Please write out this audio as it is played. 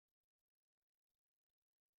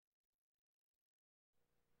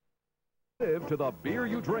Live to the beer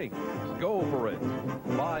you drink. Go for it.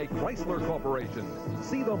 By Chrysler Corporation.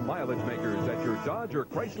 See the mileage makers at your Dodge or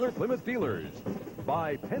Chrysler Plymouth dealers.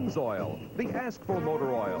 By Pennzoil, the Ask for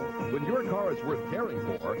Motor Oil. When your car is worth caring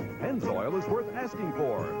for, Pennzoil is worth asking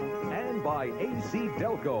for. And by AC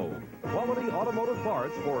Delco. Quality automotive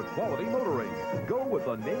parts for quality motoring. Go with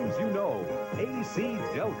the names you know. AC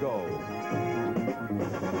Delco.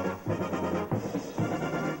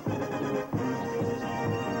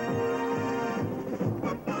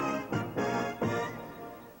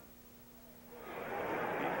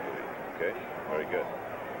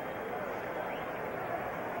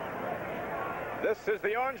 This is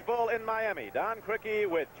the Orange Bowl in Miami. Don Criqui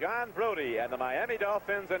with John Brody and the Miami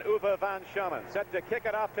Dolphins and Uwe von Schumann set to kick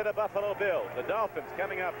it off to the Buffalo Bills. The Dolphins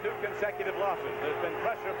coming off 2 consecutive losses. There's been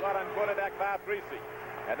pressure brought on quarterback Bob Greasy.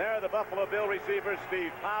 And there are the Buffalo Bill receivers,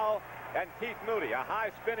 Steve Powell and Keith Moody. A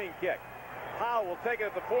high spinning kick. Powell will take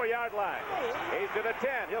it at the 4-yard line. He's to the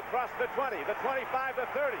 10. He'll cross the 20, the 25, the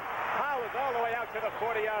 30. Powell is all the way out to the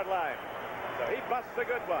 40-yard line. So he busts a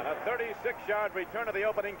good one. A 36-yard return of the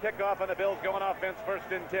opening kickoff, and the Bills going offense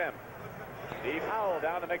 1st and 10. Steve Powell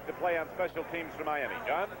down to make the play on special teams for Miami.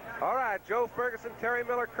 John? All right, Joe Ferguson, Terry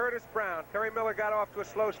Miller, Curtis Brown. Terry Miller got off to a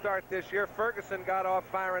slow start this year. Ferguson got off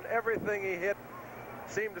firing. Everything he hit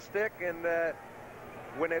seemed to stick, and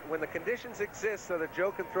when the conditions exist so that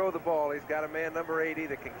Joe can throw the ball, he's got a man number 80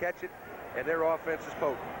 that can catch it, and their offense is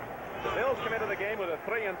potent. The Bills come into the game with a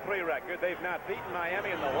 3-3 record. They've not beaten Miami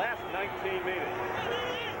in the last 19 meetings.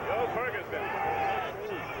 Joe Ferguson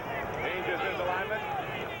changes his alignment.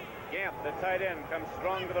 Gant, the tight end, comes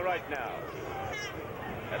strong to the right now.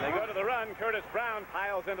 And they go to the run. Curtis Brown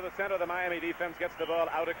piles into the center. The Miami defense gets the ball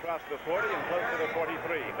out across the 40 and close to the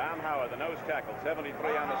 43. Baumhauer, the nose tackle,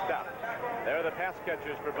 73 on the stop. They're the pass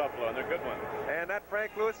catchers for Buffalo, and they're good ones. And that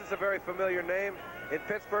Frank Lewis is a very familiar name. In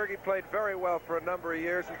Pittsburgh, he played very well for a number of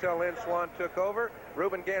years until Lynn Swann took over.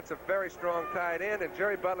 Reuben Gant's a very strong tight end, and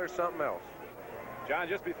Jerry Butler's something else. John,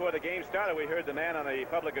 just before the game started, we heard the man on the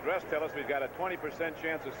public address tell us we've got a 20%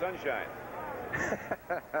 chance of sunshine.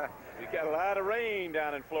 We've got a lot of rain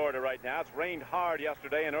down in Florida right now. It's rained hard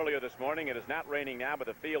yesterday and earlier this morning. It is not raining now, but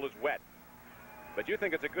the field is wet. But you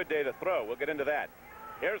think it's a good day to throw. We'll get into that.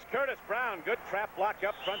 Here's Curtis Brown. Good trap block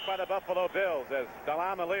up front by the Buffalo Bills as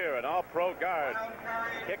Dalam Alir, an all-pro guard,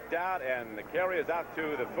 kicked out, and the carry is out to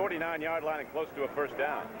the 49-yard line and close to a 1st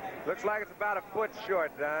down. Looks like it's about a foot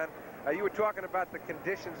short, Don. You were talking about the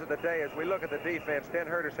conditions of the day as we look at the defense. Den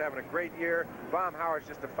Herter's having a great year. Baumhauer's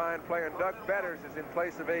just a fine player, and Doug Betters is in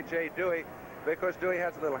place of A.J. Dewey because Dewey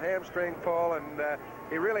has a little hamstring pull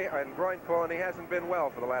and groin pull, and he hasn't been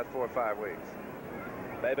well for the last 4 or 5 weeks.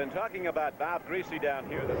 They've been talking about Bob Greasy down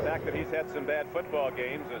here, the fact that he's had some bad football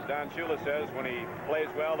games. As Don Shula says, when he plays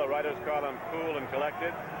well, the writers call him cool and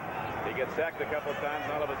collected. He gets sacked a couple times,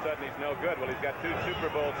 and all of a sudden he's no good. Well, he's got 2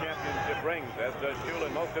 Super Bowl championship rings, as does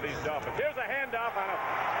Shula and most of these Dolphins. Here's a handoff on a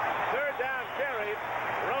 3rd down carry.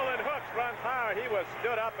 Roland Hooks runs hard. He was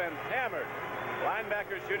stood up and hammered.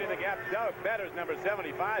 Linebacker shooting the gap. Doug Betters, number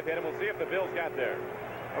 75, hit him. We'll see if the Bills got there.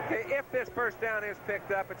 Okay, if this 1st down is picked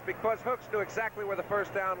up, it's because Hooks knew exactly where the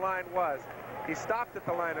 1st down line was. He stopped at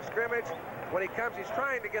the line of scrimmage. When he comes, he's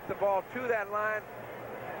trying to get the ball to that line.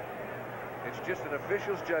 It's just an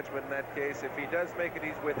official's judgment in that case. If he does make it,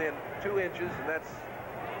 he's within 2 inches, and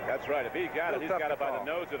that's right. If he got it, he's got it by the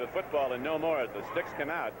nose of the football and no more as the sticks come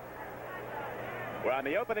out. We're on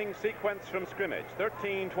the opening sequence from scrimmage.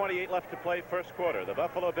 13:28 left to play 1st quarter. The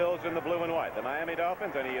Buffalo Bills in the blue and white. The Miami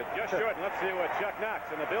Dolphins, and he is just short. And let's see what Chuck Knox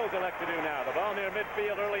and the Bills elect to do now. The ball near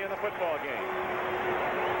midfield early in the football game.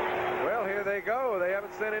 Well, here they go. They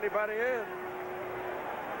haven't sent anybody in.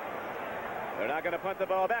 They're not going to punt the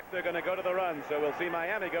ball back. They're going to go to the run. So we'll see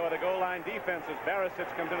Miami go with a goal line defense as Barisic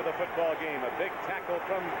comes into the football game. A big tackle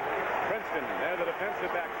from Princeton. They're the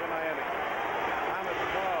defensive backs for Miami. Thomas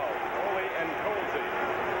Small, Foley, and Colsey.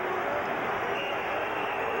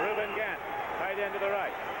 Reuben Gant, tight end to the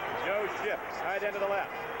right. Joe Schiff, tight end to the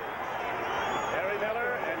left. Terry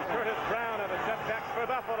Miller and Curtis Brown are the setbacks for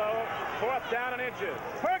Buffalo. 4th down and inches.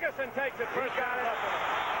 Ferguson takes it. 1st down and Buffalo.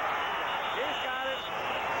 He's got it.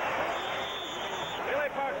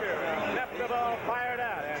 Willie Parker left the ball fired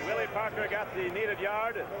out, and Willie Parker got the needed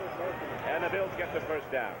yard, and the Bills get the 1st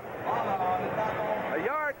down. A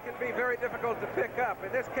yard can be very difficult to pick up.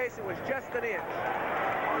 In this case, it was just an inch.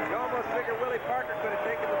 You almost figure Willie Parker could have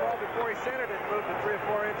taken the ball before he centered it and moved it 3 or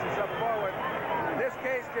 4 inches up forward. In this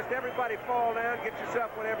case, just everybody fall down, get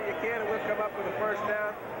yourself whenever you can, and we'll come up with a 1st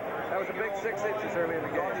down. That was a big 6 inches early in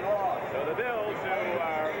the game. So the Bills, who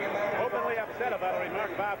are openly up upset about a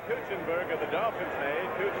remark Bob Kuchenberg of the Dolphins made.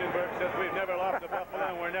 Kuchenberg says, we've never lost to Buffalo,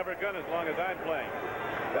 and we're never going as long as I'm playing.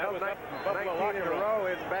 That was up in Buffalo 19 in a row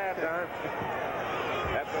isn't bad, Don.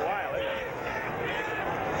 That's a while, isn't it?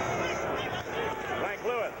 Frank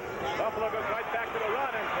Lewis. Buffalo goes right back to the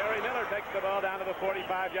run, and Terry Miller takes the ball down to the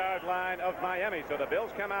 45-yard line of Miami. So the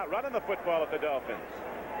Bills come out running the football at the Dolphins.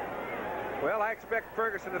 Well, I expect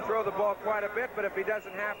Ferguson to throw the ball quite a bit, but if he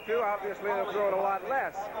doesn't have to, obviously they'll throw it a lot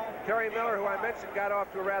less. Terry Miller, who I mentioned, got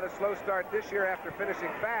off to a rather slow start this year after finishing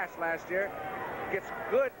fast last year. Gets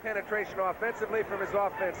good penetration offensively from his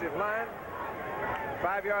offensive line.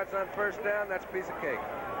 5 yards on first down, that's a piece of cake.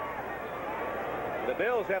 The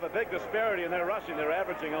Bills have a big disparity in their rushing. They're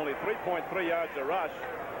averaging only 3.3 yards a rush.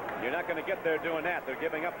 You're not going to get there doing that. They're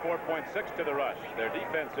giving up 4.6 to the rush. Their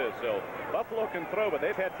defense is. So Buffalo can throw, but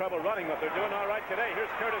they've had trouble running, but they're doing all right today. Here's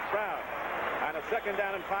Curtis Brown on a 2nd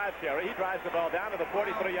down and 5 carry. He drives the ball down to the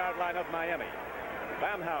 43-yard line of Miami.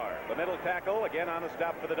 Baumhauer, the middle tackle, again on the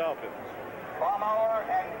stop for the Dolphins. Baumhauer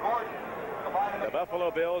and Gordon. The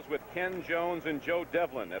Buffalo Bills with Ken Jones and Joe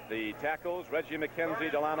Devlin at the tackles. Reggie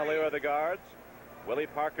McKenzie, Delano Lear are the guards. Willie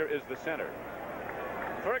Parker is the center.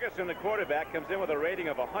 Ferguson, the quarterback, comes in with a rating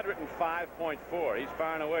of 105.4. He's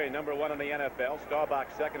far and away #1 in the NFL. Staubach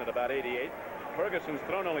second at about 88. Ferguson's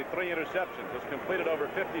thrown only 3 interceptions. Has completed over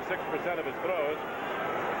 56% of his throws.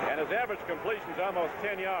 And his average completion is almost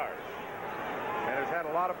 10 yards. And has had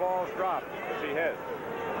a lot of balls dropped. Yes, he has.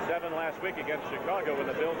 7 last week against Chicago when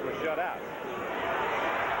the Bills were shut out.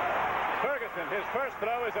 Ferguson, his first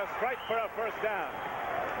throw is a strike for a first down.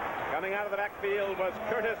 Coming out of the backfield was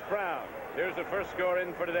Curtis Brown. Here's the first score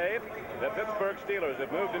in for today. The Pittsburgh Steelers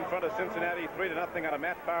have moved in front of Cincinnati 3-0 on a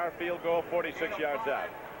Matt Farr field goal 46 yards out.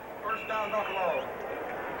 First down, Buffalo.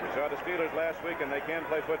 We saw the Steelers last week, and they can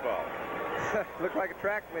play football. Looked like a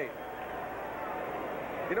track meet.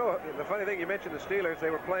 You know, the funny thing, you mentioned the Steelers. They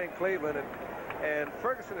were playing Cleveland, and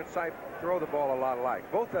Ferguson and Sipe throw the ball a lot alike.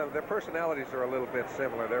 Both of their personalities are a little bit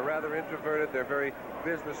similar. They're rather introverted. They're very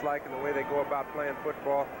businesslike in the way they go about playing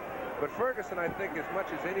football. But Ferguson, I think, as much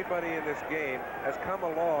as anybody in this game, has come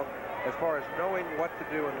along as far as knowing what to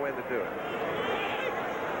do and when to do it.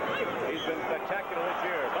 He's been spectacular this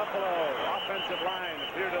year. Buffalo offensive line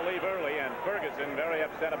appeared to leave early, and Ferguson, very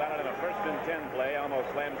upset about it in a 1st and 10 play, almost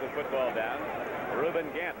slams the football down. Reuben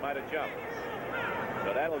Gant might have jumped.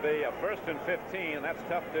 So that'll be a 1st and 15, and that's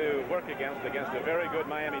tough to work against a very good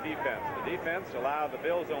Miami defense. The defense allowed the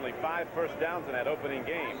Bills only 5 first downs in that opening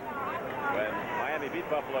game when Miami beat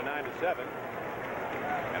Buffalo 9-7.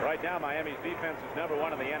 And right now, Miami's defense is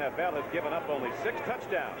 #1 in the NFL, has given up only 6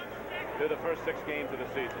 touchdowns through the first 6 games of the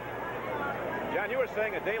season. John, you were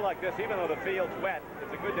saying a day like this, even though the field's wet,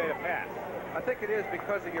 it's a good day to pass. I think it is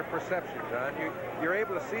because of your perception, John. You're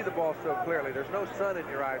able to see the ball so clearly. There's no sun in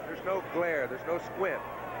your eyes. There's no glare. There's no squint.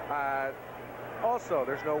 Also,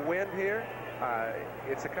 there's no wind here.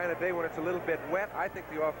 It's the kind of day when it's a little bit wet. I think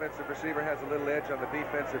the offensive receiver has a little edge on the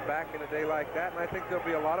defensive back in a day like that, and I think there'll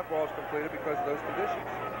be a lot of balls completed because of those conditions.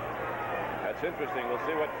 That's interesting. We'll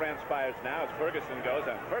see what transpires now as Ferguson goes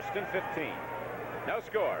on 1st and 15. No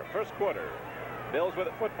score. First quarter. Bills with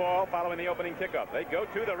the football following the opening kickoff. They go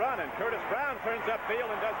to the run, and Curtis Brown turns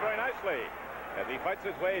upfield and does very nicely as he fights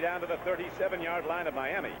his way down to the 37-yard line of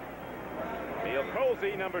Miami. Neil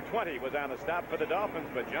Colsey, #20, was on the stop for the Dolphins,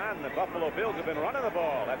 but John, the Buffalo Bills have been running the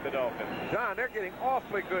ball at the Dolphins. John, they're getting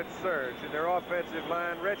awfully good surge in their offensive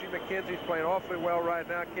line. Reggie McKenzie's playing awfully well right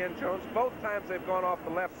now. Ken Jones, both times they've gone off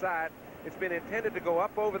the left side. It's been intended to go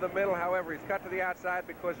up over the middle. However, he's cut to the outside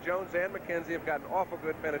because Jones and McKenzie have gotten awful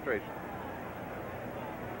good penetration.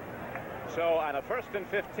 So on a 1st and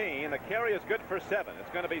 15, the carry is good for 7. It's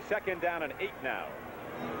going to be 2nd down and 8 now.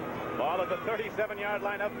 Ball at the 37-yard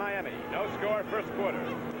line of Miami. No score first quarter.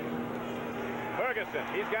 Ferguson,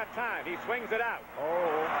 he's got time. He swings it out.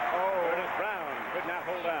 Curtis Brown could not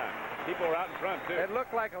hold on. People were out in front, too. It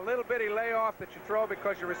looked like a little bitty layoff that you throw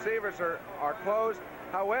because your receivers are closed.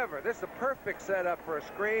 However, this is a perfect setup for a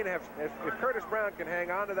screen. If Curtis Brown can hang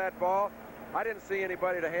on to that ball, I didn't see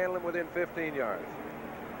anybody to handle him within 15 yards.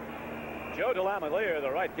 Joe DeLamielleure, the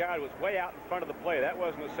right guard, was way out in front of the play. That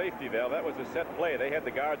wasn't a safety valve. That was a set play. They had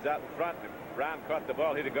the guards out in front. If Brown caught the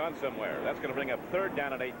ball, he'd have gone somewhere. That's going to bring up 3rd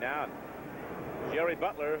down and 8 now. Jerry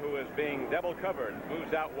Butler, who is being double covered,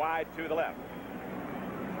 moves out wide to the left.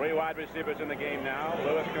 3 wide receivers in the game now.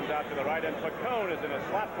 Lewis comes out to the right, and Pacone is in a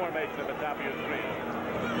slot formation at the top of your screen.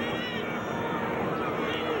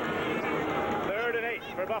 3rd and 8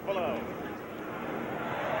 for Buffalo.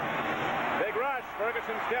 Big rush.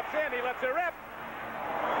 Ferguson steps in. He lets it rip.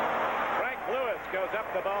 Frank Lewis goes up.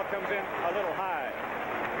 The ball comes in a little high.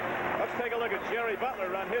 Let's Let's take a look at Jerry Butler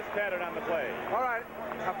run his pattern on the play. All right,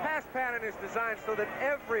 a pass pattern is designed so that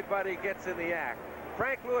everybody gets in the act.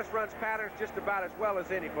 Frank Lewis runs patterns just about as well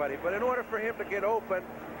as anybody, but in order for him to get open,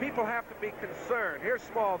 people have to be concerned. Here's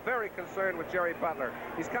Small, very concerned with Jerry Butler.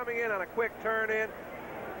 He's coming in on a quick turn in.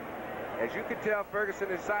 As you can tell, Ferguson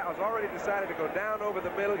has already decided to go down over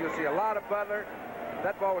the middle. You'll see a lot of Butler.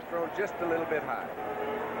 That ball was thrown just a little bit high.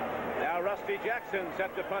 Now Rusty Jackson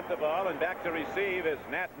set to punt the ball, and back to receive is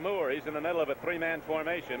Nat Moore. He's in the middle of a three-man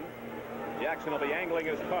formation. Jackson will be angling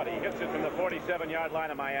his punt. He hits it from the 47-yard line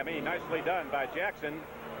of Miami. Nicely done by Jackson.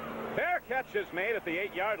 Fair catch is made at the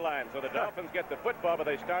 8-yard line, so the Dolphins get the football, but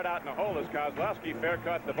they start out in a hole as Kozlowski fair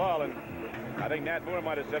caught the ball, and I think Nat Moore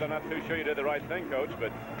might have said, "I'm not too sure you did the right thing, Coach,"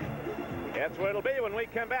 but that's where it'll be when we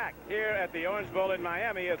come back here at the Orange Bowl in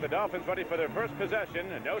Miami as the Dolphins ready for their first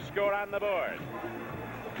possession, and no score on the board.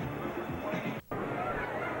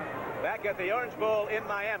 Back at the Orange Bowl in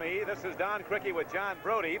Miami, this is Don Criqui with John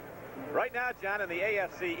Brody. Right now, John, in the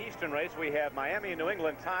AFC Eastern race, we have Miami and New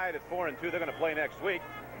England tied at 4-2. They're going to play next week.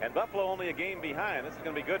 And Buffalo only a game behind. This is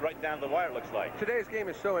going to be good right down to the wire, it looks like. Today's game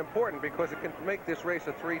is so important because it can make this race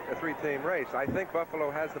a three-team race. I think Buffalo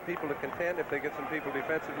has the people to contend. If they get some people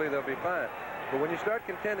defensively, they'll be fine. But when you start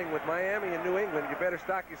contending with Miami and New England, you better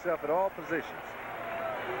stock yourself at all positions.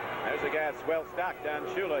 There's a guy that's well stocked, Don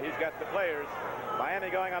Shula. He's got the players. Miami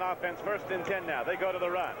going on offense, 1st and 10 now. They go to the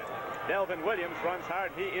run. Delvin Williams runs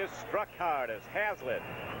hard. He is struck hard as Hazlitt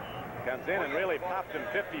comes in and really popped him.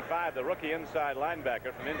 55, the rookie inside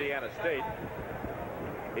linebacker from Indiana State.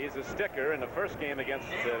 He's a sticker in the first game against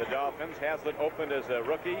the Dolphins. Hazlitt opened as a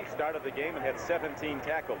rookie, started the game, and had 17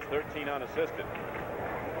 tackles, 13 unassisted.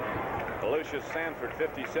 Lucius Sanford,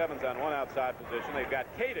 57's on one outside position. They've got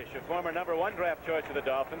Kadish, a former #1 draft choice of the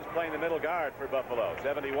Dolphins, playing the middle guard for Buffalo,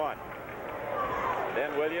 71.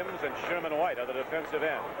 Then Williams and Sherman White are the defensive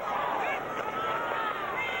ends.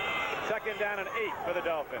 2nd down and 8 for the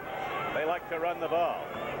Dolphins. They like to run the ball.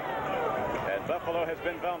 And Buffalo has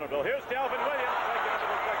been vulnerable. Here's Delvin Williams taken into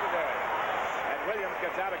the secondary. And Williams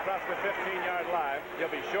gets out across the 15-yard line. He'll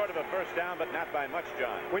be short of a first down, but not by much,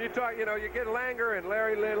 John. When you talk, you get Langer and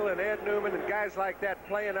Larry Little and Ed Newman and guys like that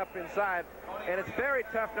playing up inside. And it's very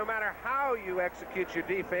tough, no matter how you execute your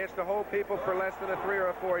defense, to hold people for less than a 3 or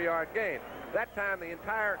a 4-yard gain. That time, the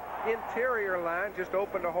entire interior line just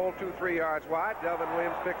opened a hole 2-3 yards wide. Delvin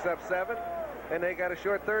Williams picks up 7, and they got a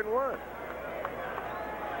short 3rd and 1.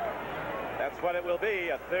 That's what it will be,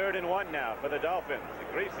 a 3rd and 1 now for the Dolphins.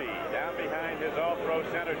 Greasy down behind his all-pro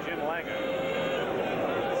center, Jim Langer.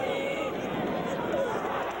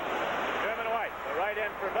 Sherman White, the right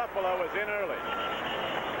end for Buffalo, is in early.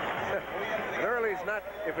 Early's not,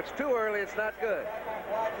 if it's too early, it's not good.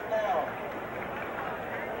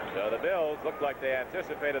 So the Bills look like they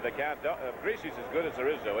anticipated the count. Greasy's as good as there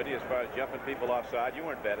is, though, Eddie, as far as jumping people offside. You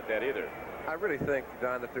weren't bad at that either. I really think,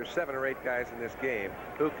 Don, that there's 7 or 8 guys in this game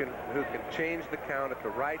who can change the count at the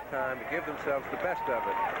right time to give themselves the best of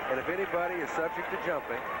it. And if anybody is subject to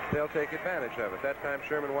jumping, they'll take advantage of it. That time,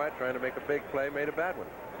 Sherman White, trying to make a big play, made a bad one.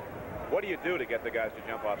 What do you do to get the guys to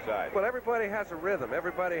jump offside? Well, everybody has a rhythm.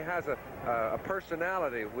 Everybody has a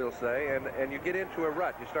personality, we'll say, and you get into a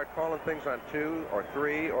rut. You start calling things on 2 or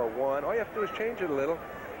 3 or 1. All you have to do is change it a little,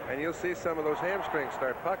 and you'll see some of those hamstrings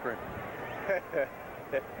start puckering.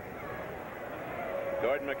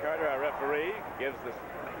 Gordon McCarter, our referee, gives this.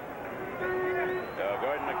 So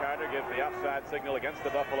Gordon McCarter gives the offside signal against the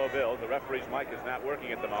Buffalo Bills. The referee's mic is not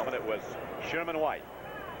working at the moment. It was Sherman White.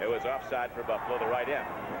 It was offside for Buffalo, the right end.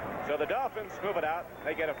 So the Dolphins move it out.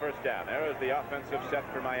 They get a first down. There is the offensive set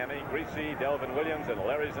for Miami. Greasy, Delvin Williams, and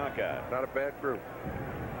Larry Zonka. Not a bad group.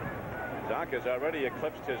 Zonka's already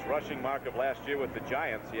eclipsed his rushing mark of last year with the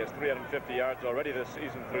Giants. He has 350 yards already this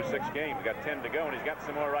season through 6 games. He's got 10 to go, and he's got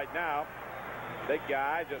some more right now. Big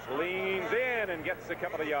guy just leans in and gets a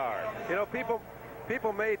couple of yards. You know, people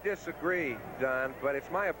may disagree, Don, but it's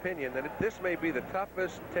my opinion that this may be the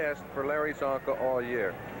toughest test for Larry Zonka all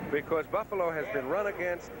year, because Buffalo has been run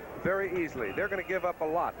against very easily. They're going to give up a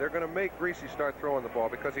lot. They're going to make Greasy start throwing the ball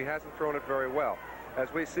because he hasn't thrown it very well.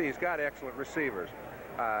 As we see, he's got excellent receivers.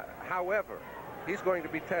 However, he's going to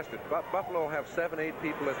be tested. Buffalo will have 7, 8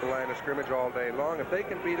 people at the line of scrimmage all day long. If they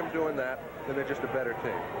can beat him doing that, then they're just a better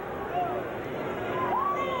team.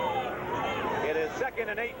 It is 2nd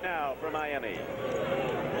and 8 now for Miami.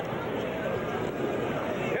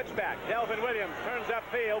 Pitch back. Delvin Williams turns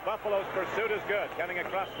upfield. Buffalo's pursuit is good. Coming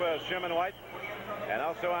across was Sherman White. And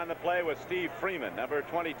also on the play was Steve Freeman, number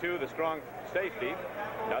 22, the strong safety.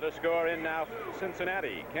 Another score in now,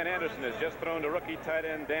 Cincinnati. Ken Anderson has just thrown to rookie tight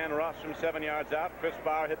end Dan Ross from 7 yards out. Chris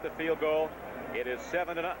Barr hit the field goal. It is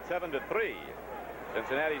 7-3.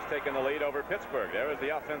 Cincinnati's taken the lead over Pittsburgh. There is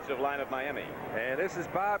the offensive line of Miami. And this is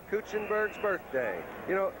Bob Kuechenberg's birthday.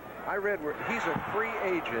 You know, I read where he's a free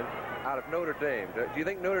agent out of Notre Dame. Do you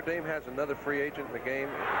think Notre Dame has another free agent in the game?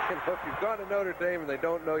 You know, if you've gone to Notre Dame and they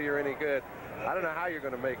don't know you're any good, I don't know how you're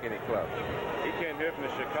going to make any club. He came here from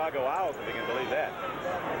the Chicago Owls, if you can believe that.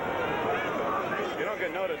 If you don't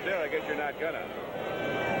get noticed there, I guess you're not gonna.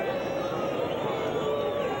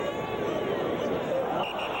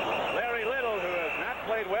 Larry Little, who has not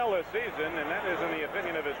played well this season, and that is in the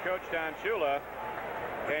opinion of his coach, Don Shula,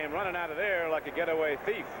 came running out of there like a getaway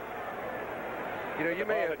thief. You know, you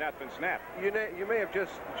may have not been snapped. You may have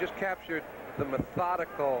just captured the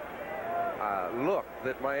methodical look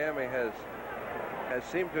that Miami has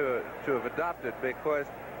seemed to have adopted, because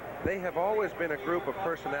they have always been a group of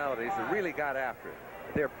personalities that really got after it.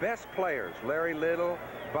 Their best players, Larry Little,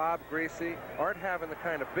 Bob Greasy, aren't having the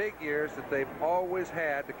kind of big years that they've always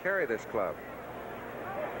had to carry this club.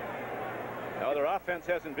 No, their offense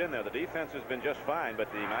hasn't been there. The defense has been just fine,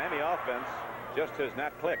 but the Miami offense just has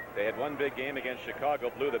not clicked. They had one big game against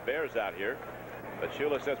Chicago, blew the Bears out here. But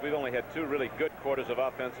Shula says we've only had 2 really good quarters of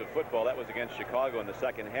offensive football. That was against Chicago in the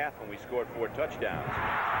second half when we scored 4 touchdowns.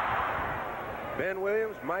 Ben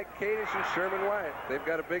Williams, Mike Kadish, and Sherman Wyatt. They've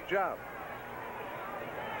got a big job.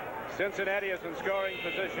 Cincinnati is in scoring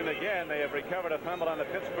position again. They have recovered a fumble on the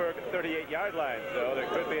Pittsburgh 38-yard line. So there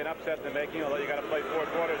could be an upset in the making, although you got to play 4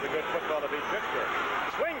 quarters of good football to beat Pittsburgh.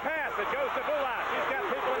 Swing pass. It goes to Bulash. He's got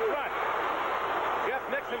people in front. Jeff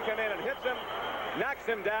Nixon come in and hits him. Knocks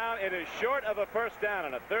him down. It is short of a first down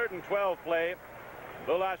on a 3rd and 12 play.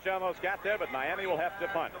 Bulash almost got there, but Miami will have to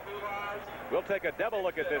punt. We'll take a double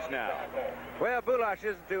look at this now. Well, Bulash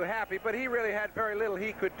isn't too happy, but he really had very little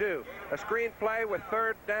he could do. A screen play with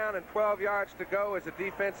 3rd down and 12 yards to go is a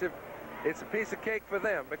defensive. It's a piece of cake for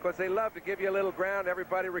them, because they love to give you a little ground.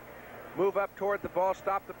 Everybody move up toward the ball,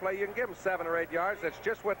 stop the play. You can give them 7 or 8 yards. That's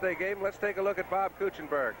just what they gave him. Let's take a look at Bob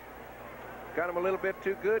Kuechenberg. Got him a little bit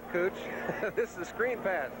too good, Cooch. This is a screen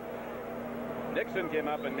pass. Nixon came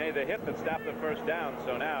up and made the hit that stopped the first down.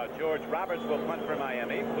 So now George Roberts will punt for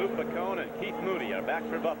Miami. Lou Picone and Keith Moody are back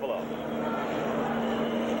for Buffalo.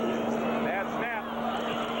 Bad snap.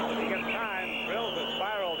 He gets time, drills a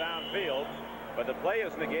spiral downfield, but the play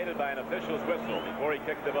is negated by an official's whistle before he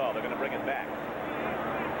kicked the ball. They're going to bring it back.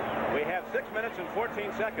 We have 6 minutes and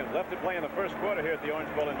 14 seconds left to play in the first quarter here at the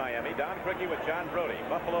Orange Bowl in Miami. Don Criqui with John Brody.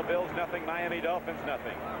 Buffalo Bills nothing, Miami Dolphins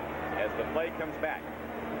nothing. As the play comes back.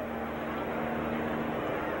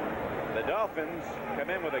 The Dolphins come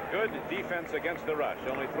in with a good defense against the rush.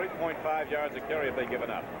 Only 3.5 yards a carry if they give it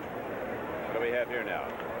up. What do we have here now?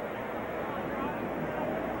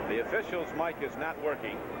 The official's mic is not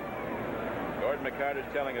working. Gordon McCarter's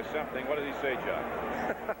telling us something. What does he say, John?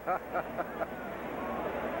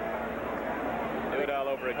 Do it all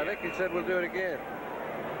over again. I think he said we'll do it again.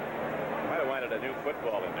 Might have wanted a new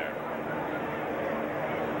football in there.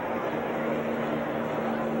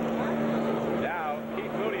 Now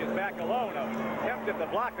Keith Moody is back alone. Attempt at the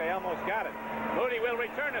block. They almost got it. Moody will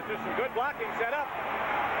return this. There's some good blocking set up.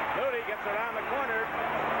 Moody gets around the corner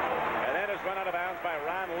and then is run out of bounds by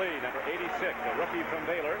Ron Lee, number 86, a rookie from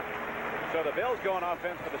Baylor. So the Bills go on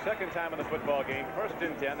offense for the 2nd time in the football game.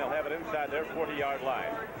 1st and 10. They'll have it inside their 40-yard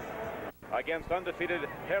line. Against undefeated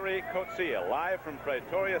Harry Coetzee, live from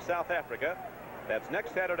Pretoria, South Africa. That's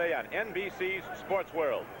next Saturday on NBC's Sports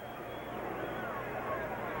World.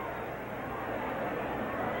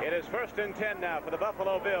 It is 1st and 10 now for the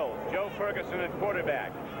Buffalo Bills. Joe Ferguson at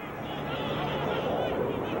quarterback.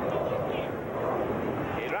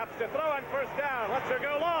 He drops the throw on 1st down. Lets her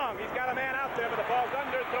go long. He's got a man out there, but the ball's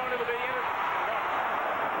underthrown into the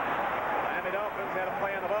Miami Dolphins had a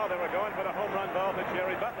play on the ball. They were going for the home run ball to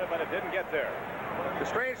Jerry Butler, but it didn't get there. The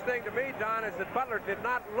strange thing to me, Don, is that Butler did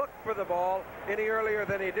not look for the ball any earlier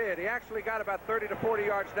than he did. He actually got about 30 to 40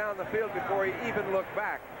 yards down the field before he even looked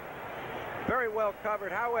back. Very well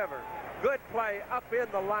covered. However, good play up in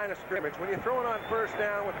the line of scrimmage. When you're throwing on 1st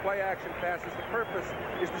down with play action passes, the purpose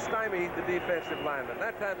is to stymie the defensive lineman.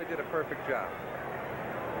 That time they did a perfect job.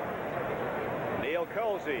 Neil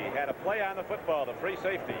Colsey had a play on the football, the free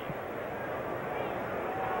safety.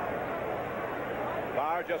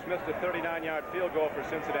 Barr just missed a 39-yard field goal for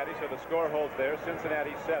Cincinnati, so the score holds there.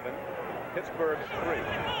 Cincinnati 7, Pittsburgh 3.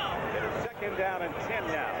 It is 2nd down and 10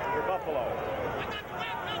 now for Buffalo.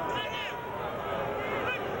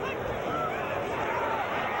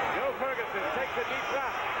 Joe Ferguson takes a deep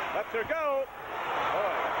drop. Lets her go. Boy,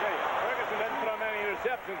 I tell you, Ferguson doesn't throw many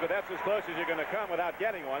interceptions, but that's as close as you're going to come without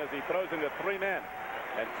getting one as he throws into 3 men.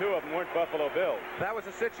 And 2 of them weren't Buffalo Bills. That was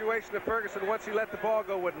a situation that Ferguson, once he let the ball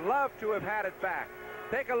go, would love to have had it back.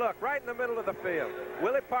 Take a look right in the middle of the field.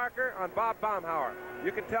 Willie Parker on Bob Baumhauer.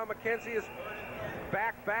 You can tell McKenzie is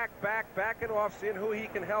backing off, seeing who he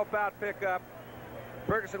can help out pick up.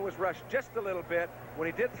 Ferguson was rushed just a little bit.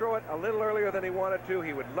 When he did throw it a little earlier than he wanted to,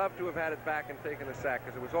 he would love to have had it back and taken a sack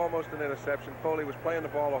because it was almost an interception. Foley was playing the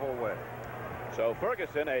ball the whole way. So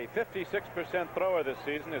Ferguson, a 56% thrower this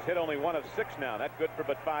season, has hit only 1 of 6 now. That's good for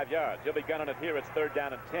but 5 yards. He'll be gunning it here. It's 3rd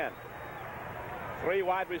down and 10. 3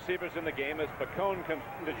 wide receivers in the game as Pacone comes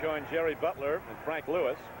to join Jerry Butler and Frank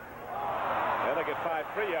Lewis. They'll get 5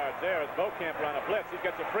 3 yards there as Beaucamper on a blitz. He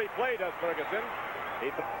gets a free play, does Ferguson.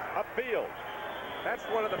 He's upfield. That's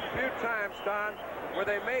one of the few times, Don, where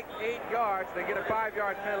they make 8 yards. They get a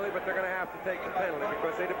 5-yard penalty, but they're going to have to take the penalty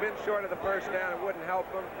because they'd have been short of the first down. It wouldn't help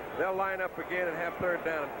them. They'll line up again and have 3rd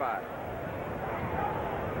down and 5.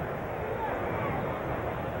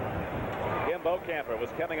 Kim Beaucamper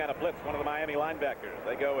was coming on a blitz, one of the Miami linebackers.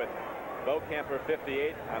 They go with Beaucamper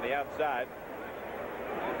 58 on the outside.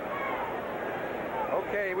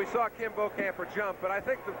 Okay, we saw Kim Beaucamper jump, but I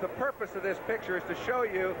think the purpose of this picture is to show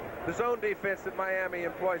you the zone defense that Miami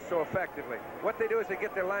employs so effectively. What they do is they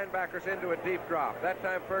get their linebackers into a deep drop. That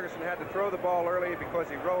time Ferguson had to throw the ball early because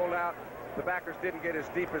he rolled out. The backers didn't get as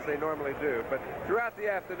deep as they normally do. But throughout the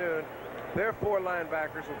afternoon, their 4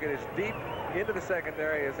 linebackers will get as deep into the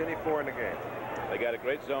secondary as any 4 in the game. They got a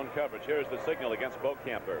great zone coverage. Here's the signal against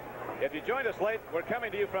Beaucamper. If you joined us late, we're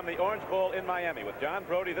coming to you from the Orange Bowl in Miami with John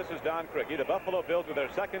Brody. This is Don Criqui. The Buffalo Bills with their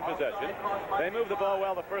 2nd possession. They moved the ball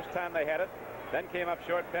well the first time they had it, then came up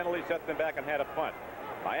short. Penalty set them back and had a punt.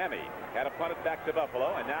 Miami had a punt it back to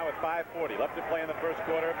Buffalo, and now at 5:40 left to play in the first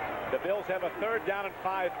quarter, the Bills have a 3rd down and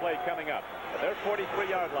 5 play coming up at their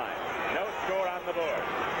 43-yard line. No score on the board.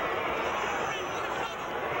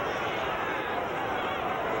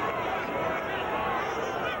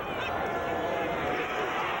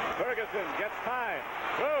 Ferguson gets time,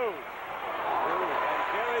 throws, and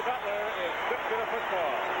Jerry Butler is stripped to the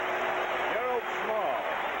football. Gerald Small,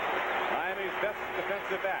 Miami's best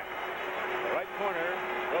defensive back. The right corner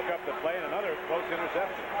broke up the play and another close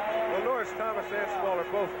interception. Well, Norris Thomas and Small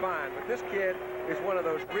are both fine, but this kid is one of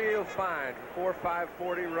those real fine 4.5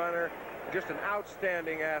 40 runner, just an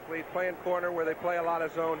outstanding athlete, playing corner where they play a lot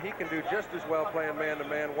of zone. He can do just as well playing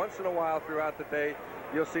man-to-man. Once in a while throughout the day,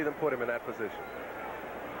 you'll see them put him in that position.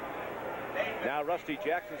 Now Rusty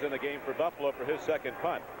Jackson's in the game for Buffalo for his 2nd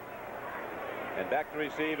punt. And back to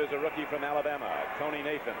receive is a rookie from Alabama, Tony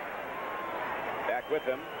Nathan. Back with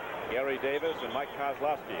him, Gary Davis and Mike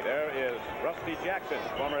Kozlowski. There is Rusty Jackson,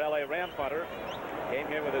 former L.A. Ram punter. Came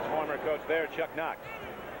here with his former coach there, Chuck Knox.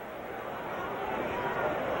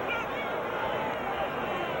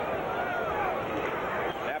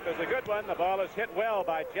 Snap is a good one. The ball is hit well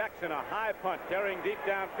by Jackson. A high punt carrying deep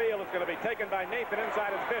downfield. It's going to be taken by Nathan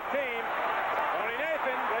inside his 15. Tony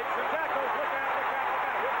Nathan breaks some tackles. Look out, look out,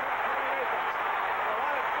 look out. Here comes Tony Nathan. A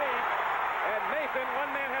lot of speed. And Nathan,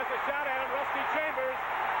 one man has a shot at him. Rusty Chambers.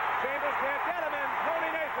 Chambers can't get him, and Tony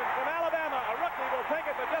Nathan from Alabama, a rookie, will take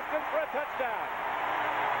it the distance for a touchdown.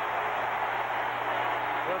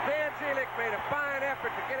 Well, Dan Zielik made a fine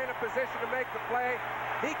effort to get in a position to make the play.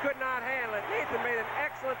 He could not handle it. Nathan made an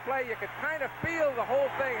excellent play. You could kind of feel the whole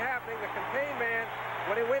thing happening. The contained man,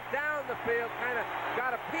 when he went down the field, kind of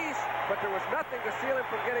got a piece, but there was nothing to seal him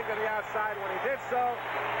from getting to the outside. When he did so,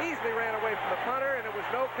 easily ran away from the punter, and it was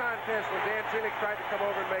no contest when Dan Zielik tried to come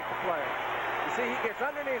over and make the play. You see, he gets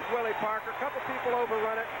underneath Willie Parker. A couple people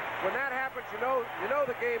overrun it. When that happens, you know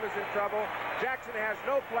the game is in trouble. Jackson has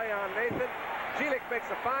no play on Nathan. Zielik makes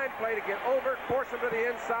a fine play to get over, force him to the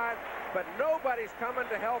inside, but nobody's coming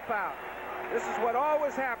to help out. This is what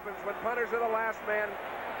always happens when punters are the last man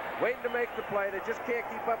waiting to make the play. They just can't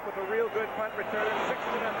keep up with a real good punt return. 6-0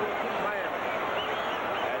 Miami.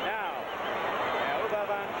 And now, Uwe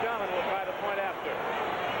von Schaman will try the point after.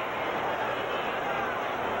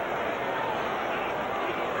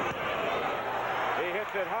 He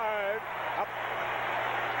hits it hard. Up.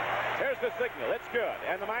 Here's the signal. It's good.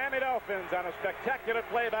 And the Miami Dolphins, on a spectacular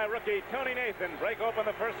play by rookie Tony Nathan, break open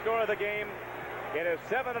the first score of the game. It is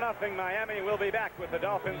 7-0 Miami. We'll be back with the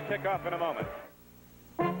Dolphins kickoff in a moment.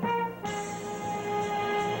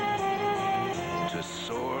 To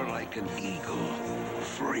soar like an eagle,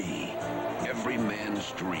 free, every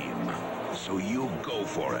man's dream. So you go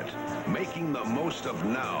for it, making the most of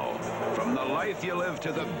now. From the life you live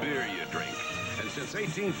to the beer you drink. And since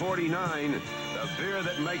 1849, the beer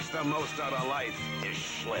that makes the most out of life is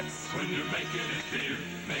Schlitz. When you're making it beer,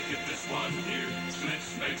 make it this one here.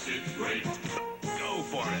 Schlitz makes it great. Go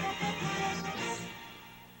for it.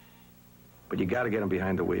 But you got to get them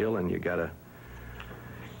behind the wheel, and you got to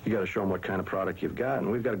show them what kind of product you've got,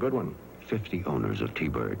 and we've got a good one. 50 owners of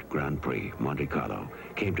T-Bird, Grand Prix, Monte Carlo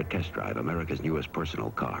came to test drive America's newest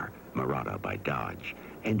personal car, Murata by Dodge.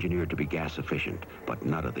 Engineered to be gas efficient, but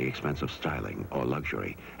not at the expense of styling or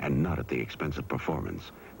luxury, and not at the expense of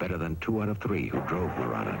performance. Better than 2 out of 3 who drove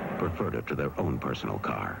Murata preferred it to their own personal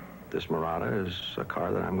car. This Murata is a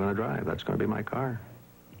car that I'm going to drive. That's going to be my car.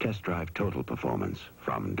 Test drive total performance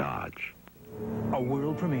from Dodge. A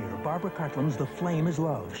world premiere. Barbara Cartland's The Flame is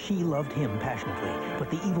Love. She loved him passionately,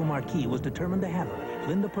 but the evil Marquis was determined to have her.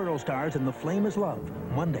 Linda Pearl stars in The Flame is Love,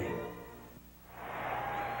 Monday.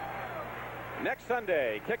 Next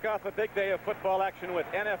Sunday, kick off a big day of football action with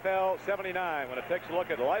NFL 79 when it takes a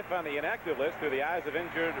look at life on the inactive list through the eyes of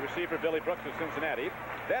injured receiver Billy Brooks of Cincinnati.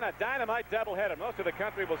 Then a dynamite doubleheader. Most of the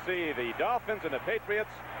country will see the Dolphins and the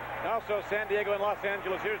Patriots. Also San Diego and Los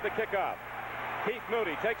Angeles. Here's the kickoff. Keith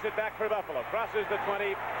Moody takes it back for Buffalo, crosses the 20,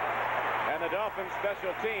 and the Dolphins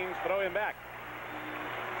special teams throw him back.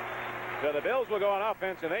 So the Bills will go on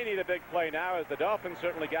offense, and they need a big play now, as the Dolphins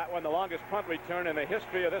certainly got one, the longest punt return in the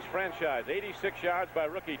history of this franchise. 86 yards by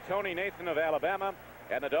rookie Tony Nathan of Alabama,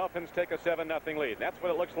 and the Dolphins take a 7-0 lead. That's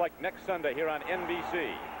what it looks like next Sunday here on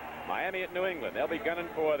NBC. Miami at New England. They'll be gunning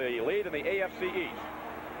for the lead in the AFC East.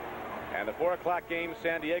 And the 4 o'clock game,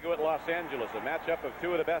 San Diego at Los Angeles, a matchup of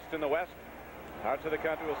 2 of the best in the West. Parts of the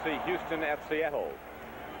country will see Houston at Seattle.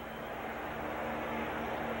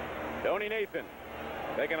 Tony Nathan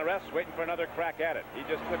taking a rest, waiting for another crack at it. He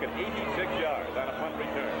just took it 86 yards on a punt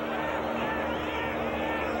return.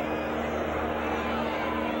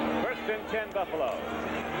 1st and 10 Buffalo.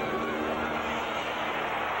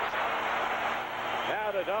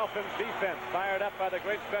 Now the Dolphins defense, fired up by the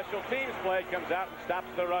great special teams play, comes out and stops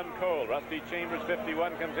the run cold. Rusty Chambers,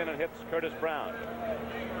 51, comes in and hits Curtis Brown.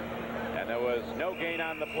 And there was no gain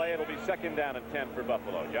on the play. It'll be 2nd down and 10 for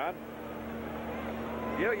Buffalo. John?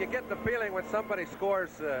 You know, you get the feeling when somebody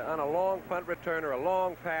scores on a long punt return or a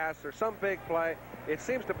long pass or some big play, it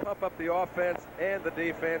seems to pump up the offense and the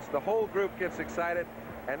defense. The whole group gets excited,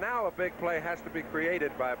 and now a big play has to be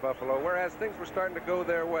created by Buffalo, whereas things were starting to go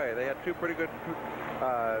their way. They had 2 pretty good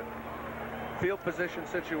field position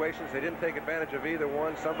situations. They didn't take advantage of either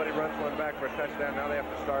one. Somebody runs one back for a touchdown. Now they have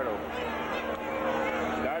to start over.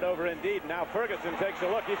 Start over indeed. Now Ferguson takes a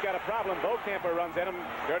look. He's got a problem. Bocamper runs at him.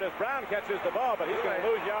 Curtis Brown catches the ball, but he's going to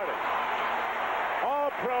lose yardage.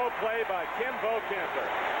 All-pro play by Kim Bocamper.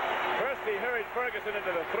 First he hurried Ferguson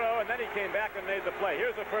into the throw, and then he came back and made the play.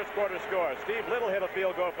 Here's the first quarter score. Steve Little hit a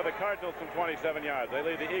field goal for the Cardinals from 27 yards. They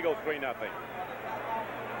lead the Eagles 3-0.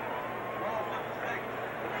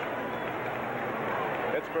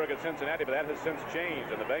 Pittsburgh at Cincinnati, but that has since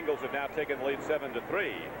changed, and the Bengals have now taken the lead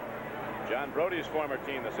 7-3. John Brody's former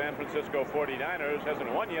team, the San Francisco 49ers,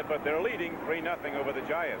 hasn't won yet, but they're leading 3-0 over the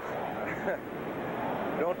Giants.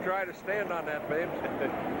 Don't try to stand on that, babes.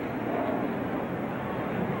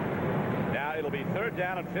 Now it'll be 3rd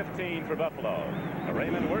down and 15 for Buffalo. A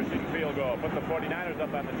Raymond Wershing field goal put the 49ers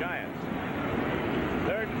up on the Giants.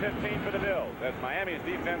 3rd and 15 for the Bills, as Miami's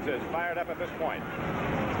defense is fired up at this point.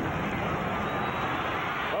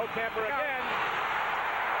 Bocamper again.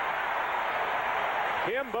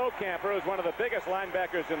 Kim Bocamper is one of the biggest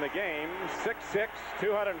linebackers in the game. 6'6",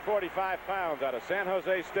 245 pounds, out of San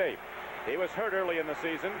Jose State. He was hurt early in the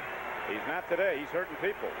season. He's not today. He's hurting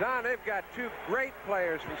people. Don, they've got 2 great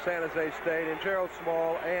players from San Jose State in Gerald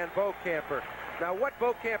Small and Bocamper. Now, what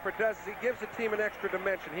Bocamper does is he gives the team an extra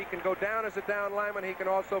dimension. He can go down as a down lineman. He can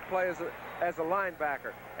also play as a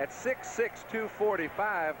linebacker. At 6'6",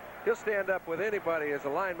 245, he'll stand up with anybody as a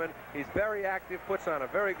lineman. He's very active, puts on a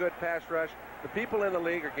very good pass rush. The people in the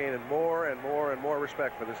league are gaining more and more and more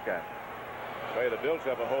respect for this guy. Well, the Bills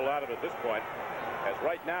have a whole lot of it at this point, as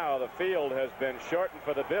right now the field has been shortened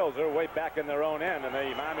for the Bills. They're way back in their own end, and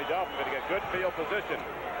the Miami Dolphins are going to get good field position.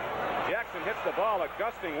 Jackson hits the ball. A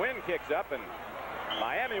gusting wind kicks up, and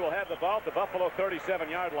Miami will have the ball at the Buffalo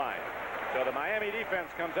 37-yard line. So the Miami defense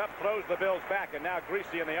comes up, throws the Bills back, and now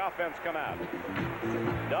Greasy and the offense come out.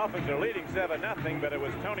 Dolphins are leading 7-0, but it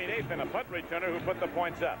was Tony Nathan, a punt returner, who put the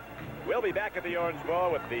points up. We'll be back at the Orange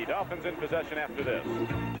Bowl with the Dolphins in possession after this.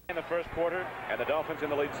 In the first quarter, and the Dolphins in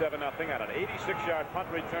the lead 7-0 on an 86-yard punt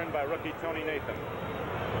return by rookie Tony Nathan.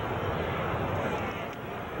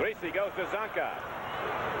 Greasy goes to Zonka.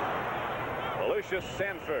 Lucius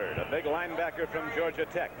Sanford, a big linebacker from Georgia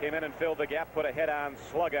Tech, came in and filled the gap, put a head-on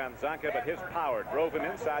slug on Zonka, but his power drove him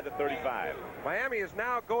inside the 35. Miami is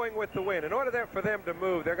now going with the win. In order for them to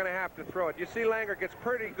move, they're going to have to throw it. You see Langer gets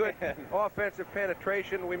pretty good offensive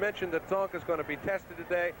penetration. We mentioned that Zonka's going to be tested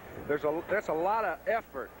today. There's a lot of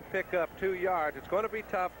effort to pick up 2 yards. It's going to be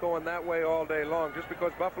tough going that way all day long just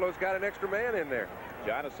because Buffalo's got an extra man in there.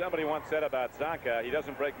 John, as somebody once said about Zonka, he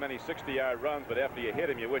doesn't break many 60-yard runs, but after you hit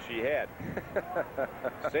him, you wish he had.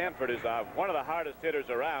 Sanford is one of the hardest hitters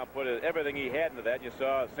around, put everything he had into that, and you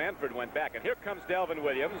saw Sanford went back. And here comes Delvin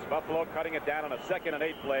Williams. Buffalo cutting it down on a 2nd and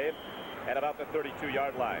 8 play at about the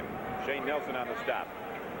 32-yard line. Shane Nelson on the stop.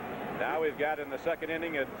 Now we've got in the 2nd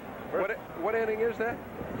inning at what inning is that?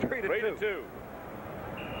 3 to 2.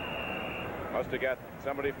 Must have got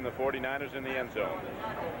somebody from the 49ers in the end zone.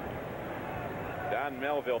 Don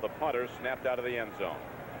Melville, the punter, snapped out of the end zone.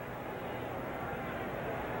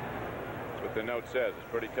 That's what the note says.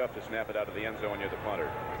 It's pretty tough to snap it out of the end zone when you're the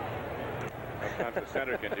punter. Sometimes the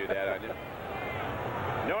center can do that on you.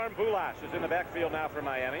 Norm Bulash is in the backfield now for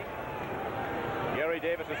Miami. Gary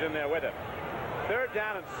Davis is in there with him. 3rd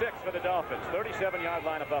down and 6 for the Dolphins. 37-yard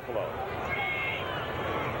line of Buffalo.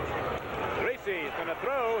 Greasy's going to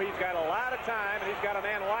throw. He's got a lot of time, and he's got a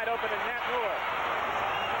man wide open in Nat Moore.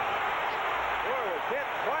 Moore was hit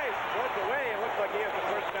twice, broke away, and looks like he has the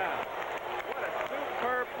first down. What a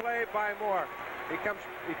superb play by Moore.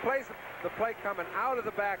 He plays the play coming out of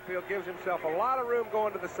the backfield, gives himself a lot of room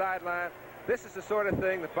going to the sideline. This is the sort of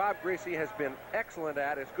thing that Bob Greasy has been excellent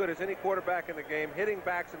at, as good as any quarterback in the game, hitting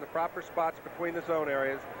backs in the proper spots between the zone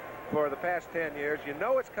areas for the past 10 years. You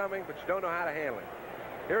know it's coming, but you don't know how to handle it.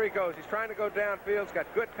 Here he goes. He's trying to go downfield. He's got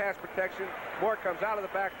good pass protection. Moore comes out of the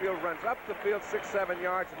backfield, runs up the field 6-7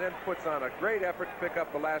 yards, and then puts on a great effort to pick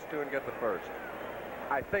up the last 2 and get the first.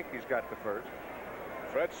 I think he's got the first.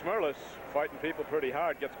 Fred Smirlis, fighting people pretty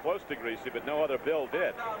hard, gets close to Greasy, but no other Bill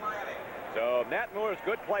did. So Nat Moore's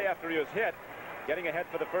good play after he was hit, getting ahead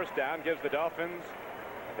for the first down, gives the Dolphins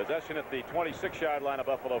possession at the 26-yard line of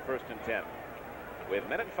Buffalo, 1st and 10. With 1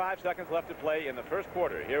 minute and 5 seconds left to play in the first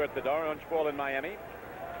quarter here at the Orange Bowl in Miami,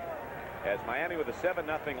 as Miami with a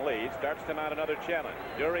 7-0 lead starts to mount another challenge.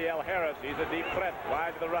 Duriel Harris, he's a deep threat,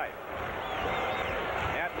 wide to the right.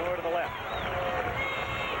 Nat Moore to the left.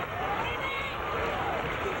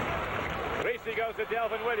 Greasy goes to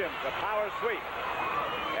Delvin Williams, a power sweep.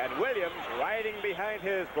 And Williams, riding behind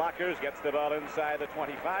his blockers, gets the ball inside the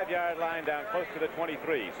 25-yard line, down close to the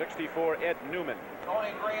 23. 64, Ed Newman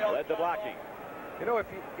led the blocking. You know, if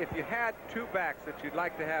you had 2 backs that you'd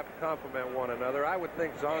like to have to complement one another, I would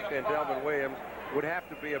think Zonka and Delvin Williams would have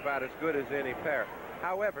to be about as good as any pair.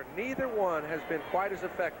 However, neither one has been quite as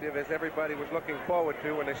effective as everybody was looking forward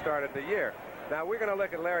to when they started the year. Now we're going to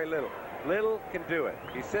look at Larry Little. Little can do it.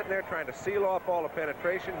 He's sitting there trying to seal off all the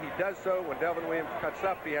penetration. He does so. When Delvin Williams cuts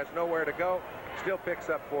up, he has nowhere to go. Still picks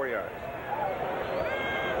up 4 yards.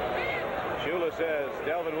 Shula says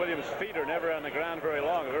Delvin Williams' feet are never on the ground very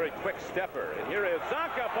long, a very quick stepper. And here is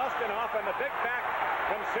Zonka busting off, and the big back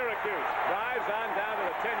from Syracuse drives on down to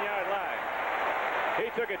the 10-yard line. He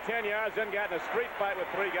took it 10 yards, then got in a street fight with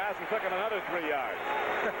 3 guys and took him another 3 yards.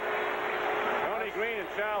 Tony Green and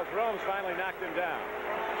Charles Romes finally knocked him down.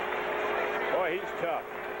 Boy, he's tough.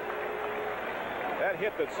 That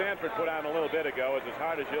hit that Sanford put on a little bit ago is as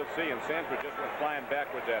hard as you'll see, and Sanford just went flying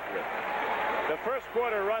backwards after it. The first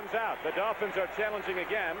quarter runs out. The Dolphins are challenging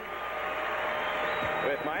again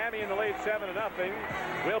with Miami in the lead 7-0.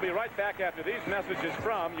 We'll be right back after these messages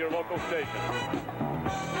from your local station.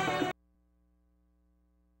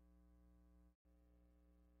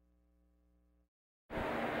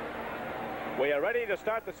 We are ready to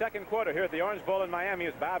start the second quarter here at the Orange Bowl in Miami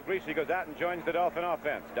as Bob Greasy goes out and joins the Dolphin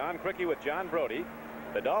offense. Don Criqui with John Brody.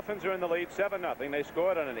 The Dolphins are in the lead 7-0. They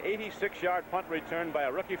scored on an 86-yard punt return by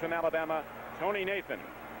a rookie from Alabama, Tony Nathan.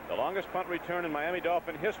 The longest punt return in Miami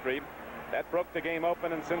Dolphin history. That broke the game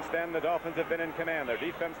open, and since then the Dolphins have been in command. Their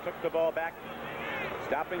defense took the ball back,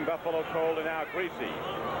 stopping Buffalo cold, and now Greasy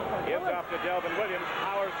gives off to Delvin Williams.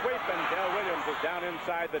 Power sweep, and Del Williams is down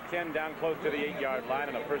inside the 10, down close to the 8-yard line,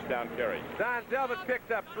 and a first down carry. Don, Delvin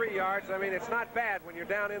picked up 3 yards. I mean, it's not bad when you're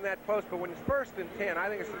down in that close, but when it's 1st and 10, I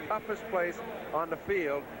think it's the toughest place on the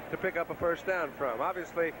field to pick up a first down from.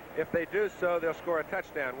 Obviously, if they do so, they'll score a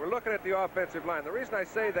touchdown. We're looking at the offensive line. The reason I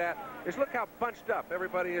say that is look how bunched up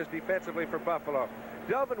everybody is defensively for Buffalo.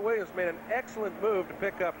 Delvin Williams made an excellent move to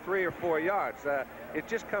pick up 3 or 4 yards. It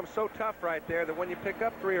just comes so tough right there that when you pick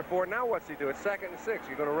up 3 or 4, now what's he do? It's 2nd and 6.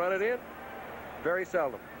 You're going to run it in? Very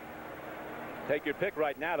seldom. Take your pick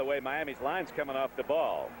right now the way Miami's line's coming off the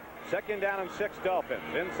ball. 2nd down and 6 Dolphins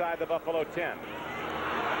inside the Buffalo 10.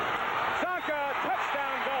 Zonka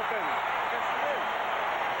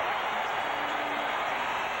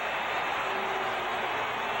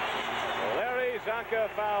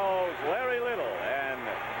Zonka fouls Larry Little, and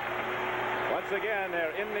once again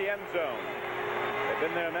they're in the end zone. They've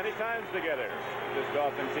been there many times together. This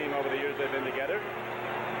Dolphin team over the years they've been together.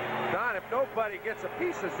 Don, if nobody gets a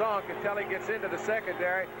piece of Zonk until he gets into the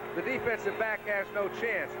secondary, the defensive back has no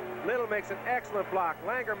chance. Little makes an excellent block.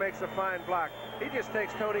 Langer makes a fine block. He just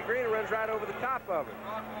takes Tony Green and runs right over the top of him.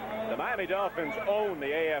 The Miami Dolphins own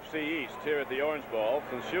the AFC East here at the Orange Bowl.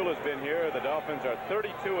 Since Shula's been here, the Dolphins are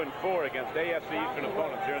 32-4 against AFC Eastern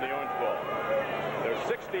opponents here in the Orange Bowl. They're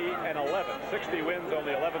 60-11. 60 wins,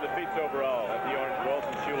 only 11 defeats overall at the Orange Bowl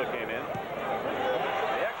since Shula came in.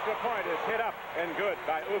 The extra point is hit up and good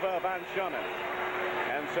by Uwe van Schomen.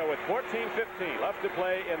 And so with 14-15 left to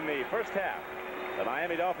play in the first half, the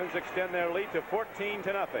Miami Dolphins extend their lead to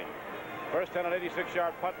 14-0. First on an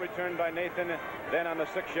 86-yard punt return by Nathan, then on the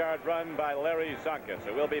 6-yard run by Larry Zonka.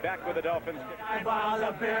 So we'll be back with the Dolphins.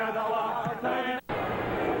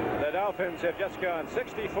 The Dolphins have just gone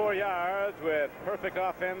 64 yards with perfect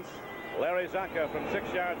offense. Larry Zonka from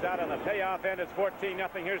 6 yards out on the payoff end. It's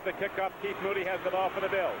 14-0. Here's the kickoff. Keith Moody has the ball for the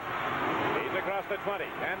Bills. He's across the 20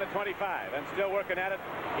 and the 25 and still working at it.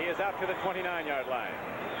 He is out to the 29-yard line.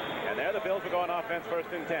 And there the Bills will go on offense,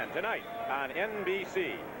 1st and 10. Tonight on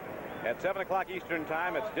NBC at 7 o'clock Eastern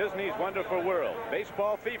Time, it's Disney's Wonderful World,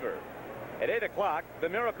 Baseball Fever. At 8 o'clock, The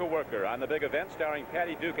Miracle Worker on the big event starring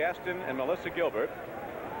Patty Duke Aston and Melissa Gilbert.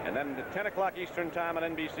 And then at 10 o'clock Eastern Time on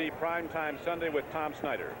NBC, Primetime Sunday with Tom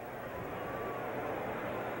Snyder.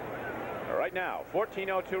 Right now,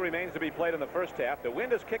 14:02 remains to be played in the first half. The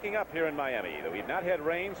wind is kicking up here in Miami. We've not had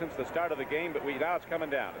rain since the start of the game, but now it's coming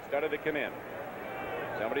down. It started to come in.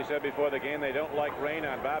 Somebody said before the game they don't like rain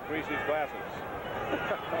on Bob Greasy's glasses.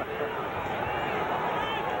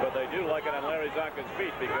 But they do like it on Larry Zonka's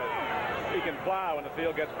feet because he can plow when the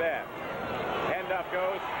field gets bad. Handoff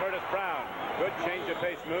goes Curtis Brown. Good change of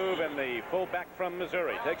pace move, and the fullback from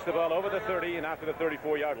Missouri takes the ball over the 30 and out to the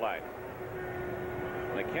 34-yard line.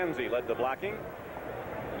 McKenzie led the blocking.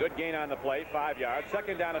 Good gain on the play, 5 yards.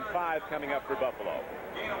 2nd down and 5 coming up for Buffalo.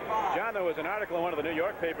 John, there was an article in one of the New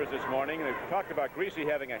York papers this morning that talked about Greasy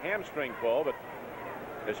having a hamstring pull, but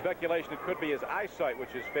there's speculation it could be his eyesight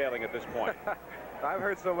which is failing at this point. I've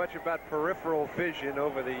heard so much about peripheral vision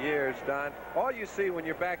over the years, Don. All you see when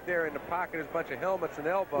you're back there in the pocket is a bunch of helmets and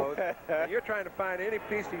elbows. And you're trying to find any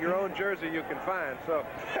piece of your own jersey you can find. So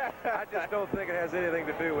I just don't think it has anything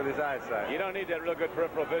to do with his eyesight. You don't need that real good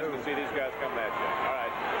peripheral vision to see these guys coming at you. All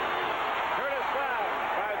right. Curtis Brown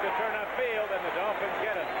tries to turn upfield, and the Dolphins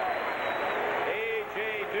get it.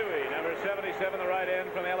 A.J. Dewey, number 77, the right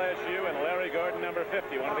end from LSU, and Larry Gordon, number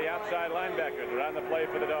 50, one of the outside linebackers, are on the play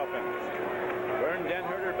for the Dolphins. Vern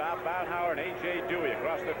Denherter, Bob Baumhauer, and A.J. Dewey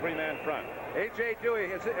across the 3-man front. A.J. Dewey,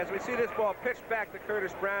 as we see this ball pitched back to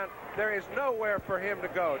Curtis Brown, there is nowhere for him to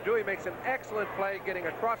go. Dewey makes an excellent play, getting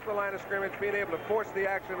across the line of scrimmage, being able to force the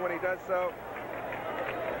action when he does so.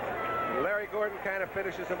 Larry Gordon kind of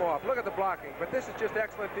finishes him off. Look at the blocking, but this is just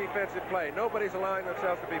excellent defensive play. Nobody's allowing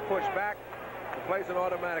themselves to be pushed back. The play's an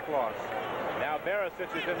automatic loss. Now Barisic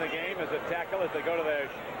is in the game as a tackle as they go to the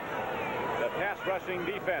pass rushing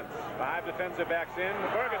defense. 5 defensive backs in.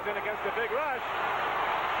 Ferguson against a big rush.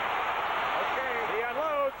 Okay, he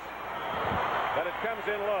unloads. But it comes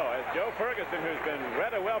in low as Joe Ferguson, who's been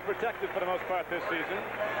rather well protected for the most part this season,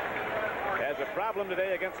 has a problem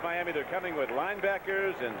today against Miami. They're coming with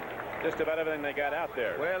linebackers and just about everything they got out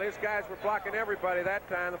there. Well, his guys were blocking everybody that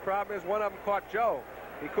time. The problem is one of them caught Joe.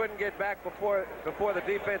 He couldn't get back before the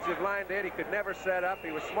defensive line did. He could never set up.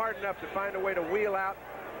 He was smart enough to find a way to wheel out.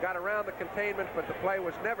 Got around the containment, but the play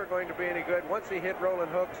was never going to be any good once he hit Roland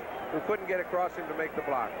Hooks, who couldn't get across him to make the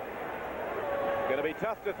block. Going to be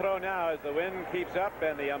tough to throw now as the wind keeps up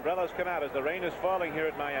and the umbrellas come out as the rain is falling here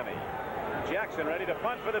at Miami. Jackson ready to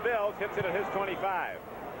punt for the Bills, hits it at his 25.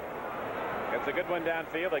 It's a good one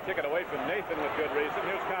downfield. They kick it away from Nathan with good reason.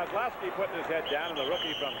 Here's Kozlowski putting his head down, and the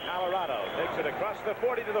rookie from Colorado takes it across the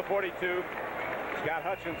 40 to the 42. Scott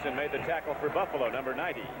Hutchinson made the tackle for Buffalo, number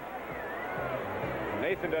 90.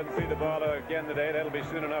 Nathan doesn't see the ball again today. That'll be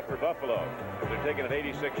soon enough for Buffalo. They're taking it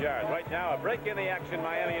 86 yards. Right now, a break in the action.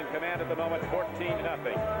 Miami in command at the moment,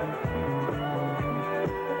 14-0.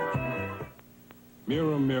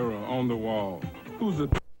 Mirror, mirror on the wall. Who's the...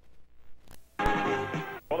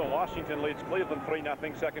 Well, Washington leads Cleveland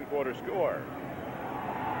 3-0 second quarter score.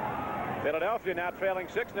 Philadelphia now trailing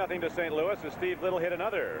 6-0 to St. Louis as Steve Little hit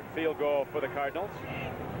another field goal for the Cardinals.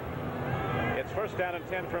 It's 1st down and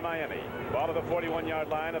 10 for Miami. Ball to the 41-yard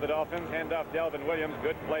line of the Dolphins. Handoff Delvin Williams.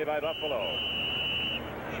 Good play by Buffalo.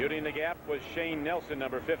 Shooting the gap was Shane Nelson,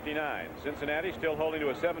 number 59. Cincinnati still holding to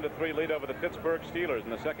a 7-3 lead over the Pittsburgh Steelers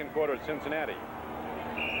in the second quarter at Cincinnati.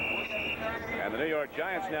 And the New York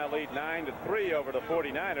Giants now lead 9-3 over the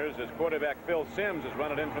 49ers as quarterback Phil Simms has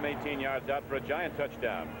run it in from 18 yards out for a Giant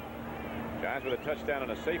touchdown. Giants with a touchdown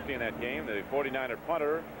and a safety in that game. The 49er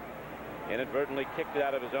punter inadvertently kicked it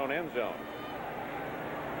out of his own end zone.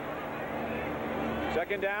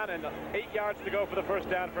 Second down and 8 yards to go for the first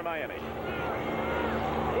down for Miami.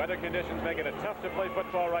 Weather conditions making it tough to play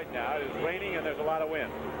football right now. It is raining and there's a lot of wind.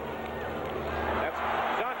 That's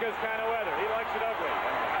Zonka's kind of weather. He likes it ugly.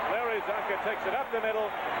 And Larry Zonka takes it up the middle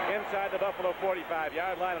inside the Buffalo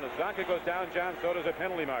 45-yard line. And as Zonka goes down, John, so does a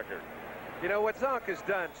penalty marker. You know what Zonka's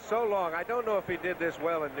done so long. I don't know if he did this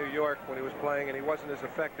well in New York when he was playing and he wasn't as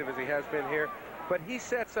effective as he has been here. But he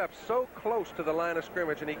sets up so close to the line of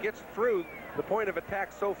scrimmage and he gets through the point of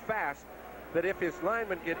attack so fast that if his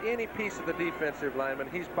linemen get any piece of the defensive lineman,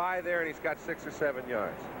 he's by there and he's got 6 or 7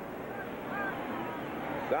 yards.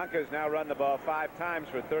 Zonka's now run the ball 5 times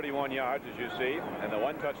for 31 yards, as you see, and the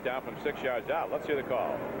 1 touchdown from 6 yards out. Let's hear the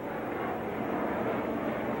call.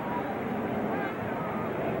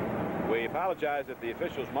 We apologize that the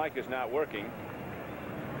official's mic is not working.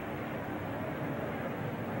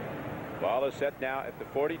 Ball is set now at the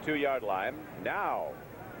 42-yard line. Now,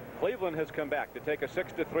 Cleveland has come back to take a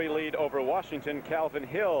 6-3 lead over Washington. Calvin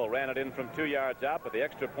Hill ran it in from 2 yards out, but the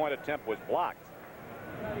extra point attempt was blocked.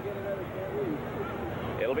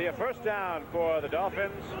 It'll be a first down for the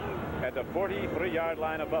Dolphins at the 43-yard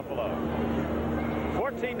line of Buffalo.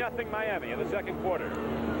 14-0 Miami in the second quarter.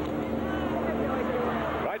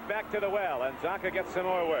 Right back to the well, and Zonka gets some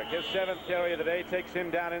more work. His 7th carry of the day takes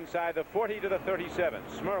him down inside the 40 to the 37.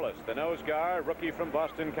 Smurless, the nose guard, rookie from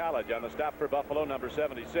Boston College, on the stop for Buffalo, number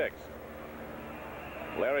 76.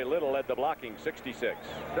 Larry Little led the blocking, 66.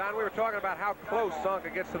 Don, we were talking about how close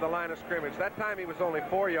Zonka gets to the line of scrimmage. That time he was only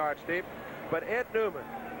 4 yards deep, but Ed Newman,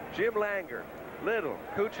 Jim Langer, Little,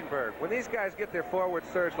 Kuchenberg, when these guys get their forward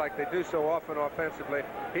surge like they do so often offensively,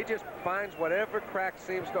 he just finds whatever crack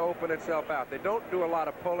seems to open itself out. They don't do a lot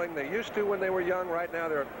of pulling. They used to when they were young. Right now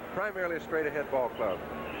they're primarily a straight-ahead ball club.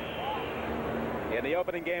 In the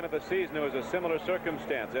opening game of the season, it was a similar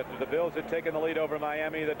circumstance. After the Bills had taken the lead over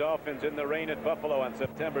Miami, the Dolphins in the rain at Buffalo on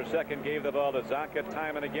September 2nd gave the ball to Zonka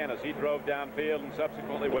time and again as he drove downfield and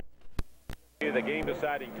subsequently with the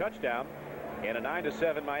game-deciding touchdown in a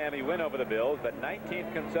 9-7 Miami win over the Bills, the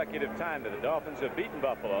 19th consecutive time that the Dolphins have beaten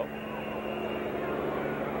Buffalo.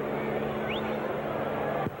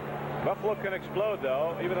 Buffalo can explode,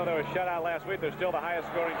 though. Even though they were shut out last week, they're still the highest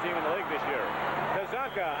scoring team in the league this year.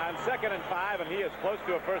 Zonka on 2nd and 5, and he is close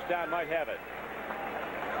to a first down, might have it.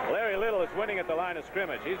 Larry Little is winning at the line of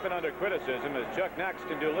scrimmage. He's been under criticism as Chuck Knox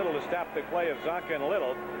can do little to stop the play of Zonka and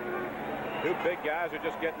Little. 2 big guys are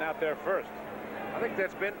just getting out there first. I think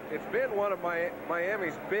it's been one of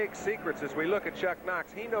Miami's big secrets as we look at Chuck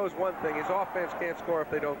Knox. He knows one thing: his offense can't score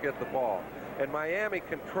if they don't get the ball. And Miami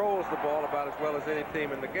controls the ball about as well as any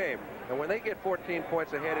team in the game. And when they get 14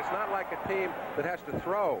 points ahead, it's not like a team that has to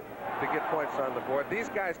throw to get points on the board. These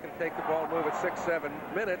guys can take the ball, move it 6-7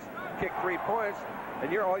 minutes, kick 3 points,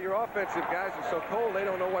 and all your offensive guys are so cold they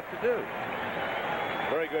don't know what to do.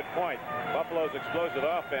 Very good point. Buffalo's explosive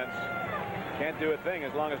offense can't do a thing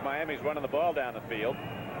as long as Miami's running the ball down the field.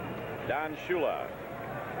 Don Shula.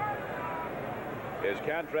 His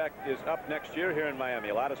contract is up next year here in Miami.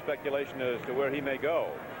 A lot of speculation as to where he may go.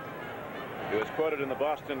 He was quoted in the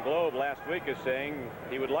Boston Globe last week as saying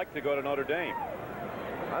he would like to go to Notre Dame.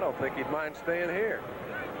 I don't think he'd mind staying here.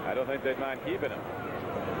 I don't think they'd mind keeping him.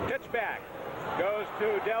 Pitch back. Goes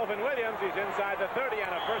to Delvin Williams. He's inside the 30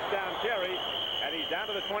 on a first down carry, and he's down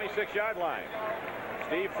to the 26-yard line.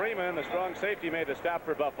 Steve Freeman, the strong safety, made the stop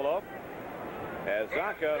for Buffalo as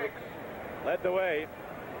Zonka led the way.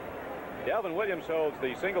 Delvin Williams holds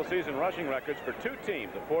the single-season rushing records for 2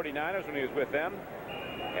 teams, the 49ers when he was with them,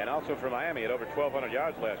 and also for Miami at over 1,200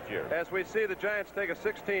 yards last year. As we see the Giants take a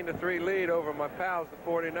 16-3 lead over my pals, the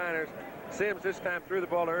 49ers. Sims this time threw the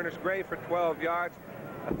ball to Ernest Gray for 12 yards,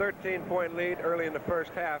 a 13-point lead early in the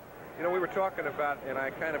first half. You know, we were talking about, and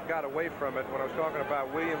I kind of got away from it when I was talking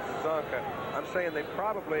about Williams and Zonka. I'm saying they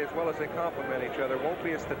probably, as well as they complement each other, won't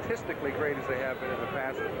be as statistically great as they have been in the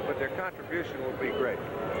past, but their contribution will be great.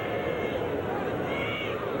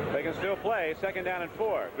 They can still play. 2nd down and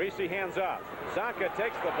 4. Greasy hands off. Zonka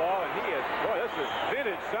takes the ball, and he is, boy, this is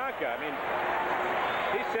vintage Zonka. I mean,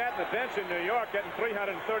 he sat in the bench in New York getting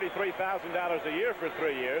 $333,000 a year for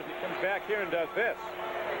 3 years. He comes back here and does this.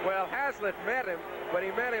 Well, Haslett met him, but he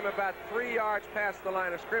met him about 3 yards past the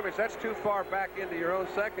line of scrimmage. That's too far back into your own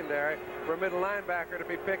secondary for a middle linebacker to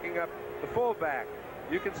be picking up the fullback.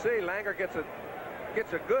 You can see Langer gets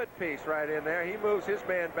a good piece right in there. He moves his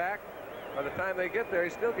man back. by the time they get there,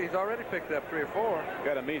 he's already picked up 3 or 4.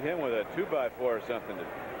 Got to meet him with a 2x4 or something to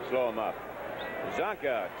slow him up.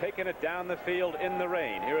 Zonka taking it down the field in the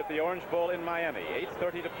rain here at the Orange Bowl in Miami.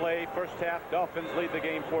 8:30 to play. First half. Dolphins lead the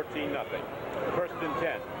game 14-0. First and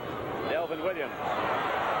 10. Delvin Williams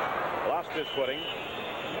lost his footing.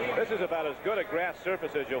 This is about as good a grass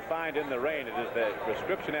surface as you'll find in the rain. It is the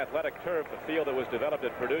prescription athletic turf, the field that was developed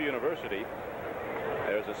at Purdue University.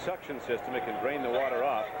 There's a suction system. It can drain the water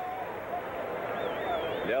off.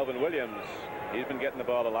 Delvin Williams, he's been getting the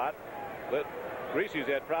ball a lot. Greasy's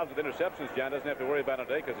had problems with interceptions. John doesn't have to worry about it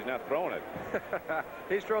today because he's not throwing it.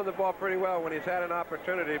 He's thrown the ball pretty well when he's had an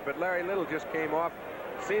opportunity, but Larry Little just came off.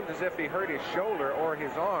 Seemed as if he hurt his shoulder or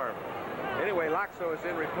his arm. Anyway, Laxo is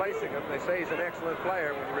in replacing him. They say he's an excellent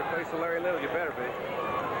player. When you replace Larry Little, you better be.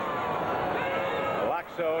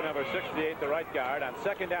 Laxo, number 68, the right guard, on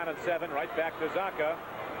 2nd down and 7, right back to Zonka.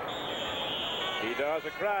 He draws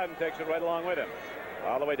a crowd and takes it right along with him,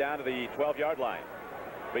 all the way down to the 12-yard line.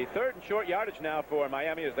 Be 3rd and short yardage now for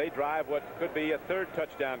Miami as they drive what could be a 3rd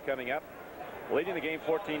touchdown coming up, leading the game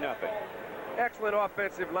 14-0. Excellent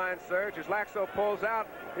offensive line surge. As Laxo pulls out,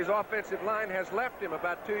 his offensive line has left him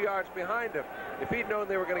about 2 yards behind him. If he'd known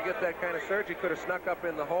they were going to get that kind of surge, he could have snuck up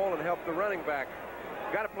in the hole and helped the running back.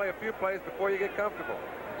 Got to play a few plays before you get comfortable.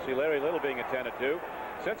 See Larry Little being attended to.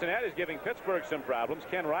 Cincinnati's giving Pittsburgh some problems.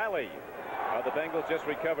 Ken Riley of the Bengals just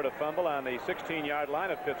recovered a fumble on the 16-yard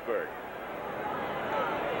line of Pittsburgh.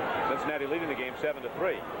 Cincinnati leading the game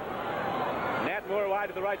 7-3. Nat Moore wide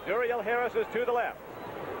to the right. Duriel Harris is to the left.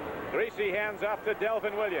 Greasy hands off to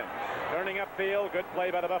Delvin Williams. Turning upfield. Good play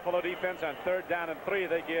by the Buffalo defense on 3rd down and 3.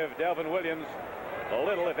 They give Delvin Williams a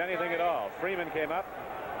little, if anything at all. Freeman came up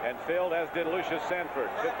and filled, as did Lucius Sanford,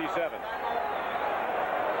 57.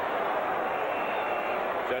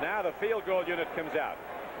 So now the field goal unit comes out.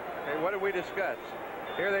 Hey, what did we discuss?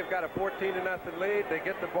 Here they've got a 14-0 lead. They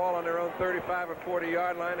get the ball on their own 35 or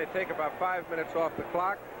 40-yard line. They take about 5 minutes off the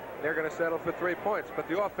clock. They're going to settle for 3 points. But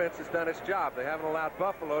the offense has done its job. They haven't allowed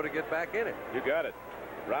Buffalo to get back in it. You got it.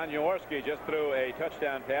 Ron Jaworski just threw a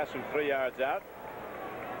touchdown pass from 3 yards out.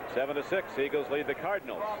 7-6. Eagles lead the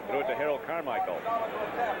Cardinals. Threw it to Harold Carmichael.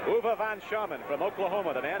 Uwe von Schamann from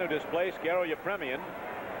Oklahoma, the man who displaced Garo Yepremian,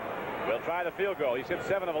 will try the field goal. He's hit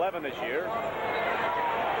 7 of 11 this year.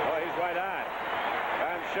 Oh, he's right on.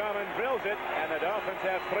 Von Schamann drills it, and the Dolphins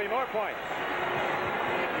have 3 more points.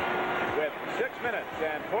 With 6 minutes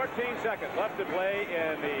and 14 seconds left to play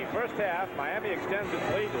in the first half, Miami extends its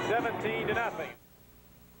lead to 17-0.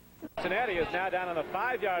 Cincinnati is now down on the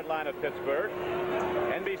 5-yard line of Pittsburgh.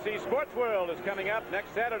 NBC Sports World is coming up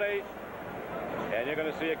next Saturday, and you're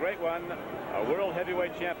going to see a great one, a World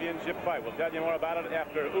Heavyweight Championship fight. We'll tell you more about it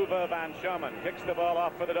after Uwe von Schamann kicks the ball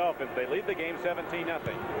off for the Dolphins. They lead the game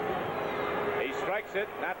 17-0. He strikes it,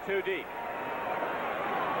 not too deep.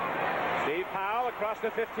 Steve Powell across the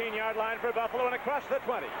 15-yard line for Buffalo and across the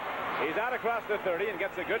 20. He's out across the 30 and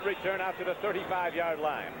gets a good return out to the 35-yard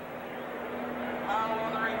line.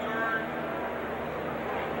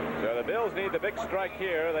 So the Bills need the big strike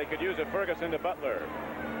here. They could use a Ferguson to Butler.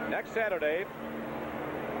 Next Saturday,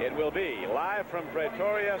 it will be live from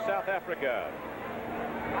Pretoria, South Africa.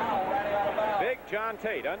 Big John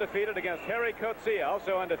Tate, undefeated against Harry Coetzee,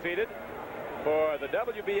 also undefeated for the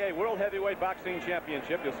WBA World Heavyweight Boxing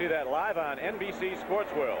Championship. You'll see that live on NBC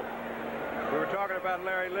Sports World. We were talking about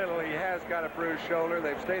Larry Little. He has got a bruised shoulder.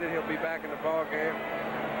 They've stated he'll be back in the ball game.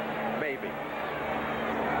 Maybe.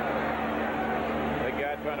 Big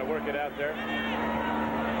guy trying to work it out there.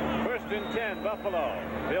 First and 10, Buffalo.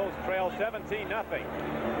 Bills trail 17-0.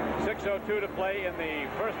 6:02 to play in the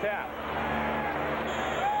first half.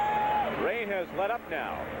 Rain has let up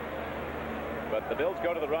now, but the Bills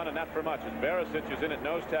go to the run, and not for much, as Barisic is in at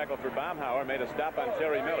nose tackle for Baumhauer, made a stop on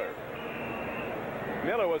Terry Miller.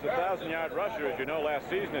 Miller was a 1,000-yard rusher, as you know, last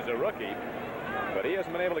season as a rookie, but he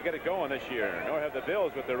hasn't been able to get it going this year, nor have the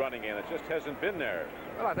Bills with their running game. It just hasn't been there.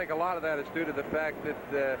 Well, I think a lot of that is due to the fact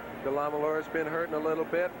that DeLamielleure has been hurting a little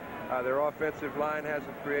bit. Their offensive line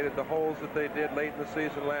hasn't created the holes that they did late in the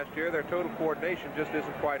season last year. Their total coordination just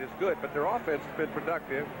isn't quite as good, but their offense has been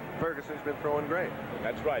productive. Ferguson's been throwing great.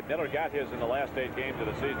 That's right. Miller got his in the last 8 games of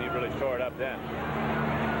the season. He really tore it up then.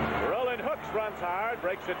 Roland Hooks runs hard,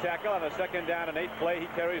 breaks the tackle on a 2nd down and 8 play. He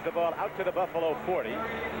carries the ball out to the Buffalo 40,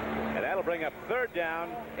 and that'll bring up 3rd down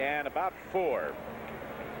and about 4.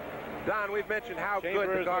 Don, we've mentioned how Chambers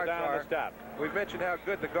good the guards are. We've mentioned how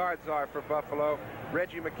good the guards are for Buffalo.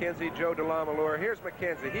 Reggie McKenzie, Joe DeLamielleure. Here's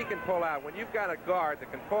McKenzie. He can pull out. When you've got a guard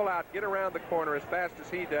that can pull out, get around the corner as fast as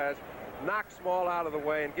he does, knock Small out of the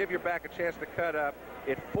way and give your back a chance to cut up.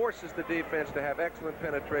 It forces the defense to have excellent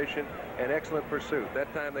penetration and excellent pursuit.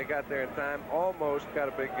 That time they got there in time, almost got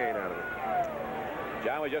a big gain out of it.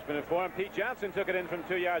 John, we've just been informed Pete Johnson took it in from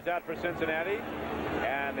 2 yards out for Cincinnati.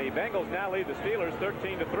 And the Bengals now lead the Steelers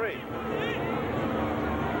 13-3.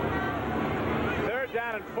 Third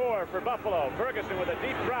down and 4 for Buffalo. Ferguson with a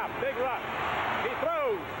deep drop. Big rush. He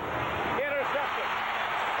throws. Intercepted.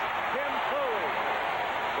 Tim Foley,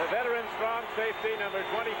 the veteran strong safety, number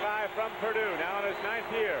 25 from Purdue, now in his 9th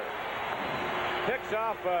year. Picks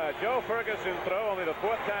off Joe Ferguson throw. Only the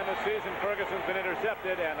 4th time this season Ferguson's been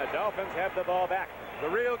intercepted, and the Dolphins have the ball back. The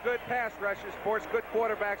real good pass rushers force good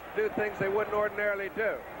quarterbacks to do things they wouldn't ordinarily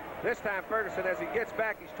do. This time Ferguson, as he gets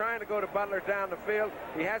back, he's trying to go to Butler down the field.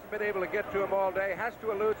 He hasn't been able to get to him all day. Has to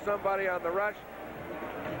elude somebody on the rush.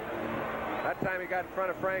 That time he got in front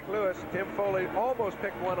of Frank Lewis. Tim Foley almost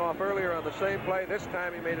picked one off earlier on the same play. This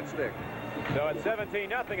time he made it stick. So it's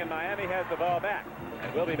 17-0, and Miami has the ball back.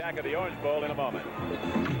 And we'll be back at the Orange Bowl in a moment.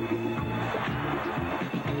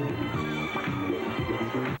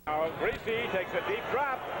 Now, Greasy takes a deep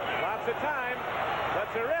drop. Lots of time.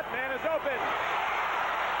 Lets her rip. Man is open.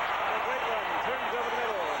 A great one. Turns over the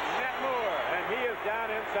middle. Matt Moore. And he is down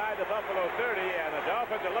inside the Buffalo 30. And the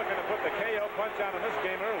Dolphins are looking to put the KO punch on in this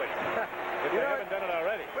game early. If they haven't done it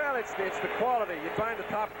already. Well, it's the quality. You find the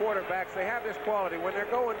top quarterbacks, they have this quality. When they're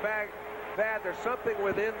going bad, there's something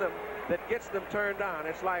within them that gets them turned on.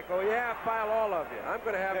 It's like, oh, yeah, file all of you. I'm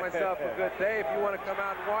going to have myself a good day. If you want to come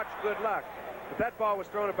out and watch, good luck. But that ball was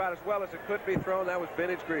thrown about as well as it could be thrown. That was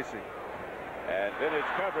vintage Greasy. And vintage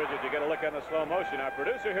coverage, as you get a look on the slow motion. Our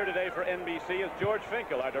producer here today for NBC is George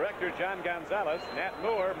Finkel. Our director, John Gonzalez. Nat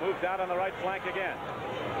Moore moved out on the right flank again.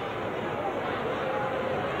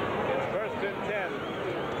 It's 1st and 10.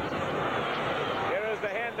 Here is the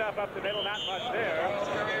handoff up the middle. Not much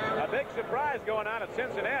there. A big surprise going on at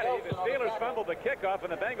Cincinnati. The Steelers fumbled the kickoff,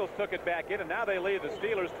 and the Bengals took it back in, and now they lead the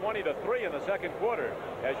Steelers 20-3 in the second quarter.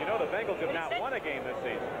 As you know, the Bengals have not won a game this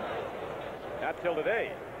season. Not till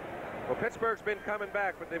today. Well, Pittsburgh's been coming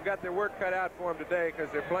back, but they've got their work cut out for them today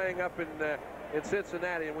because they're playing up in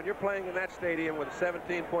Cincinnati. And when you're playing in that stadium with a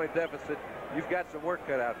 17-point deficit, you've got some work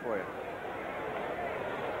cut out for you.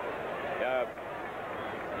 Yeah,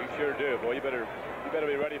 you sure do. Boy, you better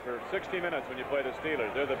be ready for 60 minutes when you play the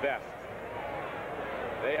Steelers. They're the best.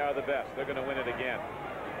 They are the best. They're going to win it again.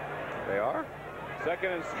 They are?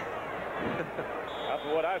 Second and... That's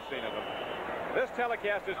what I've seen of them. This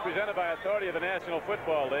telecast is presented by authority of the National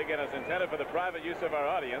Football League and is intended for the private use of our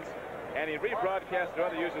audience. Any rebroadcast or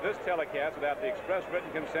other use of this telecast without the express written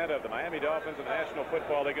consent of the Miami Dolphins and the National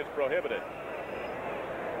Football League is prohibited.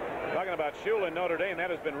 Talking about Shula in Notre Dame, that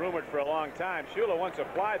has been rumored for a long time. Shula once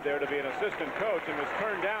applied there to be an assistant coach and was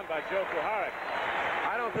turned down by Joe Kuharich.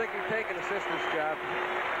 I don't think he'd take an assistant's job.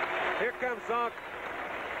 Here comes Zonk.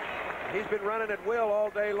 He's been running at will all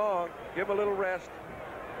day long. Give him a little rest.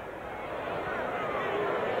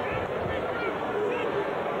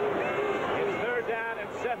 It's 3rd down and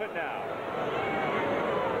 7 now.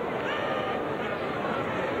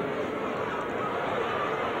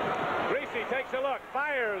 Greasy takes a look,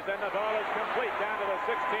 fires, and the ball is complete down to the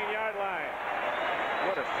 16-yard line.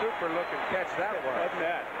 What a super-looking catch that was. Wasn't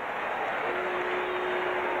that?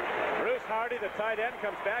 Bruce Hardy, the tight end,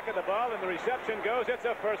 comes back at the ball, and the reception goes. It's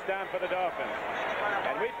a 1st down for the Dolphins.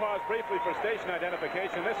 And we pause briefly for station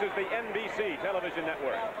identification. This is the NBC television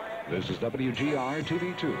network. This is WGR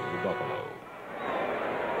TV2, Buffalo.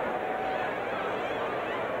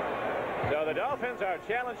 So the Dolphins are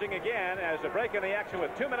challenging again as a break in the action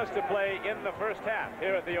with 2 minutes to play in the first half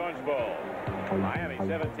here at the Orange Bowl. Miami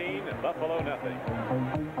 17, Buffalo nothing.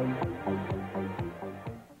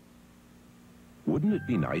 Wouldn't it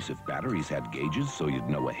be nice if batteries had gauges so you'd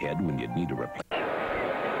know ahead when you'd need to replace?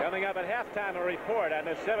 Coming up at halftime, a report on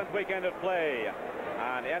this 7th weekend of play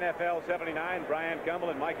on NFL 79. Brian Gumbel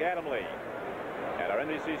and Mike Adamle at our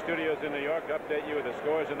NBC studios in New York to update you with the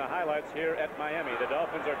scores and the highlights here at Miami. The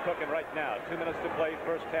Dolphins are cooking right now. 2 minutes to play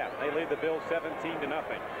first half. They lead the Bills 17-0.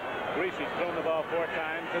 Greasy's thrown the ball 4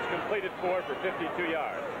 times. Has completed 4 for 52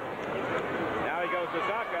 yards. Now he goes to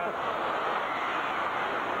Zonka.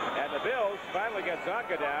 And the Bills finally get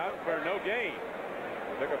Zonka down for no gain.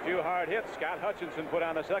 Took a few hard hits. Scott Hutchinson put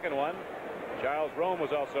on the second one. Charles Rome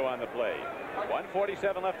was also on the play.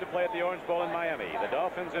 1:47 left to play at the Orange Bowl in Miami. The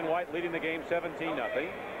Dolphins in white leading the game 17-0.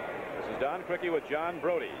 This is Don Criqui with John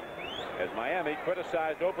Brody. As Miami,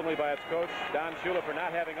 criticized openly by its coach, Don Shula, for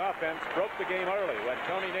not having offense, broke the game early when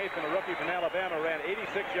Tony Nathan, a rookie from Alabama, ran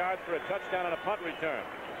 86 yards for a touchdown on a punt return.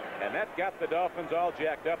 And that got the Dolphins all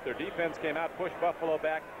jacked up. Their defense came out, pushed Buffalo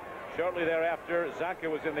back, Shortly thereafter, Zonka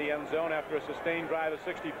was in the end zone after a sustained drive of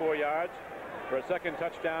 64 yards. For a second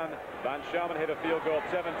touchdown, Von Schaumann hit a field goal at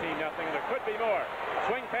 17-0, and there could be more.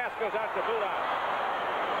 Swing pass goes out to Bulash.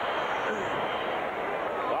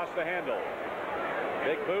 Lost the handle.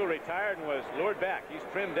 Big Boo retired and was lured back. He's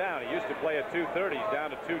trimmed down. He used to play at 230. He's down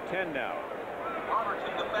to 210 now.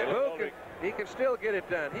 He can still get it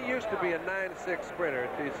done. He used to be a 9.6 sprinter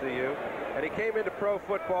at TCU, and he came into pro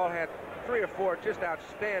football, had 3 or 4 just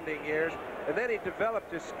outstanding years, and then he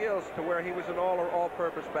developed his skills to where he was an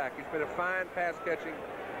all-purpose back. He's been a fine pass-catching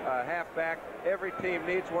halfback. Every team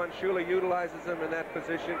needs one. Shula utilizes him in that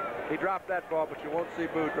position. He dropped that ball, but you won't see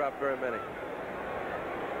Boo drop very many.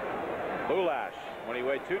 Bulash, when he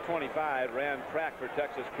weighed 225, ran track for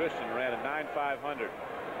Texas Christian, ran a 9.500.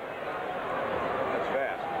 That's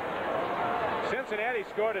fast. Cincinnati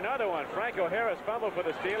scored another one. Franco Harris fumbled for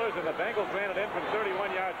the Steelers, and the Bengals ran it in from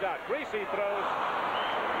 31 yards out. Greasy throws.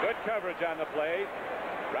 Good coverage on the play.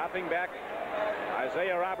 Dropping back,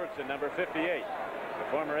 Isaiah Robertson, number 58,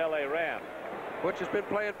 the former L.A. Ram. Butch has been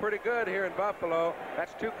playing pretty good here in Buffalo.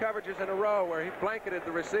 That's 2 coverages in a row where he blanketed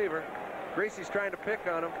the receiver. Greasy's trying to pick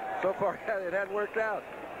on him. So far, it hadn't worked out.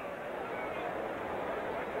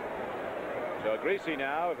 So Greasy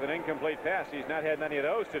now, with an incomplete pass, he's not had many of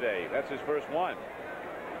those today. That's his first one.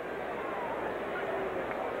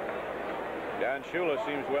 Don Shula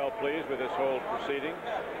seems well pleased with this whole proceeding.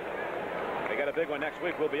 They got a big one next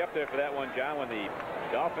week. We'll be up there for that one, John, when the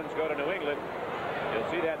Dolphins go to New England. You'll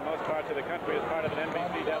see that in most parts of the country as part of an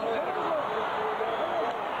NBC doubleheader.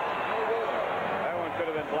 That one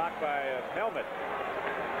could have been blocked by a helmet.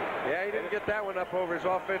 Yeah, he didn't get that one up over his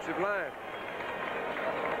offensive line.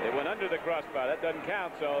 It went under the crossbar. That doesn't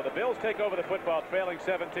count. So the Bills take over the football, trailing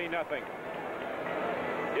 17-0.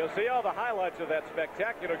 You'll see all the highlights of that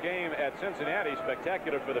spectacular game at Cincinnati.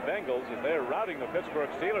 Spectacular for the Bengals as they're routing the Pittsburgh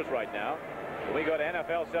Steelers right now. When we go to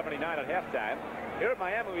NFL 79 at halftime. Here at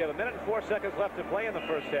Miami, we have 1 minute and 4 seconds left to play in the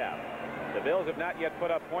first half. The Bills have not yet put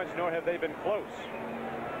up points, nor have they been close.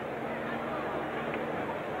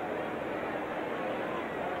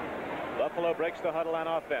 Buffalo breaks the huddle on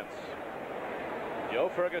offense. Joe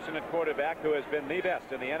Ferguson at quarterback, who has been the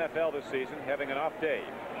best in the NFL this season, having an off day.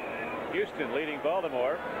 Houston leading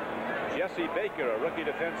Baltimore. Jesse Baker, a rookie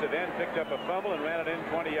defensive end, picked up a fumble and ran it in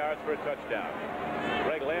 20 yards for a touchdown.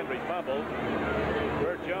 Greg Landry fumbled.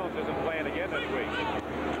 Bert Jones isn't playing again this week.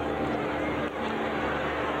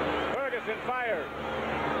 Ferguson fired.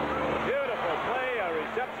 Beautiful play, a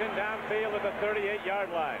reception downfield at the 38-yard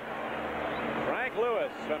line. Frank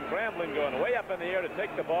Lewis from Grambling going way up in the air to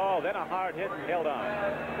take the ball, then a hard hit and held on.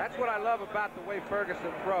 That's what I love about the way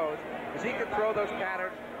Ferguson throws, is he can throw those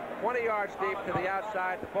patterns 20 yards deep to the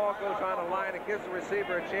outside. The ball goes on a line. It gives the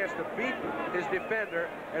receiver a chance to beat his defender,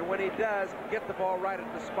 and when he does, get the ball right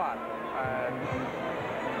at the spot.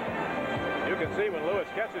 You can see when Lewis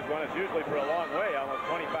catches one, it's usually for a long way, almost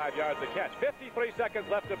 25 yards to catch. 53 seconds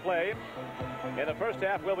left to play in the first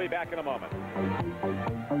half. We'll be back in a moment.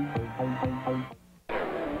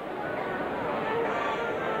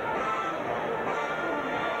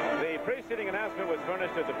 The preceding announcement was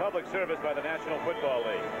furnished as a public service by the National Football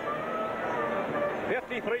League.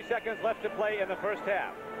 53 seconds left to play in the first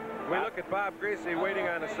half. We look at Bob Greasy waiting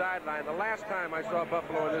on the sideline. The last time I saw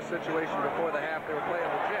Buffalo in this situation before the half, they were playing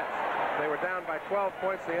the Jets. They were down by 12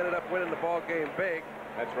 points. They ended up winning the ball game big.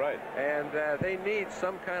 That's right. And they need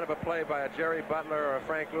some kind of a play by a Jerry Butler or a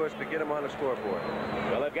Frank Lewis to get them on the scoreboard.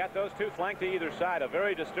 Well, they've got those two flanked to either side. A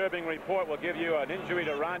very disturbing report will give you an injury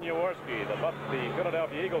to Ron Jaworski, the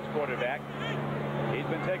Philadelphia Eagles quarterback. He's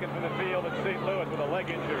been taken from the field at St. Louis with a leg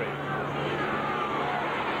injury.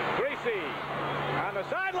 Greasy on the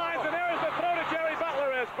sidelines, and there is the throw to Jerry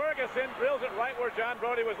Butler as Ferguson drills it right where John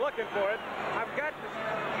Brody was looking for it.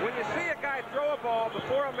 When you see a guy throw a ball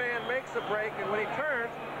before a man makes a break, and when he turns,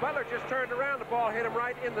 Butler just turned around, the ball hit him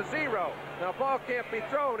right in the zero. Now, a ball can't be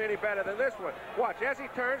thrown any better than this one. Watch, as he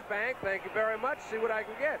turns, bang, thank you very much, see what I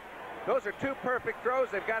can get. Those are two perfect throws.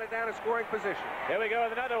 They've got it down in scoring position. Here we go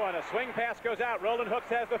with another one. A swing pass goes out. Roland Hooks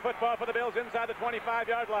has the football for the Bills inside the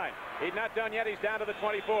 25-yard line. He's not done yet. He's down to the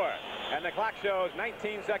 24. And the clock shows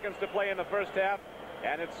 19 seconds to play in the first half,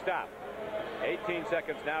 and it's stopped. 18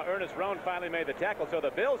 seconds now. Ernest Roan finally made the tackle. So the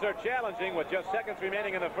Bills are challenging with just seconds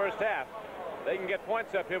remaining in the first half. They can get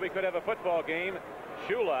points up here. We could have a football game.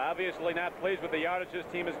 Shula obviously not pleased with the yardage his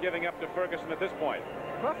team is giving up to Ferguson at this point.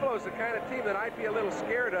 Buffalo's the kind of team that I'd be a little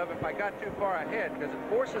scared of if I got too far ahead, because it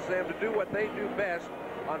forces them to do what they do best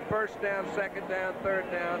on first down, second down, third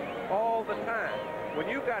down, all the time. when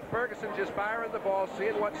you've got Ferguson just firing the ball,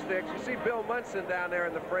 seeing what sticks, you see Bill Munson down there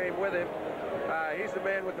in the frame with him. He's the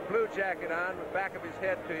man with the blue jacket on, the back of his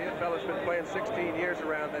head to you. The fella's been playing 16 years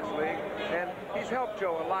around this league, and he's helped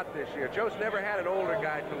Joe a lot this year. Joe's never had an older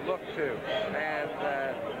guy to look to, and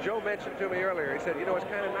Joe mentioned to me earlier, he said, you know, it's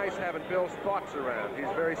kind of nice having Bill's thoughts around.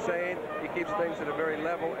 He's very sane. He keeps things at a very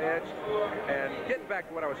level edge. And getting back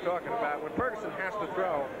to what I was talking about, when Ferguson has to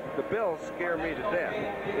throw, the Bills scare me to death.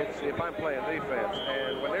 It's if I'm playing defense,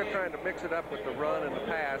 and when they're trying to mix it up with the run and the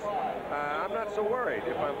pass, I'm not so worried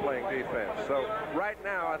if I'm playing defense. So right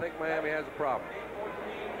now, I think Miami has a problem.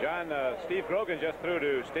 John, Steve Grogan just threw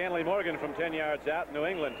to Stanley Morgan from 10 yards out. New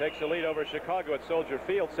England takes the lead over Chicago at Soldier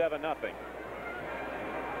Field, 7-0.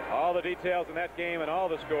 All the details in that game and all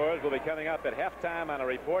the scores will be coming up at halftime on a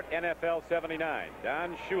report NFL 79.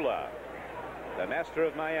 Don Shula, the master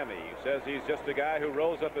of Miami, says he's just a guy who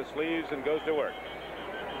rolls up his sleeves and goes to work.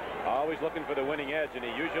 Always looking for the winning edge, and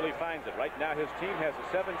he usually finds it. Right now, his team has a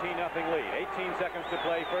 17-0 lead. 18 seconds to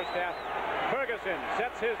play, first half. Ferguson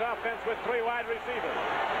sets his offense with 3 wide receivers.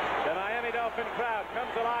 The Miami Dolphin crowd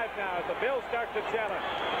comes alive now as the Bills start to challenge.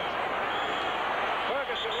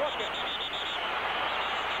 Ferguson looking.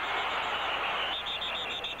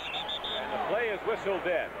 And the play is whistled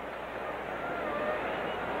dead.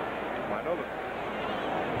 I know the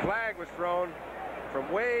flag was thrown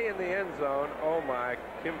from way in the end zone. Oh my,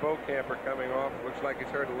 Kim Beaucamper coming off. Looks like he's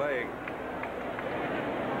hurt a leg.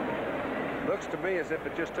 Looks to me as if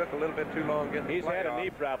it just took a little bit too long getting the He's play had a off. knee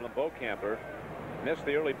problem, Beaucamper. Missed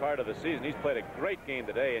the early part of the season. He's played a great game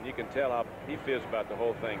today, and you can tell how he feels about the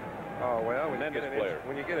whole thing. Oh, well, when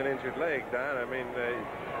you get an injured leg, Don, I mean,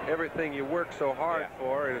 everything you work so hard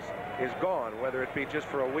for is gone, whether it be just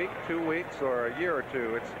for a week, 2 weeks, or a year or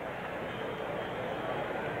two. It's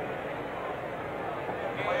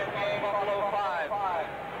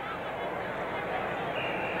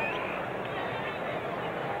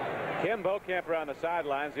Kim Beaucamper on the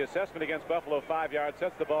sidelines. The assessment against Buffalo, 5 yards,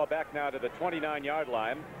 sets the ball back now to the 29-yard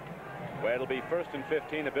line, where it'll be 1st and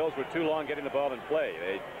 15. The Bills were too long getting the ball in play.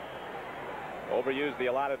 They overused the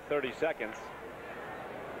allotted 30 seconds.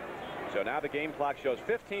 So now the game clock shows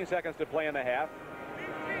 15 seconds to play in the half.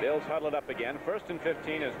 Bills huddle it up again. 1st and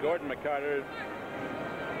 15 is Gordon McCarter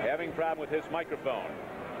having a problem with his microphone.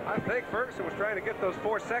 I think Ferguson was trying to get those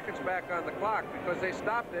 4 seconds back on the clock because they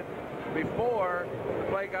stopped it before the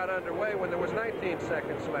play got underway when there was 19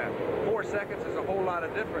 seconds left. 4 seconds is a whole lot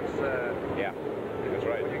of difference. Yeah, that's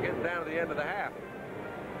right. When you're getting down to the end of the half.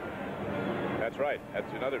 That's right.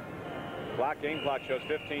 That's another clock. Game clock shows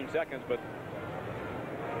 15 seconds, but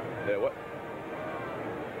they'll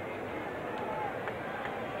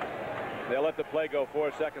let the play go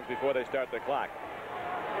 4 seconds before they start the clock.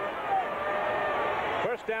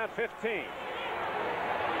 First down, 15.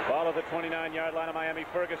 Ball at the 29-yard line of Miami.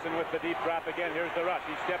 Ferguson with the deep drop again. Here's the rush.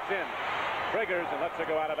 He steps in, triggers, and lets it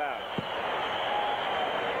go out of bounds.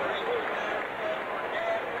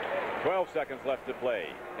 12 seconds left to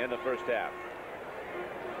play in the first half.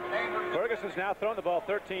 Ferguson's now thrown the ball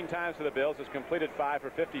 13 times to the Bills. Has completed 5 for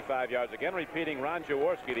 55 yards. Again, repeating, Ron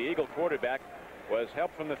Jaworski, the Eagle quarterback, was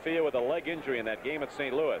helped from the field with a leg injury in that game at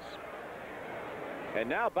St. Louis. And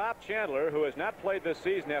now Bob Chandler, who has not played this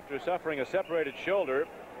season after suffering a separated shoulder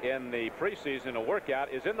in the preseason, a workout,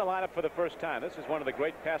 is in the lineup for the first time. This is one of the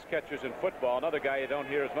great pass catchers in football. Another guy you don't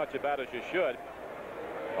hear as much about as you should.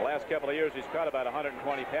 The last couple of years, he's caught about 120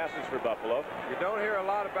 passes for Buffalo. You don't hear a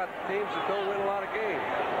lot about the teams that don't win a lot of games.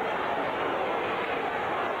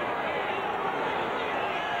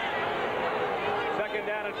 Second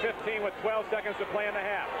down and 15 with 12 seconds to play in the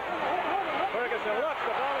half. Ferguson looks.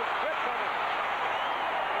 The ball is stripped from him.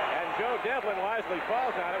 And Joe Devlin wisely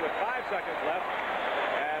falls on it with 5 seconds left.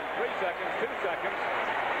 And 3 seconds, 2 seconds.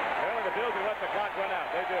 Apparently the Bills will let the clock run out.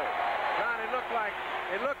 They do. Don, it looked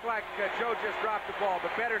like Joe just dropped the ball,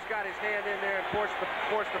 but Better's got his hand in there and forced the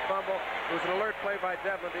fumble. It was an alert play by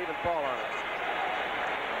Devlin to even fall on it.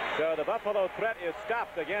 So the Buffalo threat is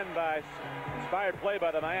stopped again by inspired play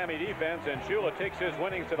by the Miami defense, and Shula takes his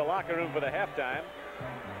winnings to the locker room for the halftime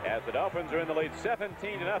as the Dolphins are in the lead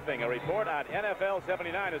 17-0. A report on NFL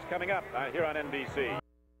 79 is coming up here on NBC.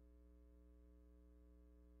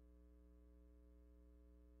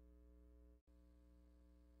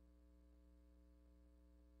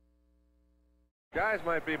 Skies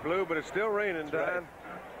might be blue, but it's still raining, Don. Right.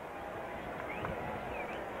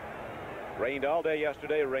 Rained all day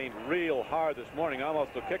yesterday, rained real hard this morning,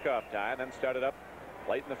 almost till kickoff time, then started up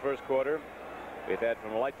late in the first quarter. We've had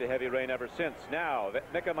from light to heavy rain ever since. Now,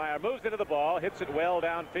 Mickemeyer moves into the ball, hits it well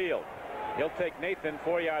downfield. He'll take Nathan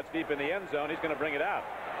 4 yards deep in the end zone. He's going to bring it out.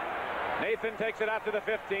 Nathan takes it out to the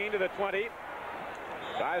 15, to the 20,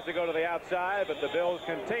 Tries to go to the outside, but the Bills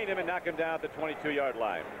contain him and knock him down at the 22-yard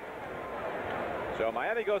line. So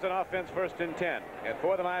Miami goes on offense first and 10. And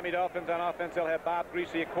for the Miami Dolphins on offense, they'll have Bob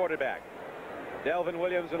Greasy at quarterback. Delvin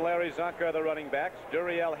Williams and Larry Zonka are the running backs.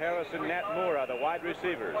 Duriel Harris and Nat Moore are the wide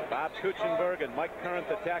receivers. Bob Kuchenberg and Mike Current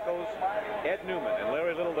the tackles. Ed Newman and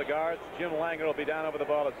Larry Little the guards. Jim Langer will be down over the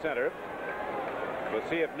ball at center. We'll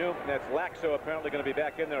see if Newman, that's Laxo apparently going to be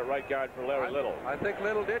back in there at right guard for Larry Little. I think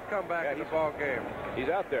Little did come back in the ball game. He's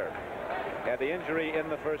out there. Had the injury in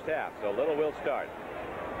the first half, so Little will start.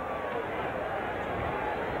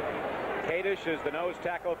 Kadish is the nose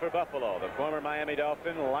tackle for Buffalo. The former Miami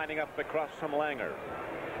Dolphin lining up across from Langer.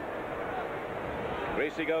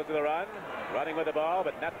 Greasy goes to the run. Running with the ball,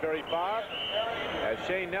 but not very far. As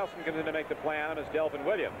Shane Nelson comes in to make the play on him is Delvin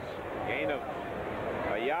Williams. Gain of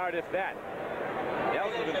a yard, if that.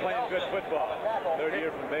 Nelson's been playing good football. Third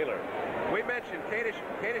year from Baylor. We mentioned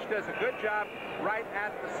Kadish does a good job right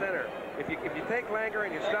at the center. If you take Langer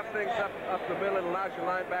and you stuff things up the middle, it allows your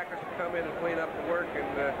linebackers to come in and clean up the work, and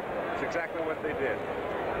it's exactly what they did.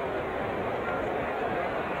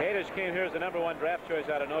 Kadish came here as the #1 draft choice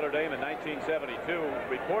out of Notre Dame in 1972.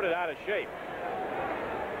 Reported out of shape.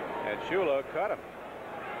 And Shula cut him.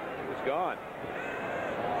 He was gone.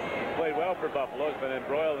 Played well for Buffalo. Has been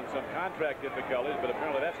embroiled in some contract difficulties, but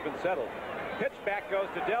apparently that's been settled. Pitch back goes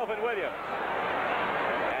to Delvin Williams.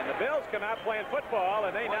 And the Bills come out playing football,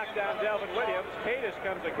 and they knock down Delvin Williams. Kadish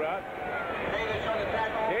comes across.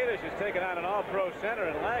 Kadish is taking on an all-pro center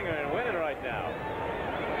and Langer and winning right now.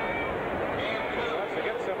 He wants to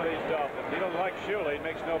get some of these Dolphins. He don't like Shula. He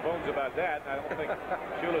makes no bones about that. I don't think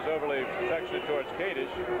Shula's overly affectionate towards Kadish.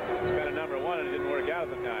 He's been a #1 and it didn't work out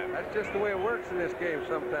at the time. That's just the way it works in this game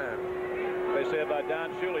sometimes. They say about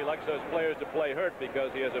Don Shula, he likes those players to play hurt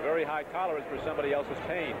because he has a very high tolerance for somebody else's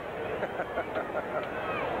pain.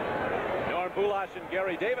 Norm Bulash and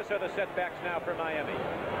Gary Davis are the setbacks now for Miami.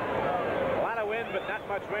 A lot of wind, but not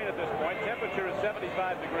much rain at this point. Temperature is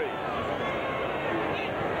 75 degrees.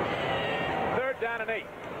 Third down and 8.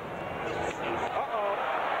 Uh-oh.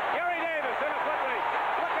 Gary Davis in a foot race.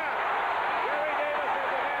 Look out. Gary Davis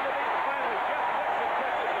has a man to beat finally. Jeff Nixon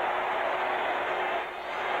catches him.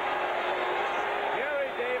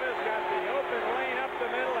 Gary Davis got the open lane up the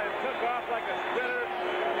middle and took off like a sprinter.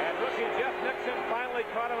 And rookie Jeff Nixon finally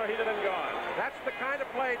caught him or he'd have been gone. That's the kind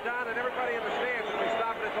of play, Don, and everybody in the stands when we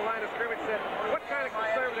stopped at the line of scrimmage said, what kind of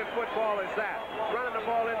conservative football is that? Running the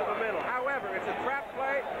ball into the middle. However, it's a trap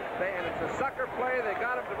play, and it's a sucker play. They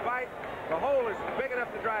got him to bite. The hole is big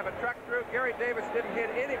enough to drive a truck through. Gary Davis didn't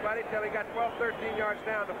hit anybody until he got 12, 13 yards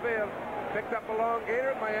down the field. Picked up a long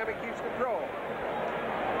gainer, and Miami keeps control.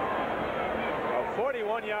 A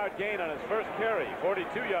 41-yard gain on his first carry,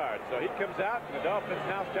 42 yards. So he comes out, and the Dolphins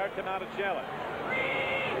now start to mount a challenge.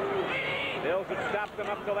 Bills have stopped them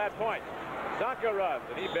up to that point. Zonka runs,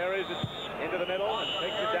 and he buries it into the middle and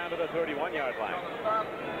takes it down to the 31-yard line.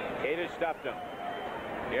 Kadish stopped him.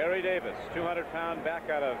 Gary Davis, 200-pound back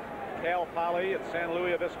out of Cal Poly at San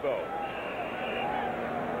Luis Obispo.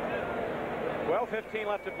 12:15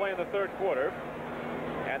 left to play in the third quarter.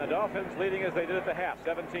 And the Dolphins leading as they did at the half,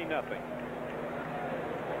 17-0.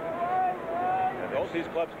 Both these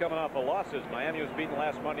clubs coming off of losses. Miami was beaten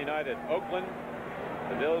last Monday night at Oakland.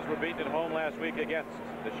 The Bills were beaten at home last week against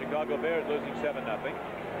the Chicago Bears, losing 7-0.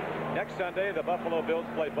 Next Sunday, the Buffalo Bills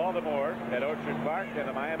play Baltimore at Orchard Park, and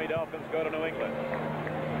the Miami Dolphins go to New England.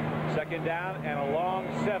 Second down and a long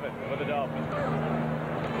 7 for the Dolphins.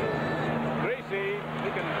 Greasy, he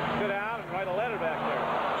can sit down and write a letter back there.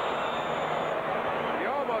 He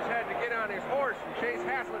almost had to get on his horse and chase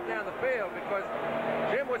Haslett down the field because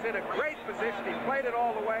Jim was in a great position. He played it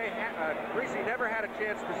all the way. Greasy never had a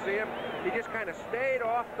chance to see him. He just kind of stayed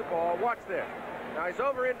off the ball. Watch this. Now he's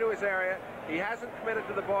over into his area. He hasn't committed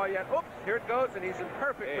to the ball yet. Oops, here it goes, and he's in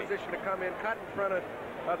perfect position to come in, cut in front of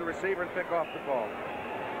the receiver and pick off the ball.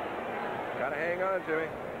 Got to hang on, Jimmy.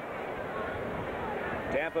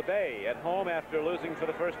 Tampa Bay at home after losing for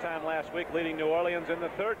the first time last week, leading New Orleans in the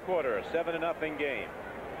third quarter, a 7-0 game.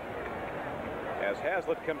 As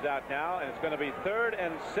Haslett comes out now, and it's going to be 3rd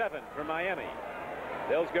and 7 for Miami.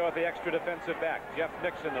 Bills go with the extra defensive back, Jeff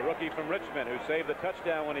Nixon, the rookie from Richmond, who saved the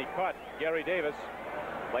touchdown when he caught Gary Davis,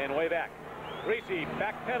 playing way back. Greasy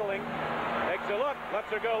backpedaling, takes a look, lets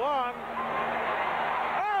her go long.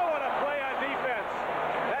 Oh, what a play on defense!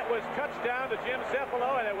 That was touchdown to Jim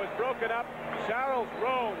Cephalo, and it was broken up. Charles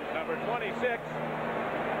Rome, number 26,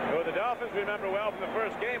 who the Dolphins remember well from the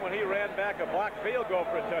first game when he ran back a blocked field goal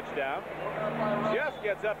for a touchdown. Just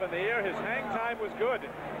gets up in the air. His hang time was good.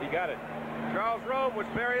 He got it. Charles Rome was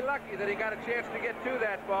very lucky that he got a chance to get to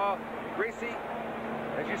that ball. Greasy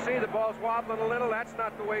As you see, the ball's wobbling a little. That's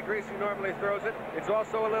not the way Greasy normally throws it. It's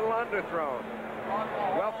also a little underthrown.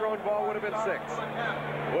 Well-thrown ball would have been 6.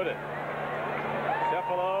 Would it?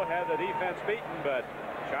 Cephalo had the defense beaten, but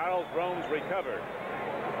Charles Romes recovered.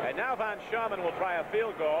 And now Von Schamann will try a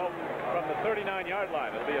field goal from the 39-yard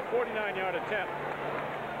line. It'll be a 49-yard attempt.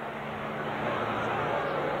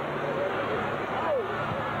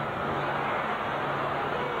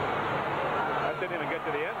 That didn't even get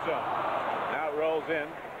to the end zone. Now it rolls in.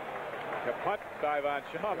 A punt by Von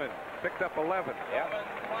Schamann. Picked up 11. Yep.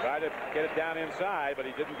 Tried to get it down inside, but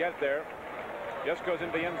he didn't get there. Just goes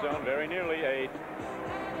into the end zone, very nearly a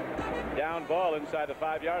down ball inside the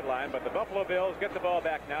 5-yard line. But the Buffalo Bills get the ball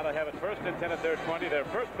back now. They have it 1st and 10 at their 20. Their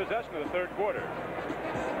first possession of the 3rd quarter.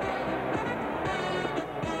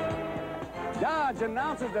 Dodge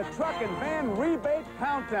announces the truck and van rebate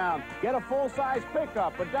countdown. Get a full-size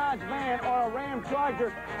pickup, a Dodge van, or a Ram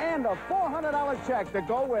Charger, and a $400 check to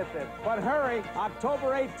go with it. But hurry,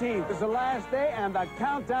 October 18th is the last day, and the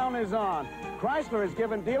countdown is on. Chrysler has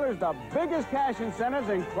given dealers the biggest cash incentives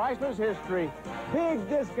in Chrysler's history. Big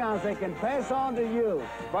discounts they can pass on to you.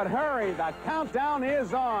 But hurry, the countdown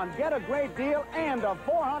is on. Get a great deal and a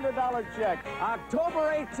 $400 check.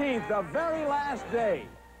 October 18th, the very last day.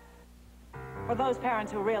 For those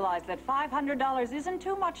parents who realize that $500 isn't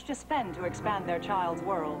too much to spend to expand their child's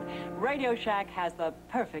world, Radio Shack has the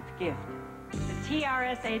perfect gift. The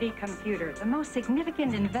TRS-80 computer, the most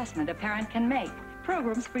significant investment a parent can make.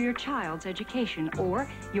 Programs for your child's education or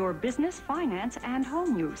your business, finance, and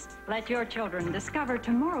home use. Let your children discover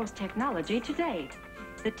tomorrow's technology today.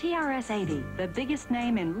 The TRS-80, the biggest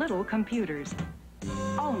name in little computers.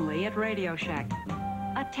 Only at Radio Shack,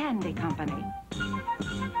 a Tandy company.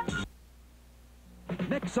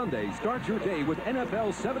 Next Sunday, start your day with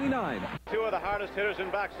NFL 79. 2 of the hardest hitters in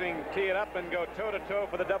boxing tee it up and go toe-to-toe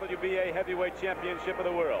for the WBA Heavyweight Championship of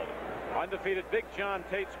the world. Undefeated Big John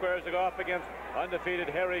Tate squares to go up against undefeated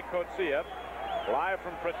Harry Coetzee, live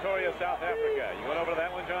from Pretoria, South Africa. You went over to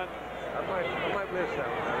that one, John? I might miss that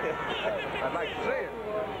one. I'd like to see it.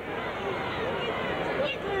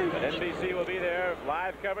 But NBC will be there.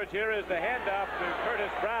 Live coverage. Here is the handoff to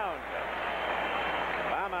Curtis Brown.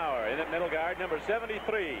 Baumauer in at middle guard, number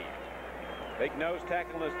 73. Big nose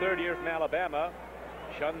tackle in his 3rd year from Alabama.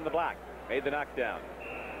 Shunned the block. Made the knockdown.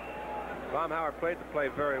 Baumauer played the play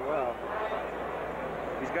very well.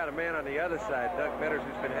 He's got a man on the other side, Doug Betters,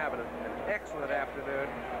 who's been having an excellent afternoon.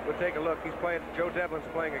 We'll take a look. He's playing. Joe Devlin's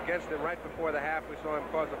playing against him right before the half. We saw him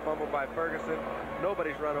cause a fumble by Ferguson.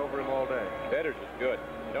 Nobody's run over him all day. Betters is good.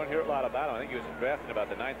 You don't hear a lot about him. I think he was drafted about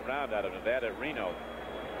the 9th round out of Nevada, Reno.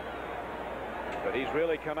 But he's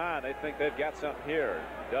really come on. They think they've got something here.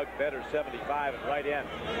 Doug Betters, 75 at right end.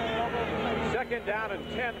 2nd down and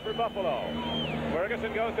 10 for Buffalo.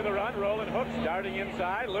 Ferguson goes to the run, rolling hooks, darting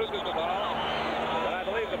inside, loses the ball. But I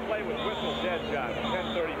believe the play was whistled dead, John.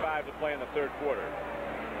 10:35 to play in the 3rd quarter.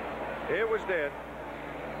 It was dead.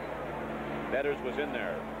 Betters was in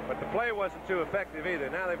there. But the play wasn't too effective either.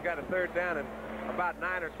 Now they've got a 3rd down and about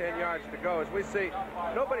 9 or 10 yards to go. As we see,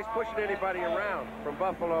 nobody's pushing anybody around from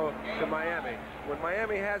Buffalo to Miami. When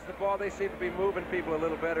Miami has the ball, they seem to be moving people a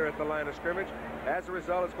little better at the line of scrimmage. As a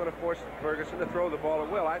result, it's going to force Ferguson to throw the ball at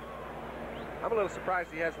will. I'm a little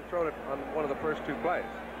surprised he hasn't thrown it on one of the first 2 plays.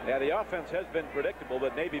 Yeah, the offense has been predictable,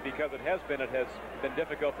 but maybe because it has been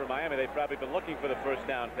difficult for Miami. They've probably been looking for the 1st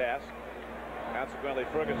down pass. Consequently,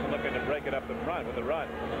 Ferguson looking to break it up the front with a run.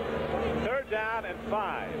 3rd down and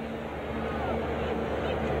 5.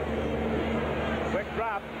 Quick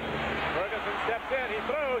drop. Ferguson steps in. He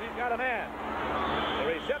throws. He's got a man. The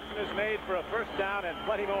reception is made for a 1st down and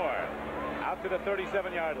plenty more. Out to the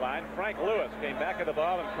 37-yard line. Frank Lewis came back at the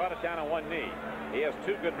ball and caught it down on one knee. He has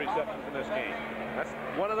 2 good receptions in this game. That's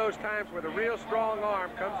one of those times where the real strong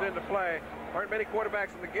arm comes into play. Aren't many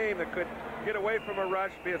quarterbacks in the game that could get away from a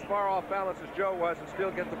rush, be as far off balance as Joe was, and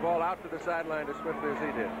still get the ball out to the sideline as swiftly as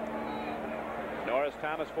he did. Norris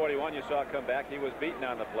Thomas, 41, you saw come back. He was beaten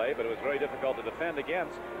on the play, but it was very difficult to defend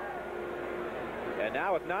against. And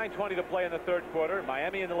now with 9:20 to play in the 3rd quarter,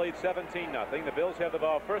 Miami in the lead 17-0. The Bills have the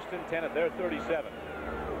ball 1st and 10 at their 37.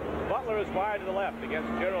 Butler is wide to the left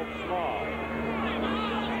against Gerald Small.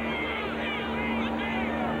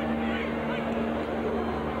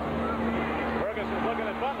 Ferguson's looking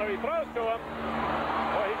at Butler. He throws to him.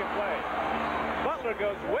 Boy, he can play. Butler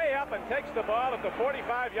goes way up and takes the ball at the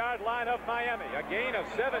 45-yard line of Miami. A gain of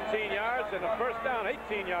 17 yards and a 1st down,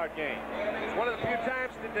 18-yard gain. It's one of the few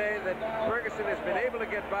times today that Ferguson has been able to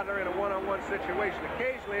get Butler in a one-on-one situation.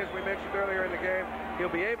 Occasionally, as we mentioned earlier in the game, he'll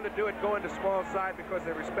be able to do it going to Small's side because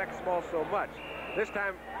they respect Small so much. This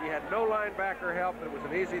time he had no linebacker help. It was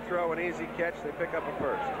an easy throw, an easy catch. They pick up a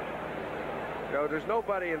first. So there's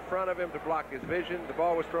nobody in front of him to block his vision. The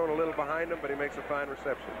ball was thrown a little behind him, but he makes a fine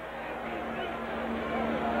reception.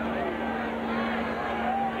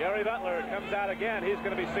 Gary Butler comes out again. He's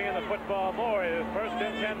going to be seeing the football more. It is first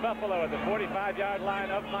and 10 Buffalo at the 45-yard line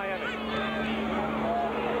of Miami.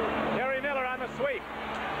 Gary Miller on the sweep.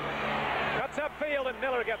 Cuts upfield, and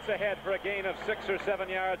Miller gets ahead for a gain of 6 or 7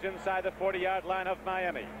 yards inside the 40-yard line of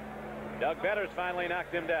Miami. Doug Betters finally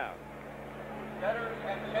knocked him down. Betters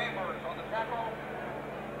and Chambers on the tackle.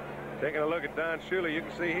 Taking a look at Don Shula, you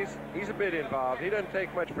can see he's a bit involved. He doesn't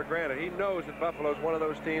take much for granted. He knows that Buffalo's one of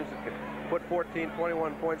those teams that can put 14,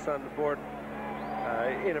 21 points on the board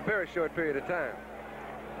in a very short period of time.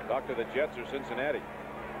 Talk to the Jets or Cincinnati.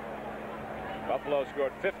 Buffalo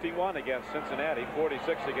scored 51 against Cincinnati, 46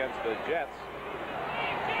 against the Jets.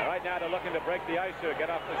 And right now they're looking to break the ice here, get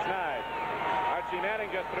off the schneid. Archie Manning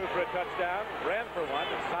just threw for a touchdown, ran for one.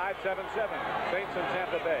 It's tied 7-7. Saints in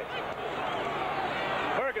Tampa Bay.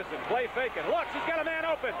 Ferguson, play faking. Looks, he's got a man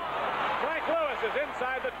open. Frank Lewis is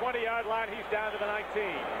inside the 20-yard line. He's down to the 19.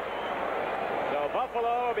 So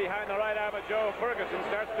Buffalo, behind the right arm of Joe Ferguson,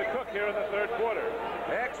 starts to cook here in the third quarter.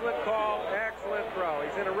 Excellent call, excellent throw.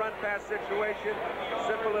 He's in a run-pass situation.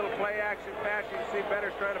 Simple little play-action pass. You can see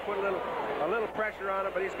Betters trying to put a little pressure on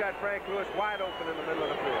him, but he's got Frank Lewis wide open in the middle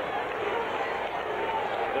of the field.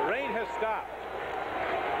 The rain has stopped.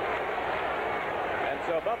 And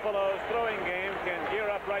so Buffalo's throwing game can gear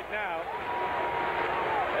up right now.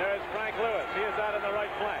 There's Frank Lewis. He is out on the right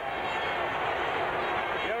flank.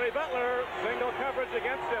 Gary Butler, single coverage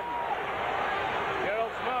against him.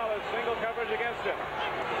 Gerald Small is single coverage against him.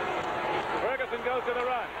 Ferguson goes to the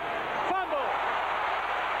run. Fumble!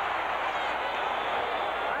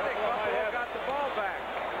 I think Buffalo got the ball back.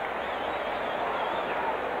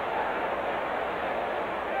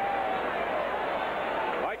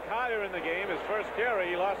 Higher in the game, his first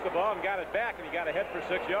carry, he lost the ball and got it back, and he got ahead for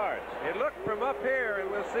 6 yards. It looked from up here,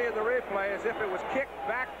 and we'll see in the replay, as if it was kicked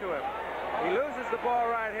back to him. He loses the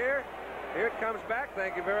ball right here. Here it comes back.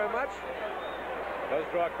 Thank you very much. Does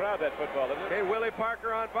draw a crowd, that football, doesn't it? Okay, Willie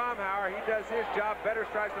Parker on Baumhauer. He does his job.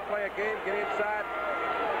 Betters tries to play a game, get inside.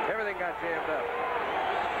 Everything got jammed up.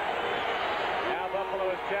 Now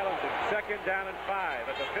Buffalo is challenging. 2nd down and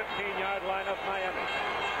 5 at the 15-yard line of Miami.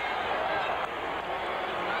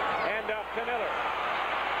 Up to Miller.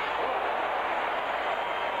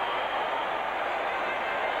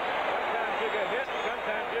 Sometimes you get hit,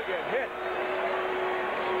 sometimes you get hit.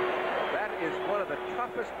 That is one of the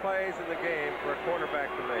toughest plays in the game for a quarterback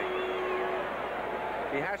to make.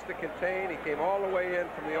 He has to contain. He came all the way in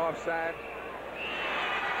from the offside.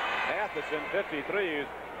 Matheson, 53, who's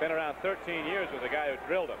been around 13 years, was the guy who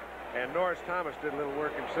drilled him. And Norris Thomas did a little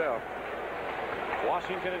work himself.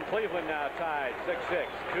 Washington and Cleveland now tied 6-6.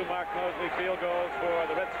 2 Mark Mosley field goals for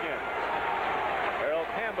the Redskins. Earl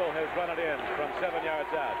Campbell has run it in from 7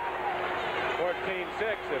 yards out. 14-6.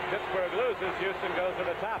 If Pittsburgh loses, Houston goes to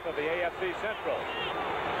the top of the AFC Central.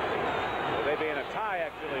 They'd be in a tie,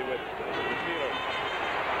 actually, with the Steelers.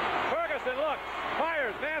 Ferguson looks,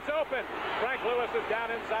 fires, man's open. Frank Lewis is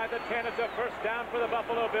down inside the 10. It's a first down for the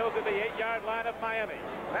Buffalo Bills at the 8-yard line of Miami.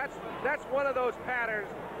 That's one of those patterns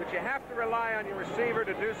that you have to rely on your receiver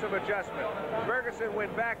to do some adjustment. Ferguson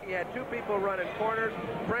went back. He had 2 people running corners.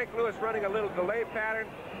 Frank Lewis running a little delay pattern.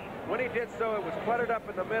 When he did so, it was cluttered up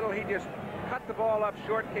in the middle. He just cut the ball up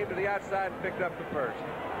short, came to the outside, and picked up the first.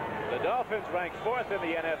 The Dolphins ranked 4th in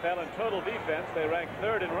the NFL in total defense. They ranked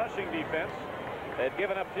 3rd in rushing defense. They've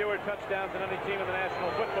given up fewer touchdowns than any team in the National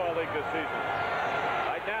Football League this season.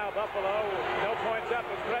 Right now, Buffalo, no points up,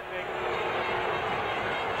 is threatening.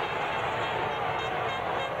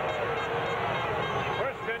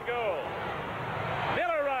 First and goal.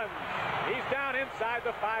 Miller runs. He's down inside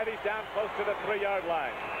the 5. He's down close to the 3-yard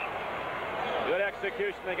line. Good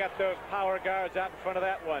execution. They got those power guards out in front of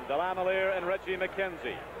that one. Delamelier and Reggie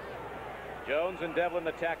McKenzie. Jones and Devlin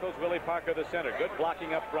the tackles, Willie Parker the center. Good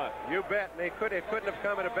blocking up front. You bet. And it couldn't have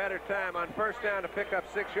come at a better time. On first down to pick up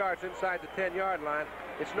 6 yards inside the 10-yard line.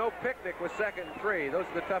 It's no picnic with 2nd and 3. Those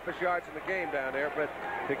are the toughest yards in the game down there. But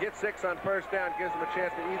to get 6 on first down gives them a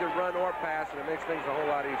chance to either run or pass, and it makes things a whole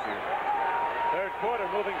lot easier. Third quarter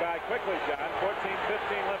moving by quickly, John.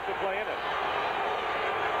 14-15 left to play in it.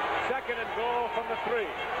 2nd and goal from the 3.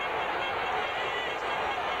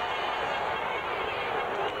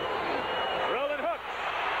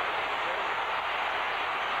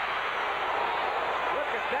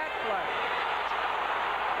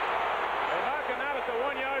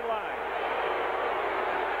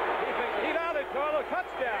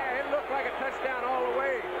 Touchdown. Yeah, it looked like a touchdown all the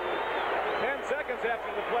way. 10 seconds seconds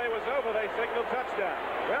after the play was over, they signaled touchdown.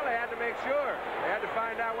 Well, they had to make sure. They had to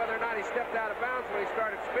find out whether or not he stepped out of bounds when he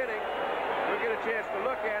started spinning. We'll get a chance to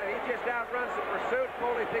look at it. He just outruns the pursuit.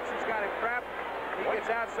 Foley thinks he's got him trapped. He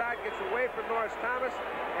gets outside, gets away from Norris Thomas,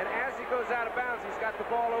 and as he goes out of bounds, he's got the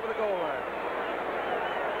ball over the goal line.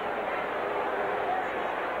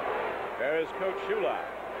 There is Coach Shula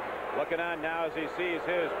looking on now as he sees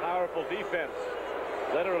his powerful defense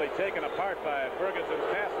literally taken apart by Ferguson's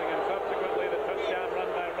passing and subsequently the touchdown run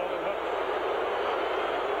by Roland Hooks.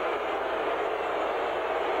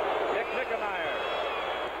 Nick Mickemeyer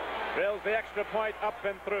drills the extra point up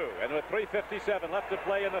and through, and with 3:57 left to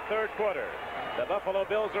play in the third quarter, the Buffalo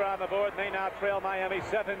Bills are on the board, and they now trail Miami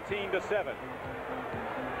 17-7.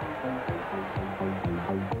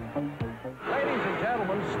 Ladies and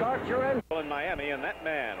gentlemen, start your engine. In Miami, and that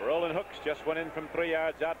man, Roland Hooks, just went in from 3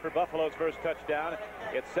 yards out for Buffalo's first touchdown.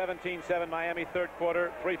 It's 17-7 Miami, third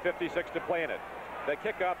quarter, 3:56 to play in it. The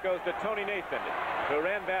kickoff goes to Tony Nathan, who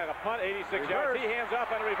ran back a punt, 86 yards. He hands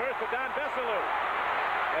off on a reverse to Don Besselou.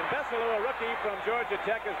 And Besselou, a rookie from Georgia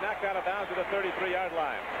Tech, is knocked out of bounds at the 33-yard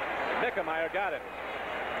line. Mickemeyer got it.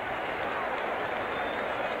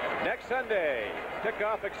 Next Sunday,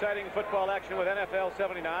 kickoff exciting football action with NFL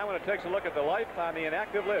 79 when it takes a look at the life on the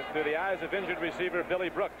inactive list through the eyes of injured receiver Billy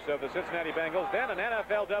Brooks of the Cincinnati Bengals. Then an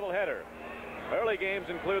NFL doubleheader. Early games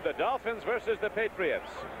include the Dolphins versus the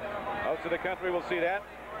Patriots. Most of the country will see that.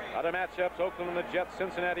 Other matchups, Oakland and the Jets,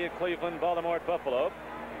 Cincinnati at Cleveland, Baltimore at Buffalo.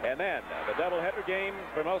 And then the doubleheader game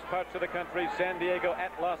for most parts of the country, San Diego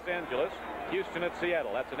at Los Angeles, Houston at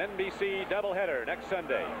Seattle. That's an NBC doubleheader next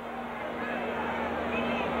Sunday.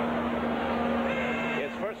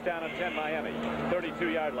 First down and 10 Miami,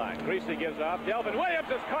 32-yard line. Greasy gives off. Delvin Williams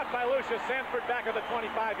is caught by Lucius Sanford back at the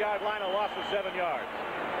 25-yard line, a loss of 7 yards.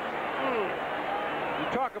 You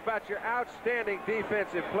talk about your outstanding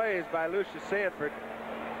defensive plays by Lucius Sanford.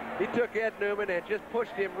 He took Ed Newman and just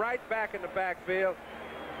pushed him right back in the backfield.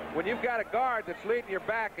 When you've got a guard that's leading your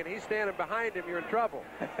back and he's standing behind him, you're in trouble.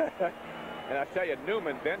 And I tell you,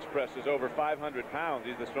 Newman bench presses over 500 pounds.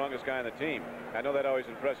 He's the strongest guy on the team. I know that always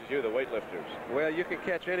impresses you, the weightlifters. Well, you can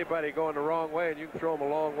catch anybody going the wrong way, and you can throw them a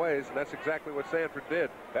long ways, and that's exactly what Sanford did.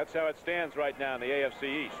 That's how it stands right now in the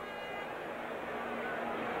AFC East.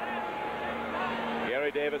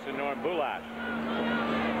 Gary Davis and Norm Bulash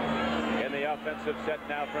in the offensive set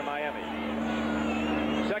now for Miami.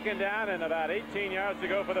 Second down and about 18 yards to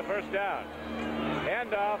go for the first down.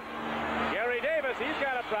 Handoff. Gary Davis, he's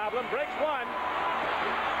got a problem, breaks one.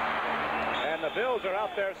 And the Bills are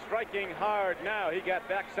out there striking hard now. He got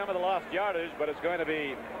back some of the lost yardage, but it's going to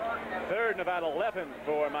be third and about 11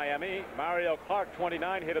 for Miami. Mario Clark,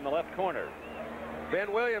 29, hit in the left corner.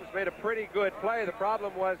 Ben Williams made a pretty good play. The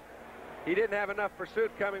problem was he didn't have enough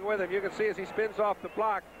pursuit coming with him. You can see as he spins off the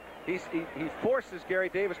block, he forces Gary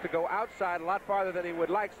Davis to go outside a lot farther than he would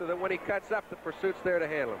like, so that when he cuts up, the pursuit's there to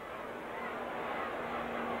handle him.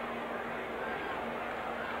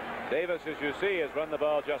 Davis, as you see, has run the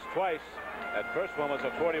ball just twice. That first one was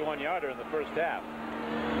a 41-yarder in the first half.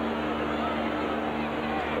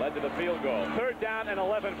 Led to the field goal. Third down and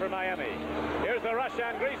 11 for Miami. Here's the rush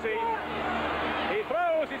on Greasy. He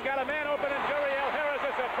throws. He's got a man open, and Juriel Harris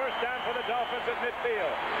is a first down for the Dolphins at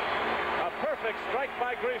midfield. A perfect strike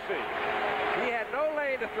by Greasy. He had no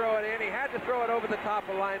lane to throw it in. He had to throw it over the top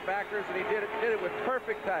of linebackers, and he did it with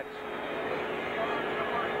perfect touch.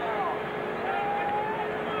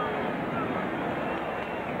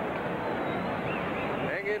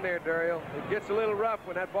 In there, Duriel. It gets a little rough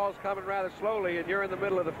when that ball's coming rather slowly and you're in the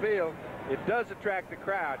middle of the field. It does attract the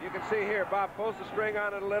crowd. You can see here, Bob pulls the string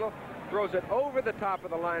on it a little, throws it over the top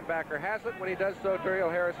of the linebacker. Hasn't. When he does so, Duriel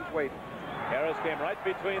Harris is waiting. Harris came right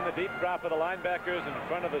between the deep drop of the linebackers in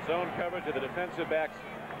front of the zone coverage of the defensive backs.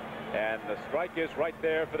 And the strike is right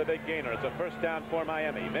there for the big gainer. It's a first down for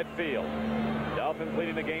Miami, midfield. Dolphins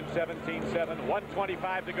leading the game 17-7,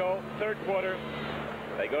 1:25 to go, third quarter.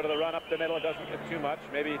 They go to the run up the middle. It doesn't get too much,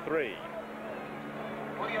 maybe 3.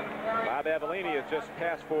 Bob Avellini has just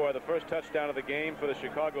passed for the first touchdown of the game for the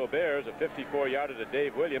Chicago Bears, a 54-yarder to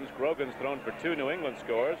Dave Williams. Grogan's thrown for 2 New England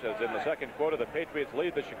scores, as in the second quarter the Patriots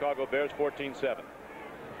lead the Chicago Bears 14-7.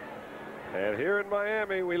 And here in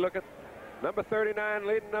Miami, we look at number 39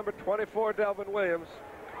 leading number 24, Delvin Williams.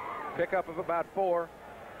 Pickup of about 4,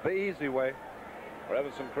 the easy way. We're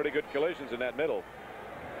having some pretty good collisions in that middle.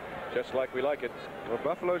 Just like we like it. Well,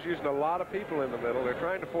 Buffalo's using a lot of people in the middle. They're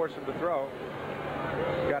trying to force him to throw.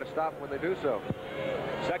 Got to stop when they do so.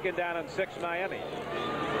 Second down and 6, Miami.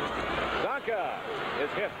 Zonka is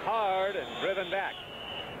hit hard and driven back.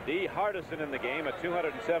 Dee Hardison in the game, a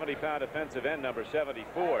 270-pound defensive end, number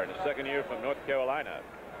 74, in his second year from North Carolina.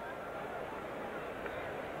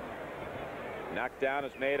 Knockdown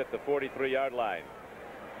is made at the 43-yard line.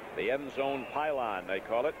 The end zone pylon, they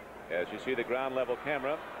call it, as you see the ground level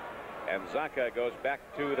camera. And Zonka goes back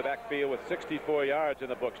to the backfield with 64 yards in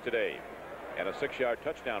the books today and a 6-yard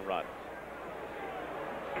touchdown run.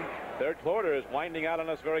 Third quarter is winding out on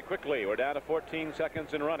us very quickly. We're down to 14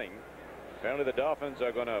 seconds in running. Apparently the Dolphins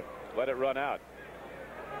are going to let it run out.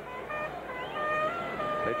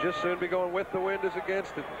 They'd just soon be going with the wind as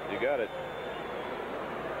against it. You got it.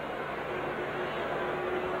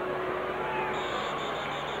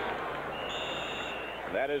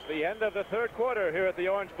 That is the end of the third quarter here at the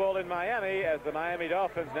Orange Bowl in Miami, as the Miami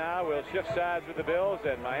Dolphins now will shift sides with the Bills,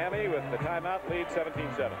 and Miami with the timeout lead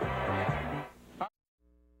 17-7.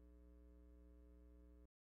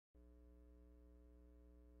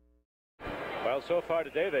 Well, so far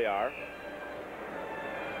today they are.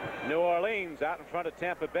 New Orleans out in front of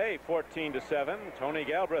Tampa Bay 14-7. Tony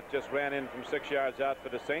Galbraith just ran in from 6 yards out for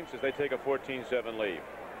the Saints as they take a 14-7 lead.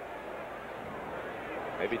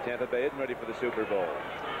 Maybe Tampa Bay isn't ready for the Super Bowl.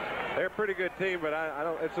 They're a pretty good team, but I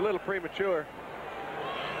don't. It's a little premature.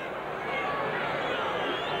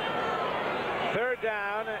 Third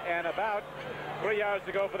down and about 3 yards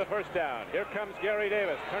to go for the first down. Here comes Gary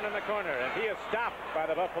Davis turning the corner, and he is stopped by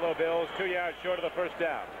the Buffalo Bills 2 yards short of the first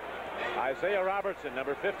down. Isaiah Robertson,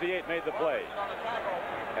 number 58, made the play.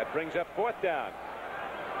 That brings up fourth down.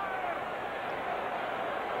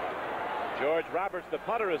 George Roberts, the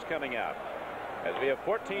punter, is coming out as we have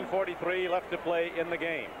 14:43 left to play in the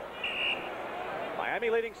game. Miami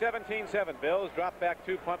leading 17-7. Bills drop back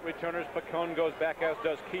 2 punt returners. Pacone goes back, as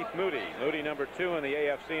does Keith Moody. Moody number 2 in the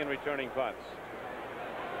AFC in returning punts.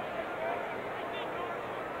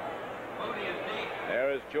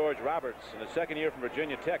 There is George Roberts in his second year from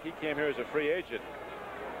Virginia Tech. He came here as a free agent.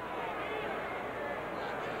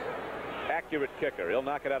 Accurate kicker. He'll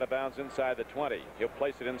knock it out of bounds inside the 20. He'll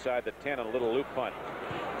place it inside the 10 on a little loop punt.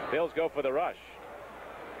 Bills go for the rush.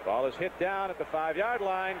 Ball is hit down at the 5-yard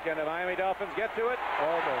line. Can the Miami Dolphins get to it?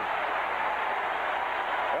 Almost.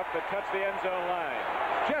 Up to touch the end zone line.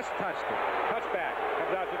 Just touched it. Touchback.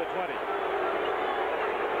 Comes out to the 20.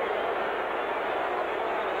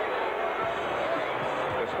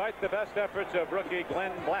 Despite the best efforts of rookie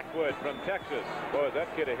Glenn Blackwood from Texas. Boy, is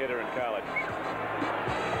that kid a hitter in college.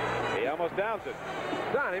 He almost downs it.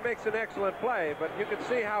 Don, he makes an excellent play, but you can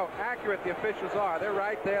see how accurate the officials are. They're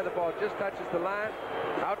right there. The ball just touches the line,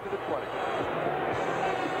 out to the 20.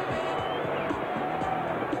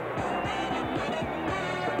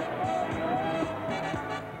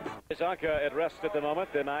 Zonka at rest at the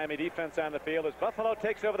moment. The Miami defense on the field as Buffalo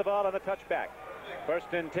takes over the ball on the touchback. First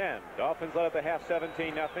and 10. Dolphins led at the half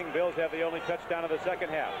 17-0. Bills have the only touchdown of the second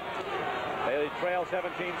half. They trail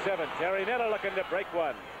 17-7. Terry Miller looking to break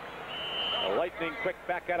one. A lightning quick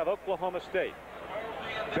back out of Oklahoma State.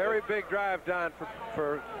 Very big drive, Don,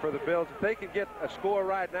 for the Bills. If they can get a score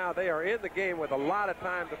right now, they are in the game with a lot of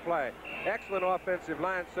time to play. Excellent offensive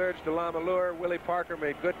line surge to Lamalure. Willie Parker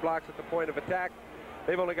made good blocks at the point of attack.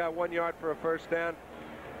 They've only got 1 yard for a first down.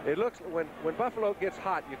 It looks, when Buffalo gets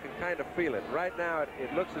hot, you can kind of feel it. Right now,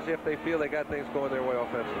 it looks as if they feel they got things going their way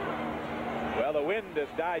offensively. Well, the wind has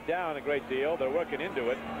died down a great deal. They're working into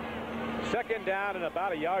it. Second down and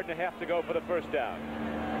about 1.5 yards to go for the first down.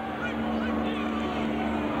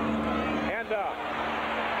 And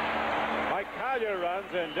Mike Collier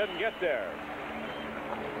runs and doesn't get there.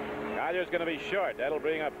 Collier's going to be short. That'll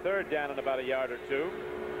bring up third down in about 1 yard or 2.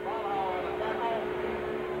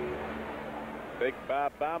 Big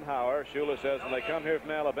Bob Baumhauer, Shula says, when they come here from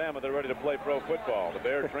Alabama, they're ready to play pro football. The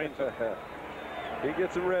Bear trains them. He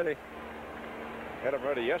gets them ready. Had them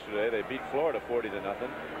ready yesterday. They beat Florida 40-0.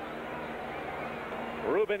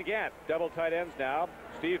 Reuben Gant, double tight ends now.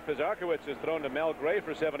 Steve Pizarkowicz has thrown to Mel Gray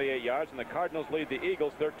for 78 yards, and the Cardinals lead the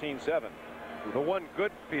Eagles 13-7. The one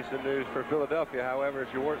good piece of news for Philadelphia, however, is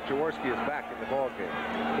Jaworski is back in the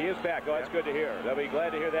ballgame. He is back. Oh, that's good to hear. They'll be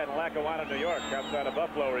glad to hear that in Lackawanna, New York, outside of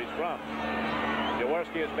Buffalo, where he's from.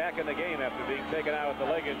 Jaworski is back in the game after being taken out with the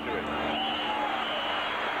leg injury.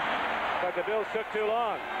 But the Bills took too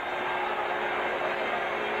long.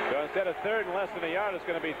 So instead of third and less than 1 yard, it's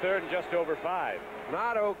going to be third and just over 5.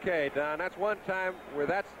 Not okay, Don. That's one time where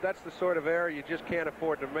that's the sort of error you just can't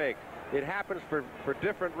afford to make. It happens for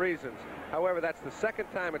different reasons. However, that's the second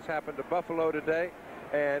time it's happened to Buffalo today,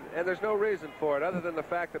 and there's no reason for it other than the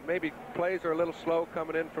fact that maybe plays are a little slow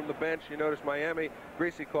coming in from the bench. You notice Miami,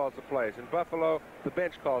 Greasy calls the plays. In Buffalo, the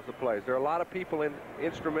bench calls the plays. There are a lot of people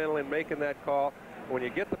instrumental in making that call. When you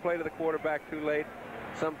get the play to the quarterback too late,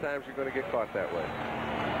 sometimes you're going to get caught that way.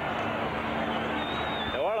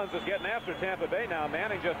 New Orleans is getting after Tampa Bay now.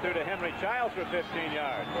 Manning just threw to Henry Childs for 15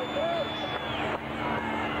 yards.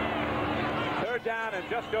 down and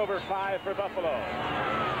just over 5 for Buffalo.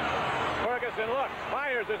 Ferguson looks,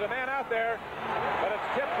 fires, there's a man out there, but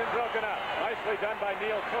it's tipped and broken up. Nicely done by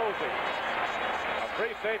Neil Colsey. A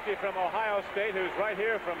free safety from Ohio State, who's right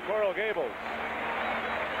here from Coral Gables.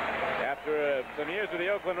 After some years with the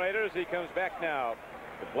Oakland Raiders, he comes back now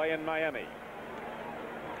to play in Miami.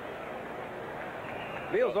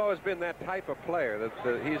 Neil's always been that type of player.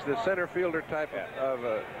 He's the center fielder type of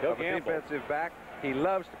a defensive back. He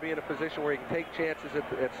loves to be in a position where he can take chances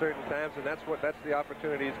at certain times, and that's the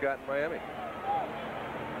opportunity he's got in Miami.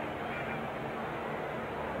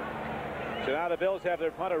 So now the Bills have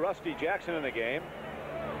their punter Rusty Jackson in the game.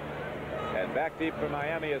 And back deep for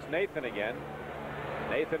Miami is Nathan again.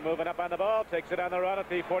 Nathan moving up on the ball, takes it on the run at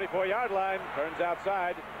the 44-yard line, turns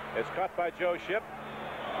outside, is caught by Joe Shipp,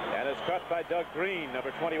 and is caught by Doug Green,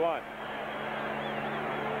 number 21.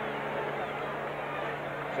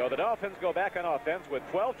 So the Dolphins go back on offense with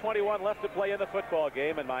 12:21 left to play in the football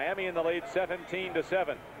game, and Miami in the lead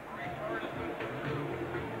 17-7.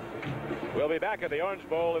 We'll be back at the Orange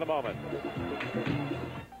Bowl in a moment.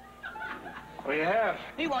 What do you have?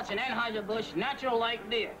 He wants an Anheuser-Busch natural like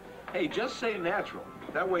beer. Hey, just say natural.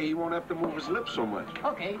 That way he won't have to move his lips so much.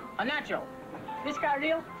 Okay, a natural. This car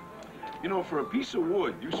deal? You know, for a piece of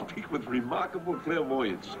wood, you speak with remarkable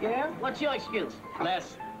clairvoyance. Yeah? What's your excuse?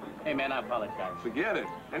 Les. Hey, man, I apologize. Forget it.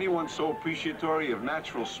 Anyone so appreciatory of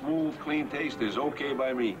natural, smooth, clean taste is okay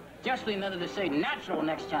by me. Just remember to say natural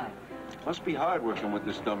next time. Must be hard working with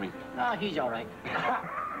this dummy. Oh, he's all right.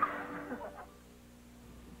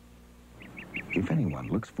 If anyone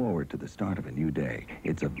looks forward to the start of a new day,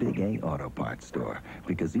 it's a Big A Auto Parts store,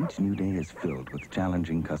 because each new day is filled with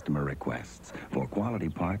challenging customer requests for quality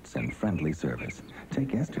parts and friendly service.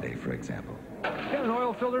 Take yesterday, for example. Get an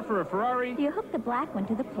oil filter for a Ferrari? Do you hook the black one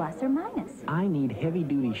to the plus or minus? I need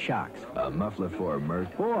heavy-duty shocks. A muffler for a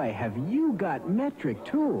Merc. Boy, have you got metric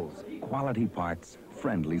tools. Quality parts,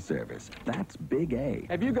 friendly service. That's Big A.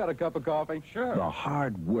 Have you got a cup of coffee? Sure. The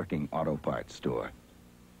hard-working auto parts store.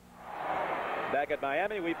 Back at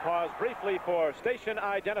Miami, we pause briefly for station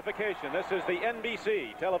identification. This is the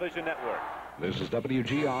NBC television network. This is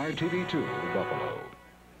WGR TV2, Buffalo.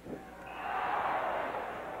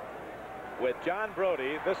 With John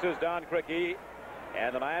Brody, this is Don Criqui,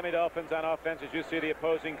 and the Miami Dolphins on offense, as you see the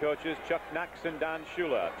opposing coaches, Chuck Knox and Don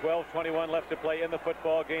Shula. 12:21 left to play in the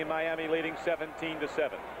football game. Miami leading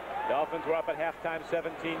 17-7. Dolphins were up at halftime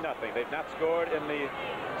 17-0. They've not scored in the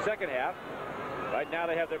second half. Right now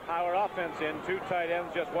they have their power offense in. 2 tight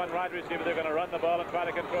ends, just 1 wide receiver. They're going to run the ball and try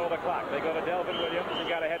to control the clock. They go to Delvin Williams and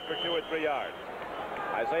got ahead for 2 or 3 yards.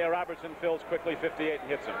 Isaiah Robertson fills quickly 58 and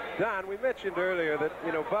hits him. Don, we mentioned earlier that,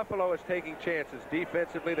 Buffalo is taking chances.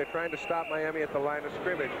 Defensively, they're trying to stop Miami at the line of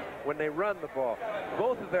scrimmage when they run the ball.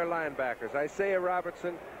 Both of their linebackers, Isaiah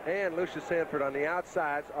Robertson and Lucius Sanford on the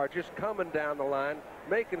outsides, are just coming down the line,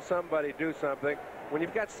 making somebody do something. When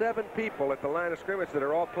you've got 7 people at the line of scrimmage that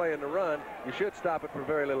are all playing the run, you should stop it for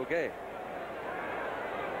very little gain.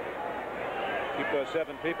 Keep those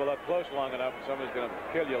 7 people up close long enough, and somebody's going to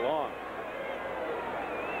kill you long.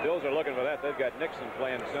 Bills are looking for that. They've got Nixon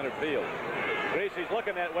playing center field. Greasy's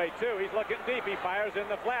looking that way, too. He's looking deep. He fires in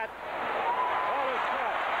the flat. Ball is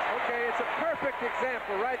caught. Okay, it's a perfect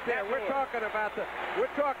example right there. We're talking about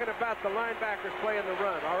the linebackers playing the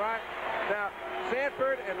run, all right? Now,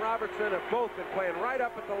 Sanford and Robertson have both been playing right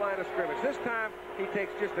up at the line of scrimmage. This time, he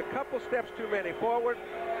takes just a couple steps too many forward.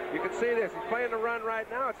 You can see this. He's playing the run right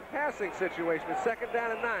now. It's a passing situation. It's 2nd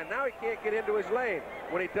down and 9. Now he can't get into his lane.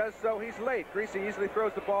 When he does so, he's late. Greasy easily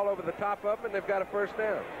throws the ball over the top of him, and they've got a 1st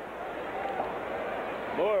down.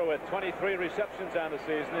 Moore with 23 receptions on the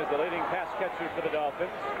season is the leading pass catcher for the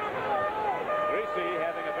Dolphins. Greasy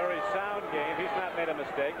having a very sound game. He's not made a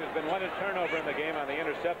mistake. There's been 1 turnover in the game on the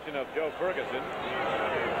interception of Joe Ferguson.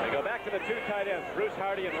 They go back to the 2 tight ends, Bruce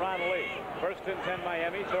Hardy and Ron Lee. 1st and 10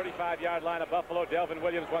 Miami, 35-yard line of Buffalo. Delvin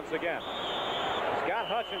Williams once again. Scott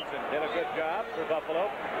Hutchinson did a good job for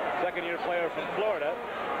Buffalo. 2nd-year player from Florida.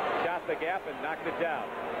 Shot the gap and knocked it down.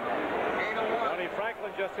 Tony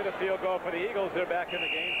Franklin just hit a field goal for the Eagles. They're back in the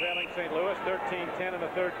game, trailing St. Louis 13-10 in the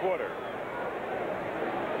 3rd quarter.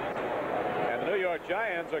 And the New York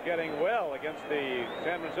Giants are getting well against the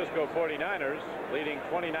San Francisco 49ers, leading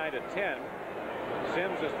 29-10.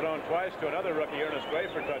 Sims has thrown twice to another rookie, Ernest Gray,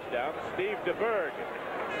 for touchdowns. Steve DeBerg.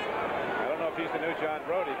 I don't know if he's the new John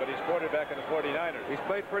Brody, but he's quarterback in the 49ers. He's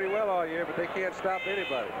played pretty well all year, but they can't stop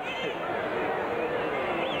anybody.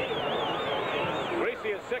 Greasy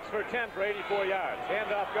is 6 for 10 for 84 yards.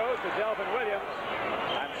 Handoff goes to Delvin Williams.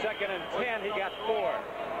 On 2nd and 10, he got 4.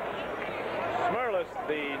 Smurlus,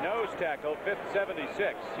 the nose tackle,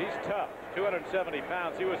 5'76". He's tough, 270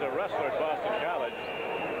 pounds. He was a wrestler at Boston College.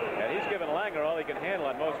 And he's given Langer all he can handle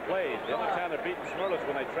on most plays. The only time they're beating Smurlus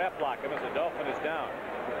when they trap block him as the Dolphin is down.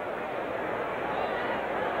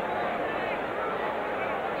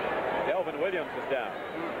 Delvin Williams is down.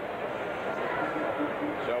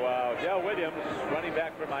 So Del Williams, running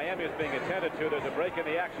back for Miami, is being attended to. There's a break in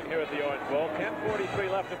the action here at the Orange Bowl. 10:43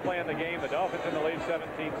 left to play in the game. The Dolphins in the lead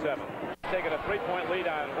 17-7. Taking a 3-point lead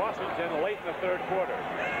on Washington late in the third quarter.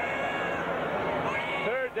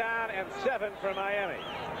 3rd down and 7 for Miami.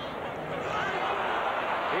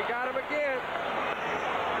 He got him again.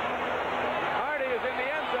 Hardy is in the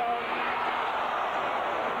end zone.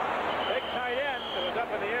 Big tight end who was up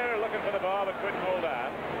in the air looking for the ball but couldn't hold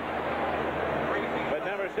on. But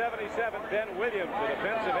number 77, Ben Williams, the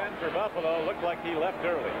defensive end for Buffalo, looked like he left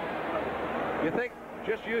early. You think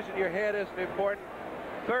just using your head isn't important?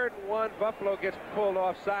 3rd and 1, Buffalo gets pulled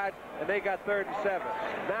offside, and they got 3rd and 7.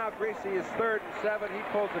 Now Greasy is 3rd and 7. He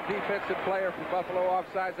pulls a defensive player for Buffalo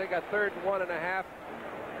offsides. They got 3rd and 1.5.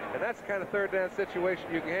 And that's the kind of 3rd down situation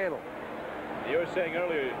you can handle. You were saying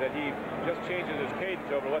earlier that he just changes his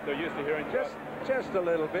cadence over what they're used to hearing. Just a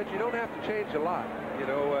little bit. You don't have to change a lot. You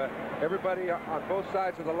know, everybody on both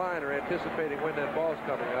sides of the line are anticipating when that ball's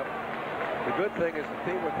coming up. The good thing is the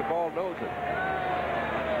team with the ball knows it.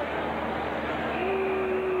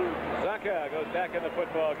 Zaka goes back in the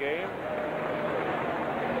football game.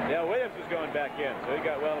 Now Williams is going back in, so he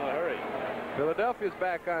got well in a hurry. Philadelphia's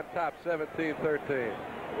back on top, 17-13.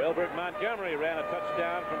 Wilbert Montgomery ran a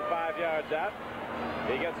touchdown from 5 yards out.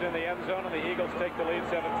 He gets in the end zone, and the Eagles take the lead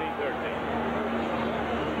 17-13.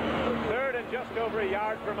 3rd and just over a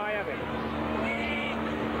yard for Miami.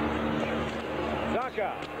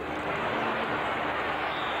 Zaka.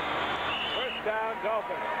 1st down,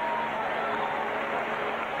 Dolphins.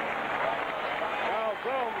 Carl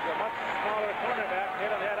Gromes, a much smaller cornerback,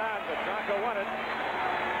 hit him head on, but Zaka won it.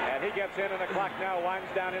 And he gets in, and the clock now winds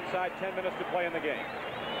down inside 10 minutes to play in the game.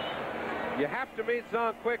 You have to meet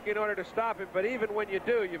Zong quick in order to stop him, but even when you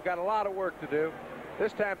do, you've got a lot of work to do.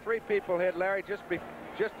 This time 3 people hit Larry just in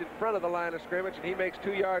front of the line of scrimmage, and he makes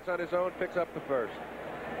 2 yards on his own, picks up the 1st.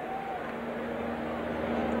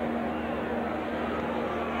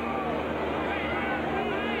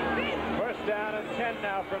 First down and 10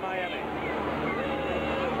 now for Miami.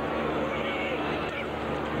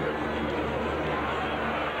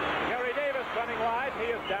 Gary Davis running wide.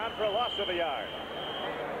 He is down for a loss of a yard.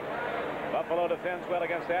 Buffalo defends well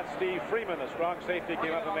against that. Steve Freeman, the strong safety,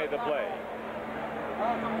 came up and made the play.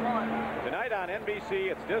 Tonight on NBC,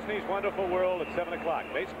 it's Disney's Wonderful World at 7 o'clock.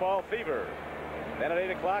 Baseball Fever. Then at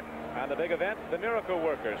 8 o'clock on the big event, The Miracle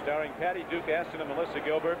Worker, starring Patty Duke Aston and Melissa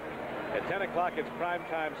Gilbert. At 10 o'clock, it's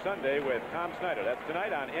Primetime Sunday with Tom Snyder. That's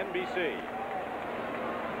tonight on NBC.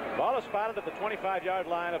 Ball is spotted at the 25-yard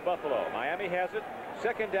line of Buffalo. Miami has it.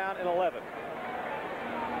 2nd down and 11.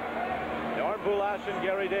 Norm Bulash and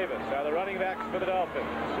Gary Davis are the running backs for the Dolphins.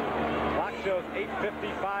 Clock shows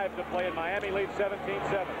 8:55 to play, and Miami leads 17-7. Great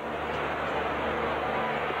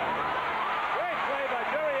play by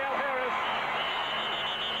Duriel Harris.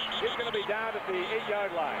 He's going to be down at the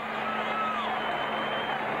 8-yard line.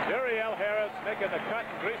 Duriel Harris making the cut,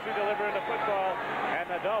 and Greasy delivering the football, and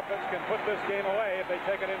the Dolphins can put this game away if they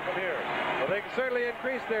take it in from here. Well, they can certainly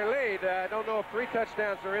increase their lead. I don't know if 3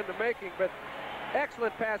 touchdowns are in the making, but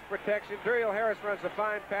excellent pass protection. Duriel Harris runs a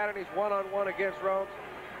fine pattern. He's one-on-one against Rhodes.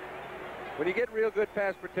 When you get real good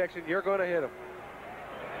pass protection, you're going to hit him.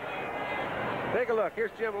 Take a look.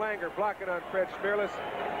 Here's Jim Langer blocking on Fred Schmierless.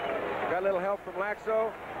 Got a little help from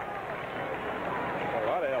Laxo. A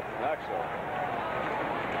lot of help from Laxo.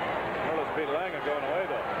 Schmierless beat Langer going away,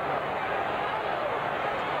 though.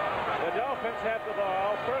 The Dolphins have the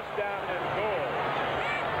ball. 1st down and goal.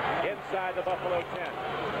 Inside the Buffalo 10.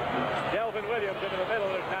 Delvin Williams into the middle.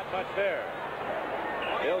 There's not much there.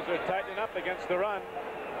 Bills are tightening up against the run.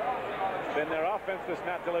 It's been their offense that's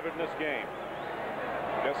not delivered in this game.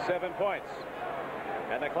 Just 7 points.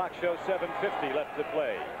 And the clock shows 7:50 left to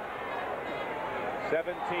play.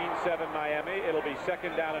 17-7 Miami. It'll be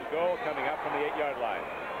 2nd down and goal coming up from the 8-yard line.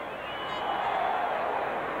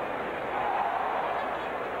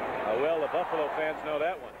 Well, the Buffalo fans know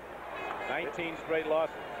that one. 19 straight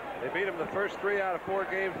losses. They beat them the first 3 out of 4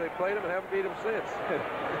 games they played them and haven't beat them since.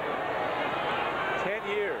 10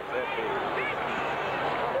 years that beat them.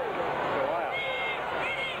 Wow.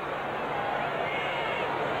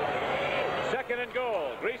 2nd and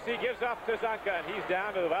goal. Greasy gives off to Zonka, and he's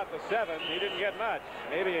down to about the 7. He didn't get much.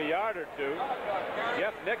 Maybe a yard or 2.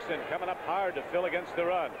 Jeff Nixon coming up hard to fill against the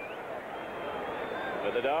run.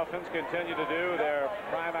 But the Dolphins continue to do their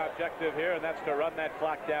prime objective here, and that's to run that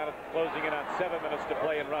clock down, closing in on 7 minutes to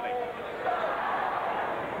play and running.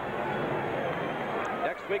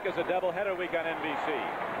 Next week is a doubleheader week on NBC.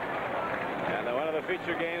 And one of the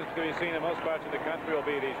feature games to be seen in most parts of the country will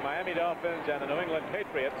be these Miami Dolphins and the New England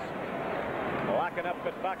Patriots locking up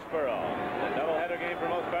at Foxborough. The doubleheader game for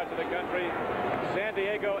most parts of the country, San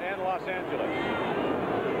Diego and Los Angeles.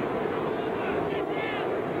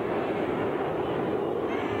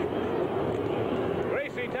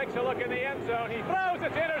 Greasy takes a look in the end zone. He throws.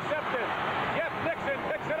 It's intercepted. Jeff Nixon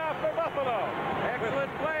picks it off for Buffalo.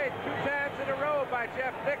 Excellent play. 2 times in a row by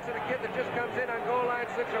Jeff Nixon, a kid that just comes in on goal line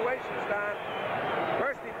situations, Don.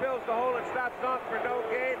 First he fills the hole and stops on for no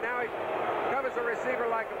gain. Now he covers the receiver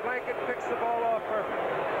like a blanket, picks the ball off perfect.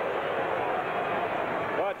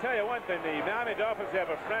 Well, I'll tell you one thing. The Miami Dolphins have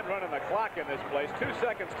a friend running the clock in this place. 2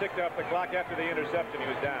 seconds ticked off the clock after the interception. He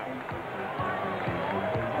was down.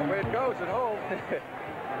 The way it goes at home.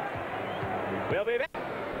 We'll be back.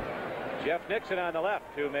 Jeff Nixon on the left,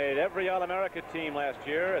 who made every All-America team last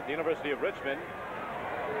year at the University of Richmond.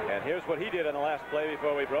 And here's what he did on the last play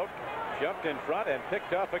before we broke. Jumped in front and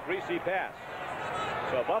picked off a greasy pass.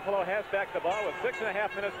 So Buffalo has back the ball with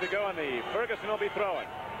 6.5 minutes to go, and the Ferguson will be throwing.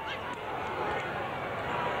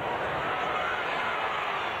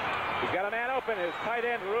 He's got a man open. His tight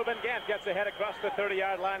end, Reuben Gant, gets ahead across the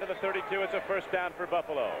 30-yard line to the 32. It's a first down for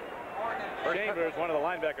Buffalo. Chambers, one of the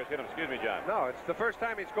linebackers, hit him. Excuse me, John. No, it's the first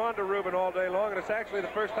time he's gone to Reuben all day long, and it's actually the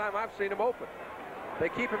first time I've seen him open. They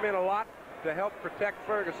keep him in a lot to help protect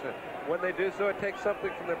Ferguson. When they do so, it takes something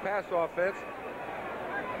from their pass offense,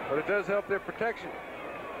 but it does help their protection.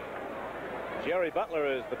 Jerry Butler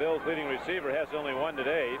is the Bills' leading receiver, has only one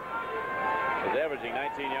today. He's averaging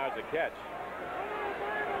 19 yards a catch.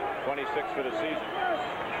 26 for the season.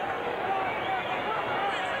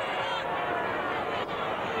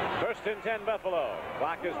 First and 10 Buffalo.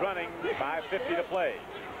 Clock is running. 5:50 to play.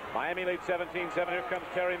 Miami leads 17-7. Here comes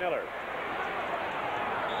Terry Miller.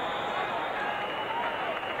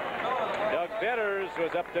 Doug Betters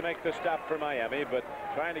was up to make the stop for Miami, but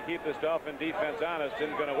trying to keep this Dolphin defense honest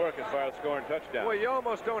isn't going to work as far as scoring touchdowns. Well, you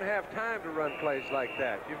almost don't have time to run plays like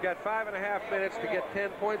that. You've got 5.5 minutes to get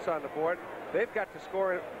 10 points on the board. They've got to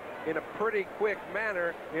score in a pretty quick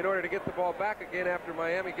manner in order to get the ball back again after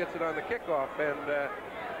Miami gets it on the kickoff. And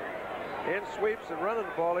in sweeps and running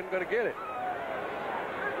the ball isn't going to get it.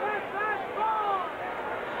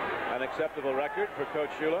 Unacceptable record for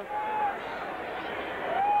Coach Shula.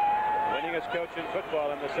 Winningest coach in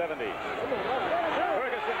football in the 70s.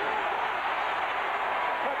 Ferguson.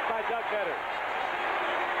 Cut by Doug Betters.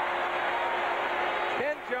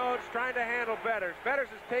 Ken Jones trying to handle Betters. Betters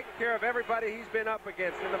has taken care of everybody he's been up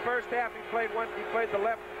against. In the first half, he played the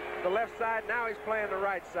left side. Now he's playing the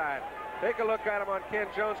right side. Take a look at him on Ken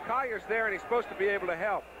Jones. Collier's there, and he's supposed to be able to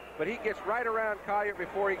help. But he gets right around Collier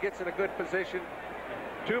before he gets in a good position.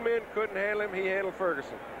 2 men couldn't handle him. He handled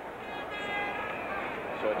Ferguson.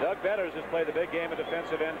 So Doug Betters has played the big game of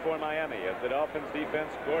defensive end for Miami. As the Dolphins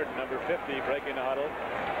defense, Gordon, number 50, breaking the huddle.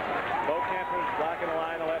 Bo Camper's blocking the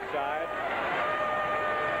line on the left side.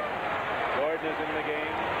 Gordon is in the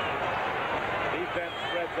game. Defense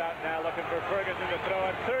spreads out now, looking for Ferguson to throw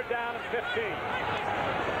it. 3rd down and 15.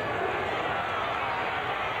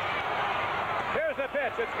 Here's the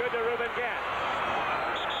pitch. It's good to Reuben Gant.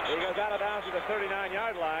 He goes out of bounds at the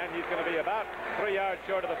 39-yard line. He's going to be about 3 yards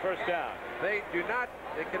short of the first down. They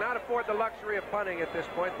cannot afford the luxury of punting at this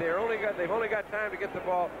point. They've only got time to get the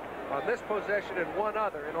ball on this possession and one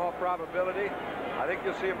other in all probability. I think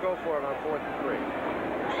you'll see him go for it on 4th and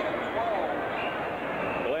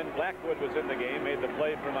 3. Glenn Blackwood was in the game, made the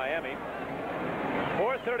play for Miami.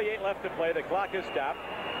 4:38 left to play. The clock is stopped.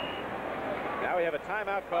 Now we have a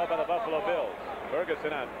timeout called by the Buffalo Bills.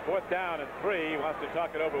 Ferguson on 4th down and 3 wants to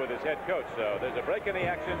talk it over with his head coach. So there's a break in the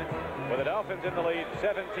action with the Dolphins in the lead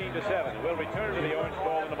 17-7. We'll return to the Orange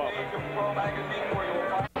Bowl in a moment.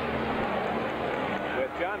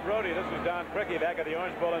 With John Brody, this is Don Criqui back at the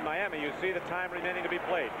Orange Bowl in Miami. You see the time remaining to be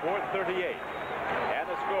played, 4:38. And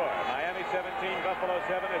the score, Miami 17, Buffalo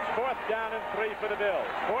 7. It's 4th down and 3 for the Bills.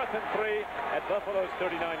 4th and 3 at Buffalo's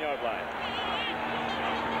 39-yard line.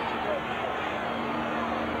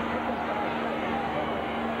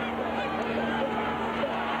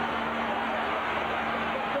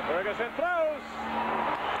 Ferguson throws.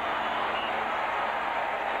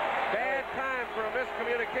 Bad time for a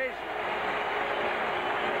miscommunication.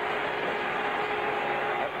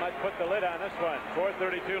 That might put the lid on this one.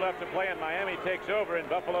 4:32 left to play, and Miami takes over in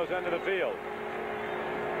Buffalo's end of the field.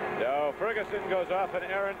 So Ferguson goes off an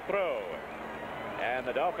errant throw. And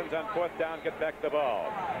the Dolphins on 4th down get back the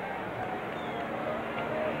ball.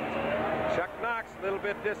 Chuck Knox a little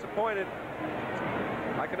bit disappointed.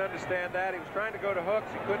 I can understand that. He was trying to go to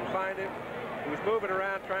hooks. He couldn't find him. He was moving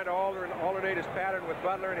around trying to alternate his pattern with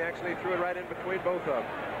Butler, and he actually threw it right in between both of them.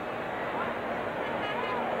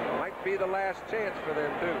 Might be the last chance for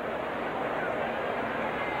them, too.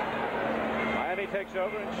 Miami takes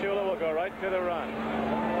over, and Shula will go right to the run.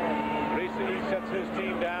 Greasy sets his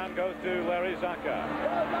team down, goes to Larry Zonka.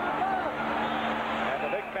 And the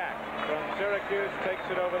big back from Syracuse takes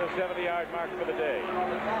it over the 70-yard mark for the day.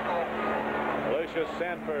 Lucius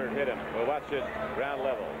Sanford hit him. We'll watch it ground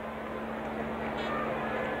level.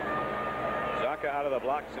 Zonka out of the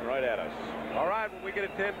blocks and right at us. All right, when we get a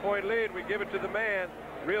 10-point lead, we give it to the man.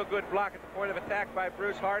 Real good block at the point of attack by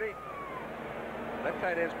Bruce Hardy. That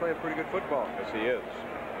tight end's playing pretty good football. Yes, he is.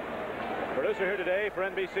 Producer here today for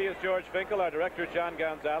NBC is George Finkel. Our director, John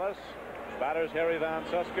Gonzalez. Spotters, Harry Von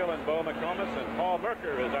Suskill and Bo McComas. And Paul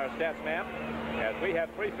Merker is our stats man. As we have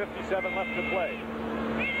 3:57 left to play.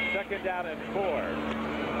 Second down and 4.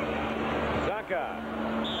 Zonka.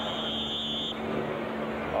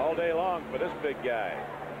 All day long for this big guy.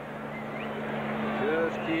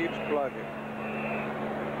 Just keeps plugging.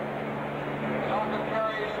 Zonka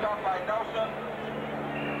carry stopped by Nelson.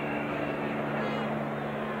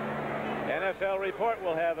 NFL Report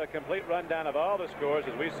will have a complete rundown of all the scores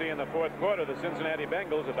as we see in the fourth quarter. The Cincinnati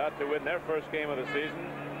Bengals about to win their first game of the season.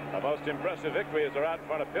 A most impressive victory as they're out in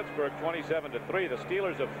front of Pittsburgh 27-3. The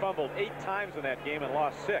Steelers have fumbled 8 times in that game and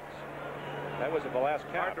lost 6. That was at the last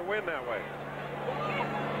count. Hard to win that way.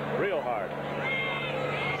 Real hard.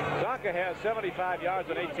 Zonka has 75 yards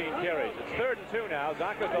and 18 carries. It's 3rd and 2 now.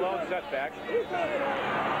 Zonka's the lone setback.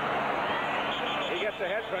 He gets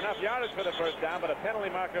ahead for enough yardage for the first down, but a penalty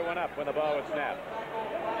marker went up when the ball was snapped.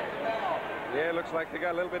 Yeah, it looks like they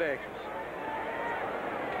got a little bit anxious.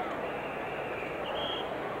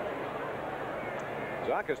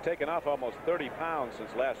 Zonka's taken off almost 30 pounds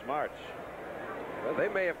since last March. Well, they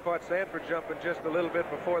may have caught Sanford jumping just a little bit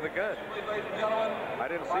before the gun. I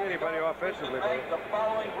didn't see anybody offensively. The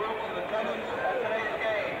following groups in attendance at today's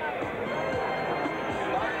game.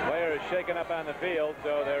 Player is shaken up on the field,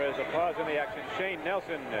 so there is a pause in the action. Shane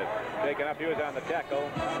Nelson is taken up. He was on the tackle.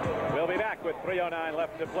 We'll be back with 3:09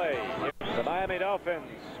 left to play. The Miami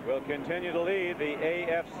Dolphins will continue to lead the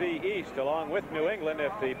AFC East along with New England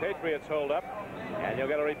if the Patriots hold up. And you'll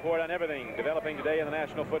get a report on everything developing today in the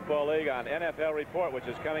National Football League on NFL Report, which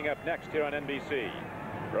is coming up next here on NBC.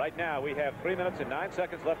 Right now, we have 3 minutes and 9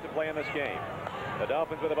 seconds left to play in this game. The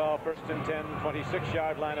Dolphins with the ball first and 10,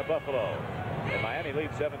 26-yard line of Buffalo. And Miami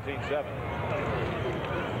leads 17-7.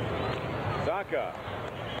 Zonka.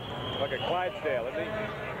 Like a Clydesdale, isn't he?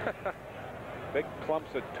 Big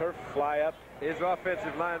clumps of turf fly up. His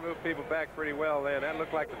offensive line moved people back pretty well then. That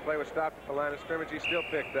looked like the play was stopped at the line of scrimmage. He still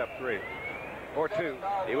picked up 3 or 2.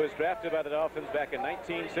 He was drafted by the Dolphins back in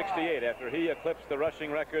 1968 after he eclipsed the rushing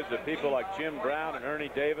records of people like Jim Brown and Ernie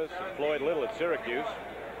Davis and Floyd Little at Syracuse.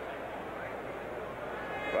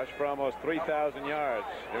 Rushed for almost 3,000 yards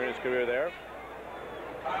during his career there.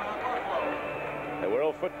 The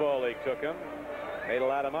World Football League took him. Made a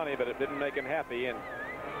lot of money, but it didn't make him happy, and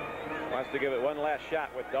wants to give it one last shot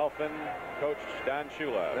with Dolphin coach Don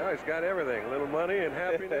Shula. Now he's got everything. A little money and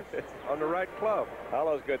happiness on the right club. All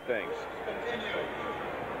those good things.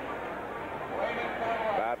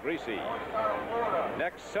 Bob Greasy.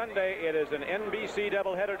 Next Sunday, it is an NBC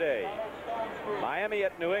doubleheader day. Miami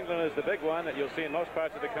at New England is the big one that you'll see in most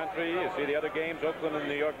parts of the country. You see the other games, Oakland and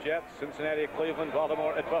New York Jets, Cincinnati at Cleveland,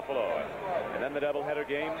 Baltimore at Buffalo. And then the doubleheader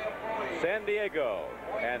game, San Diego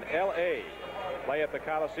and L.A. play at the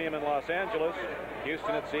Coliseum in Los Angeles,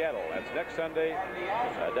 Houston at Seattle. That's next Sunday,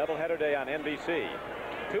 a doubleheader day on NBC.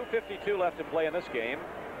 2:52 left to play in this game.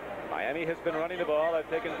 Miami has been running the ball. They've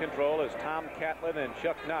taken control as Tom Catlin and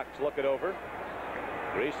Chuck Knox look it over.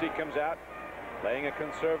 Greasy comes out, playing a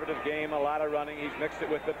conservative game, a lot of running. He's mixed it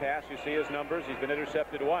with the pass. You see his numbers. He's been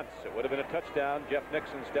intercepted once. It would have been a touchdown. Jeff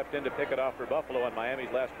Nixon stepped in to pick it off for Buffalo on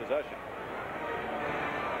Miami's last possession.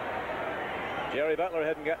 Jerry Butler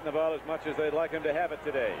hadn't gotten the ball as much as they'd like him to have it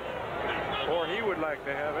today. Or he would like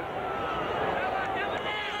to have it.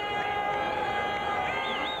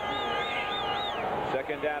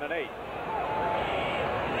 Second down and 8.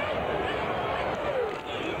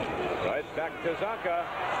 Right back to Zonka.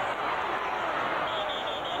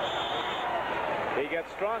 He gets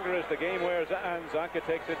stronger as the game wears on. Zonka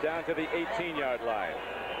takes it down to the 18-yard line.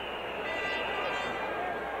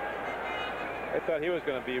 I thought he was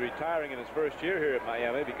going to be retiring in his first year here at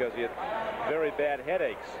Miami because he had very bad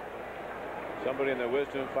headaches. Somebody in their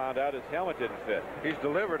wisdom found out his helmet didn't fit. He's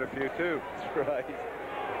delivered a few, too. That's right.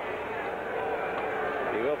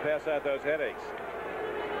 He will pass out those headaches.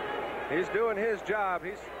 He's doing his job.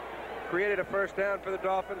 He's created a first down for the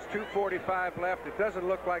Dolphins. 2:45 left. It doesn't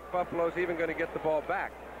look like Buffalo's even going to get the ball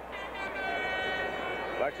back.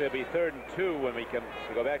 Actually, it'll be 3rd and 2 when we can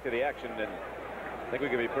go back to the action, and I think we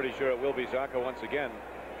can be pretty sure it will be Zonka once again.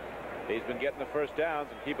 He's been getting the first downs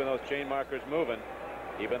and keeping those chain markers moving,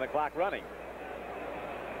 keeping the clock running.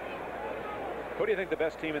 Who do you think the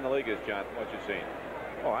best team in the league is, John, from what you've seen?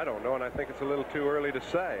 Oh, I don't know, and I think it's a little too early to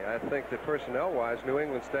say. I think that personnel-wise, New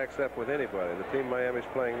England stacks up with anybody. The team Miami's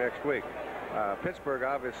playing next week. Pittsburgh,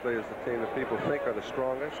 obviously, is the team that people think are the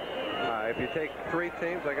strongest. If you take 3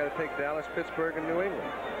 teams, I got to take Dallas, Pittsburgh, and New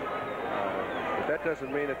England. But that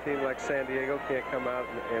doesn't mean a team like San Diego can't come out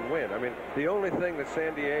and win. I mean, the only thing that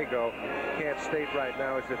San Diego can't state right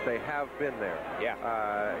now is that they have been there. Yeah.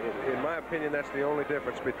 In my opinion, that's the only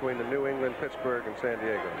difference between the New England, Pittsburgh, and San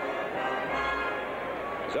Diego.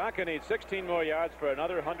 Zonka needs 16 more yards for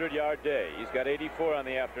another 100-yard day. He's got 84 on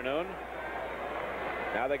the afternoon.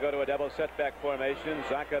 Now they go to a double setback formation.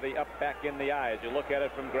 Zonka the up back in the eye. As you look at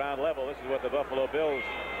it from ground level, this is what the Buffalo Bills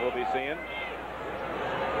will be seeing.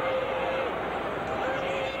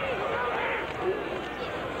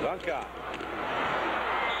 Zonka.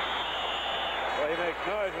 Well, he makes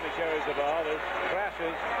noise when he carries the ball. There's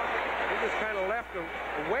crashes. He just kind of left a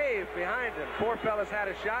wave behind him. Poor fellas had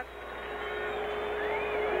a shot.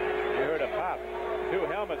 You heard a pop. 2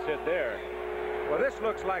 helmets hit there. Well, this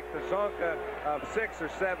looks like the Zonka of 6 or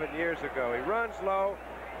 7 years ago. He runs low,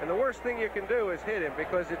 and the worst thing you can do is hit him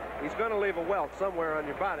because he's going to leave a welt somewhere on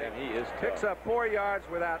your body. And he is tough. Picks up 4 yards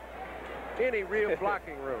without any real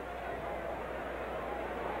blocking room.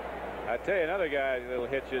 I tell you, another guy that'll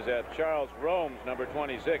hitch is Charles Romes, number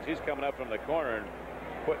 26. He's coming up from the corner and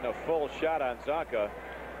putting a full shot on Zonka.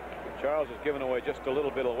 Charles has given away just a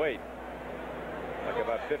little bit of weight, like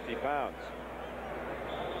about 50 pounds.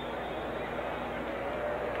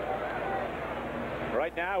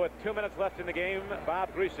 Right now, with 2 minutes left in the game,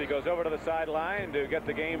 Bob Greasy goes over to the sideline to get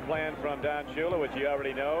the game plan from Don Shula, which he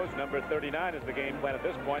already knows. Number 39 is the game plan at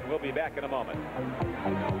this point. We'll be back in a moment.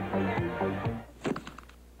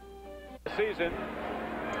 Season,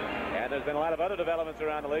 and there's been a lot of other developments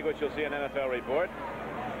around the league, which you'll see in NFL Report.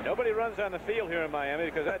 Nobody runs on the field here in Miami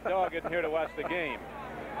because that dog isn't here to watch the game.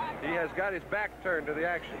 He has got his back turned to the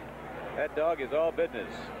action. That dog is all business.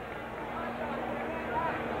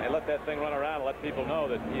 They let that thing run around and let people know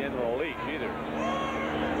that he isn't a leash either.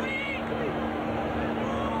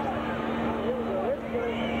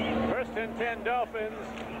 First and 10 Dolphins.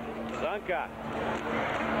 Zonka.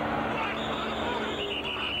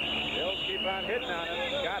 They'll keep on hitting on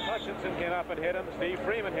him. Scott Hutchinson came up and hit him. Steve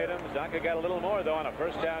Freeman hit him. Zonka got a little more, though, on a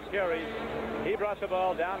first down carry. He brought the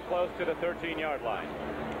ball down close to the 13-yard line.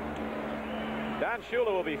 Don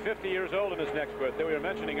Shula will be 50 years old in his next birthday. We were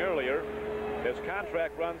mentioning earlier his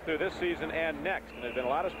contract runs through this season and next. And there's been a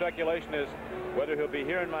lot of speculation as whether he'll be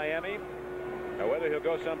here in Miami or whether he'll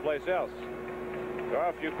go someplace else. There are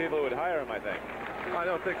a few people who would hire him, I think. I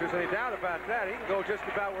don't think there's any doubt about that. He can go just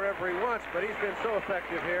about wherever he wants, but he's been so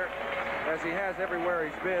effective here, as he has everywhere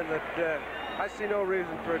he's been, that I see no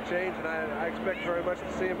reason for a change, and I expect very much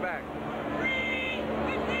to see him back.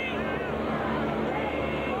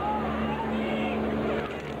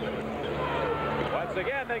 Once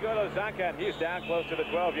again, they go to Zonka, and he's down close to the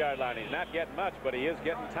 12-yard line. He's not getting much, but he is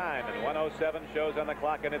getting time, and 1:07 shows on the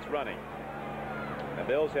clock, and it's running. The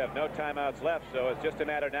Bills have no timeouts left, so it's just a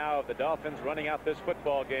matter now of the Dolphins running out this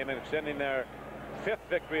football game and extending their 5th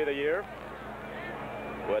victory of the year,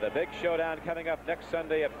 with a big showdown coming up next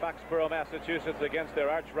Sunday at Foxborough, Massachusetts, against their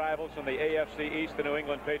arch rivals from the AFC East, the New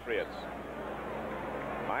England Patriots.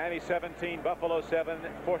 Miami 17, Buffalo 7,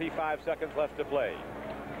 45 seconds left to play.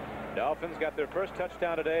 Dolphins got their first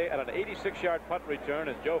touchdown today at an 86-yard punt return,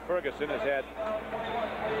 as Joe Ferguson has had,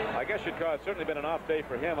 I guess you'd call it, certainly been an off day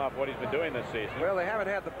for him off what he's been doing this season. Well, they haven't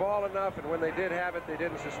had the ball enough, and when they did have it, they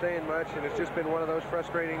didn't sustain much, and it's just been one of those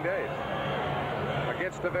frustrating days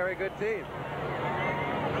against a very good team.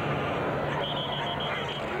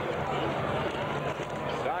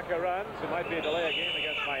 Zonka runs. It might be a delay of game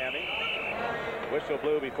against Miami. Whistle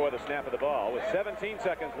blew before the snap of the ball with 17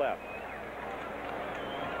 seconds left.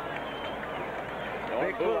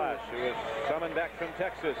 Norm Bulash, who was summoned back from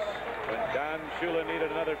Texas when Don Shula needed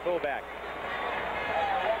another fullback.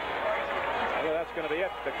 Well, that's going to be it.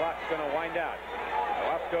 The clock's going to wind out.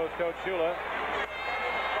 Now off goes Coach Shula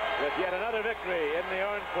with yet another victory in the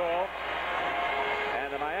Orange Bowl.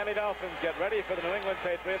 And the Miami Dolphins get ready for the New England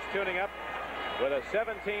Patriots, tuning up with a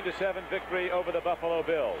 17-7 victory over the Buffalo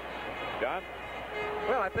Bills. John?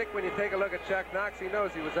 Well, I think when you take a look at Chuck Knox, he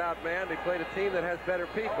knows he was outmanned. He played a team that has better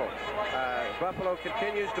people. Buffalo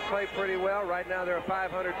continues to play pretty well. Right now they're a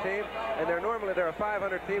 500 team, and normally they're a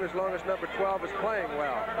 500 team as long as number 12 is playing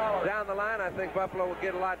well. Down the line, I think Buffalo will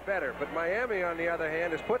get a lot better. But Miami, on the other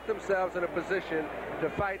hand, has put themselves in a position to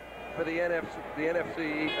fight for the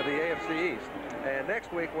AFC East. And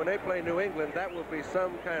next week, when they play New England, that will be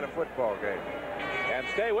some kind of football game. And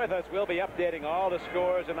stay with us. We'll be updating all the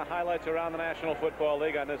scores and the highlights around the National Football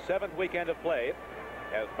League on this 7th weekend of play,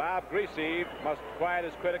 as Bob Greasy must quiet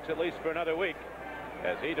his critics at least for another week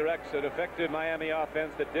as he directs an effective Miami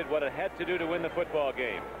offense that did what it had to do to win the football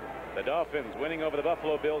game. The Dolphins winning over the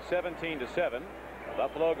Buffalo Bills 17-7.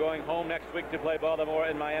 Buffalo going home next week to play Baltimore,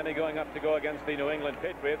 and Miami going up to go against the New England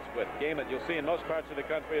Patriots, with a game that you'll see in most parts of the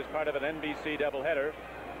country as part of an NBC doubleheader.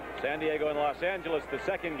 San Diego and Los Angeles, the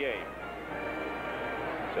second game.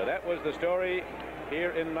 So that was the story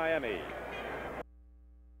here in Miami.